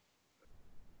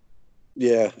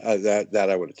 Yeah, that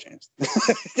I would have changed.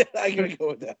 I'm gonna go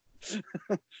with that.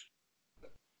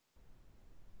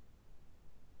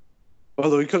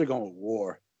 Although we could have gone with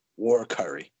War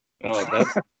Curry. Oh,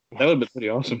 that would have been pretty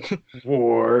awesome.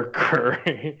 War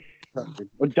Curry.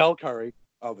 Or Del Curry.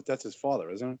 Oh, but that's his father,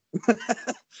 isn't it?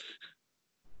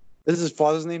 Is his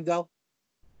father's name Del?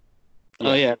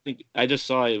 Oh yeah, I think I just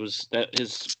saw it was that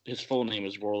his full name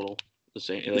is Wardle, the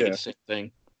same the same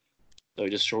thing. So he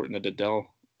just shortened it to Del.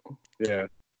 Yeah,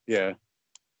 yeah.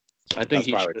 I think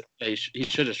he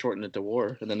should have shortened it to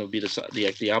War, and then it would be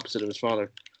the opposite of his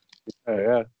father.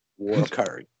 Yeah, War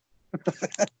Curry.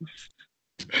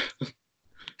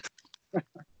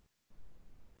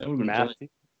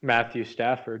 Matthew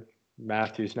Stafford.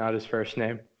 Matthew's not his first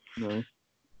name. No,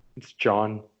 it's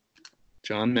John.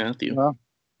 John Matthew. Oh.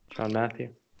 John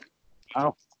Matthew.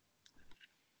 Oh.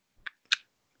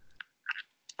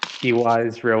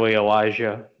 Eli's really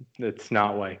Elijah. It's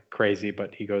not like crazy,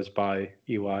 but he goes by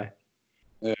Eli.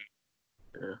 Yeah.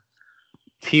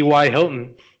 T.Y.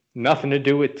 Hilton. Nothing to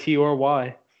do with T or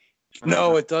Y.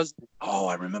 No, it does. Oh,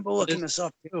 I remember looking is- this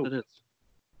up too. It is.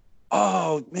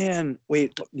 Oh man,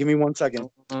 wait, give me 1 second.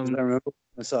 'Cause I Um, remember looking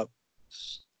this up.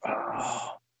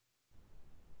 Oh,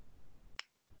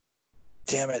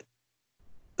 damn it!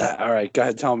 All right, go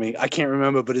ahead, tell me. I can't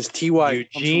remember, but it's T.Y.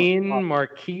 Eugene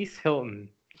Marquise Hilton.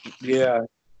 Yeah,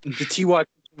 the T.Y.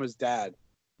 comes from his dad.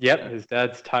 Yep, his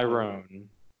dad's Tyrone.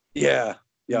 Yeah,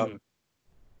 yeah. Mm.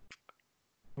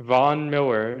 Von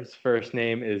Miller's first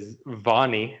name is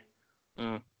Vonnie.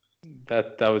 Mm.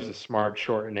 That was a smart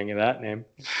shortening of that name.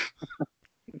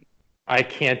 I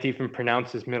can't even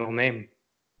pronounce his middle name.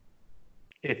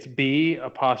 It's B''V.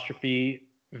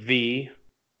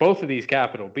 Both of these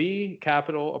capital. B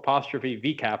capital apostrophe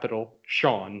V capital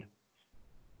Sean.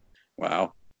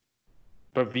 Wow.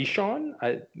 But Vishon?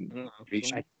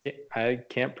 I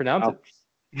can't pronounce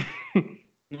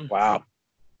it. Wow.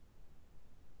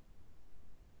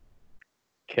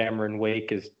 Cameron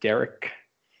Wake is Derek.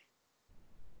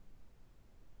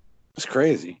 It's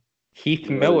crazy. Heath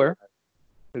Miller.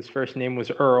 His first name was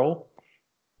Earl.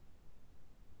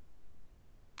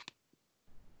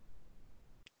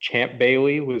 Champ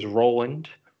Bailey was Roland.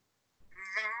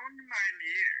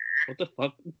 What the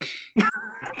fuck?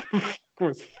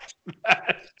 Was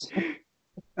that?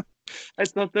 I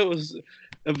thought that was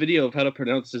a video of how to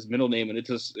pronounce his middle name, and it's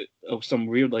just some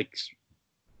weird like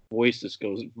voice that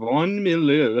goes Von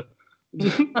Miller.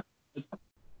 Von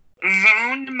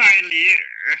Miller.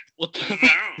 What the? Von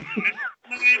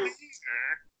Miller.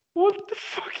 What the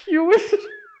fuck you listen?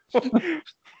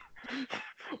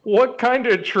 What kind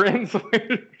of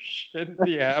translator shit do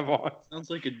you have on? Sounds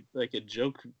like a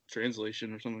joke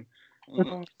translation or something.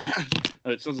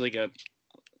 It sounds like a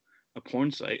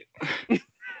porn site.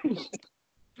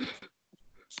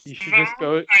 You should just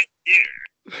go. Von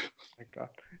Miller. Oh my God.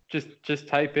 Just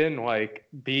type in like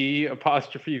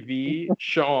B''V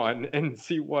Sean and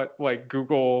see what like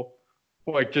Google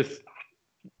like just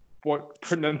what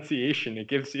pronunciation it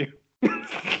gives you.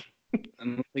 I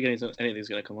don't think anything's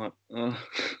gonna come up.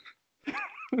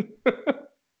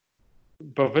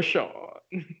 Bavashon.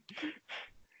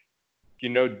 You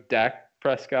know Dak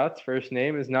Prescott's first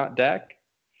name is not Dak.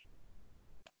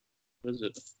 What is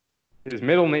it? His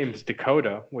middle name's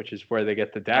Dakota, which is where they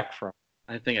get the Dak from.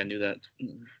 I think I knew that.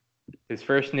 His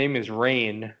first name is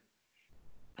Rain.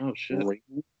 Oh shit!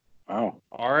 Wow.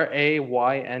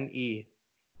 Rayne.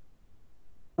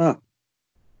 Huh.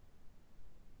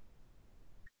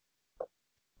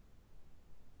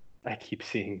 I keep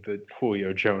seeing the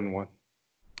Julio Jones one.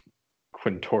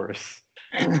 Quintoris.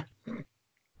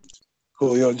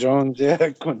 Julio Jones, yeah,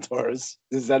 Quintoris.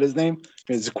 Is that his name?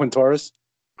 Is it Quintoris?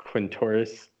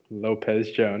 Quintoris Lopez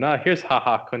Jones. Ah, here's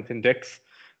haha Quentin Dix.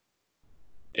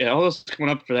 Yeah, all that's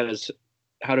coming up for that is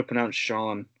how to pronounce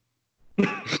Sean.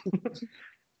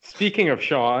 Speaking of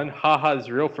Sean, haha's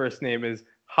real first name is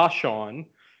Hashawn.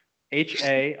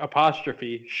 HA'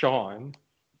 Sean.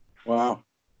 Wow.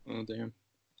 Oh damn.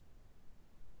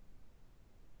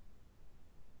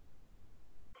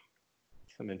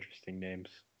 Some interesting names.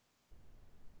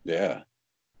 Yeah.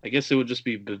 I guess it would just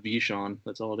be Bavishon.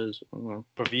 That's all it is. I don't know.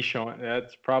 Bavishon,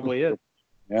 that's probably it.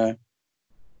 Yeah.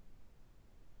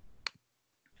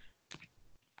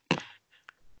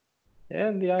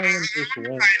 And the Islanders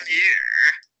win.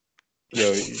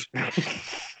 Yo,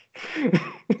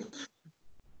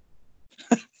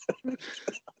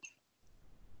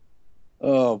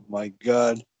 Oh my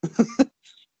God.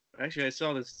 Actually, I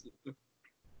saw this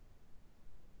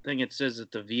thing. It says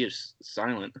that the V is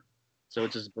silent, so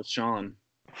it's just Bashon.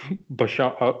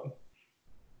 Bashaw. Oh.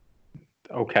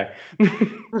 Okay.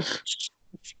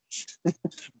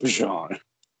 Bashan.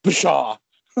 Bashaw.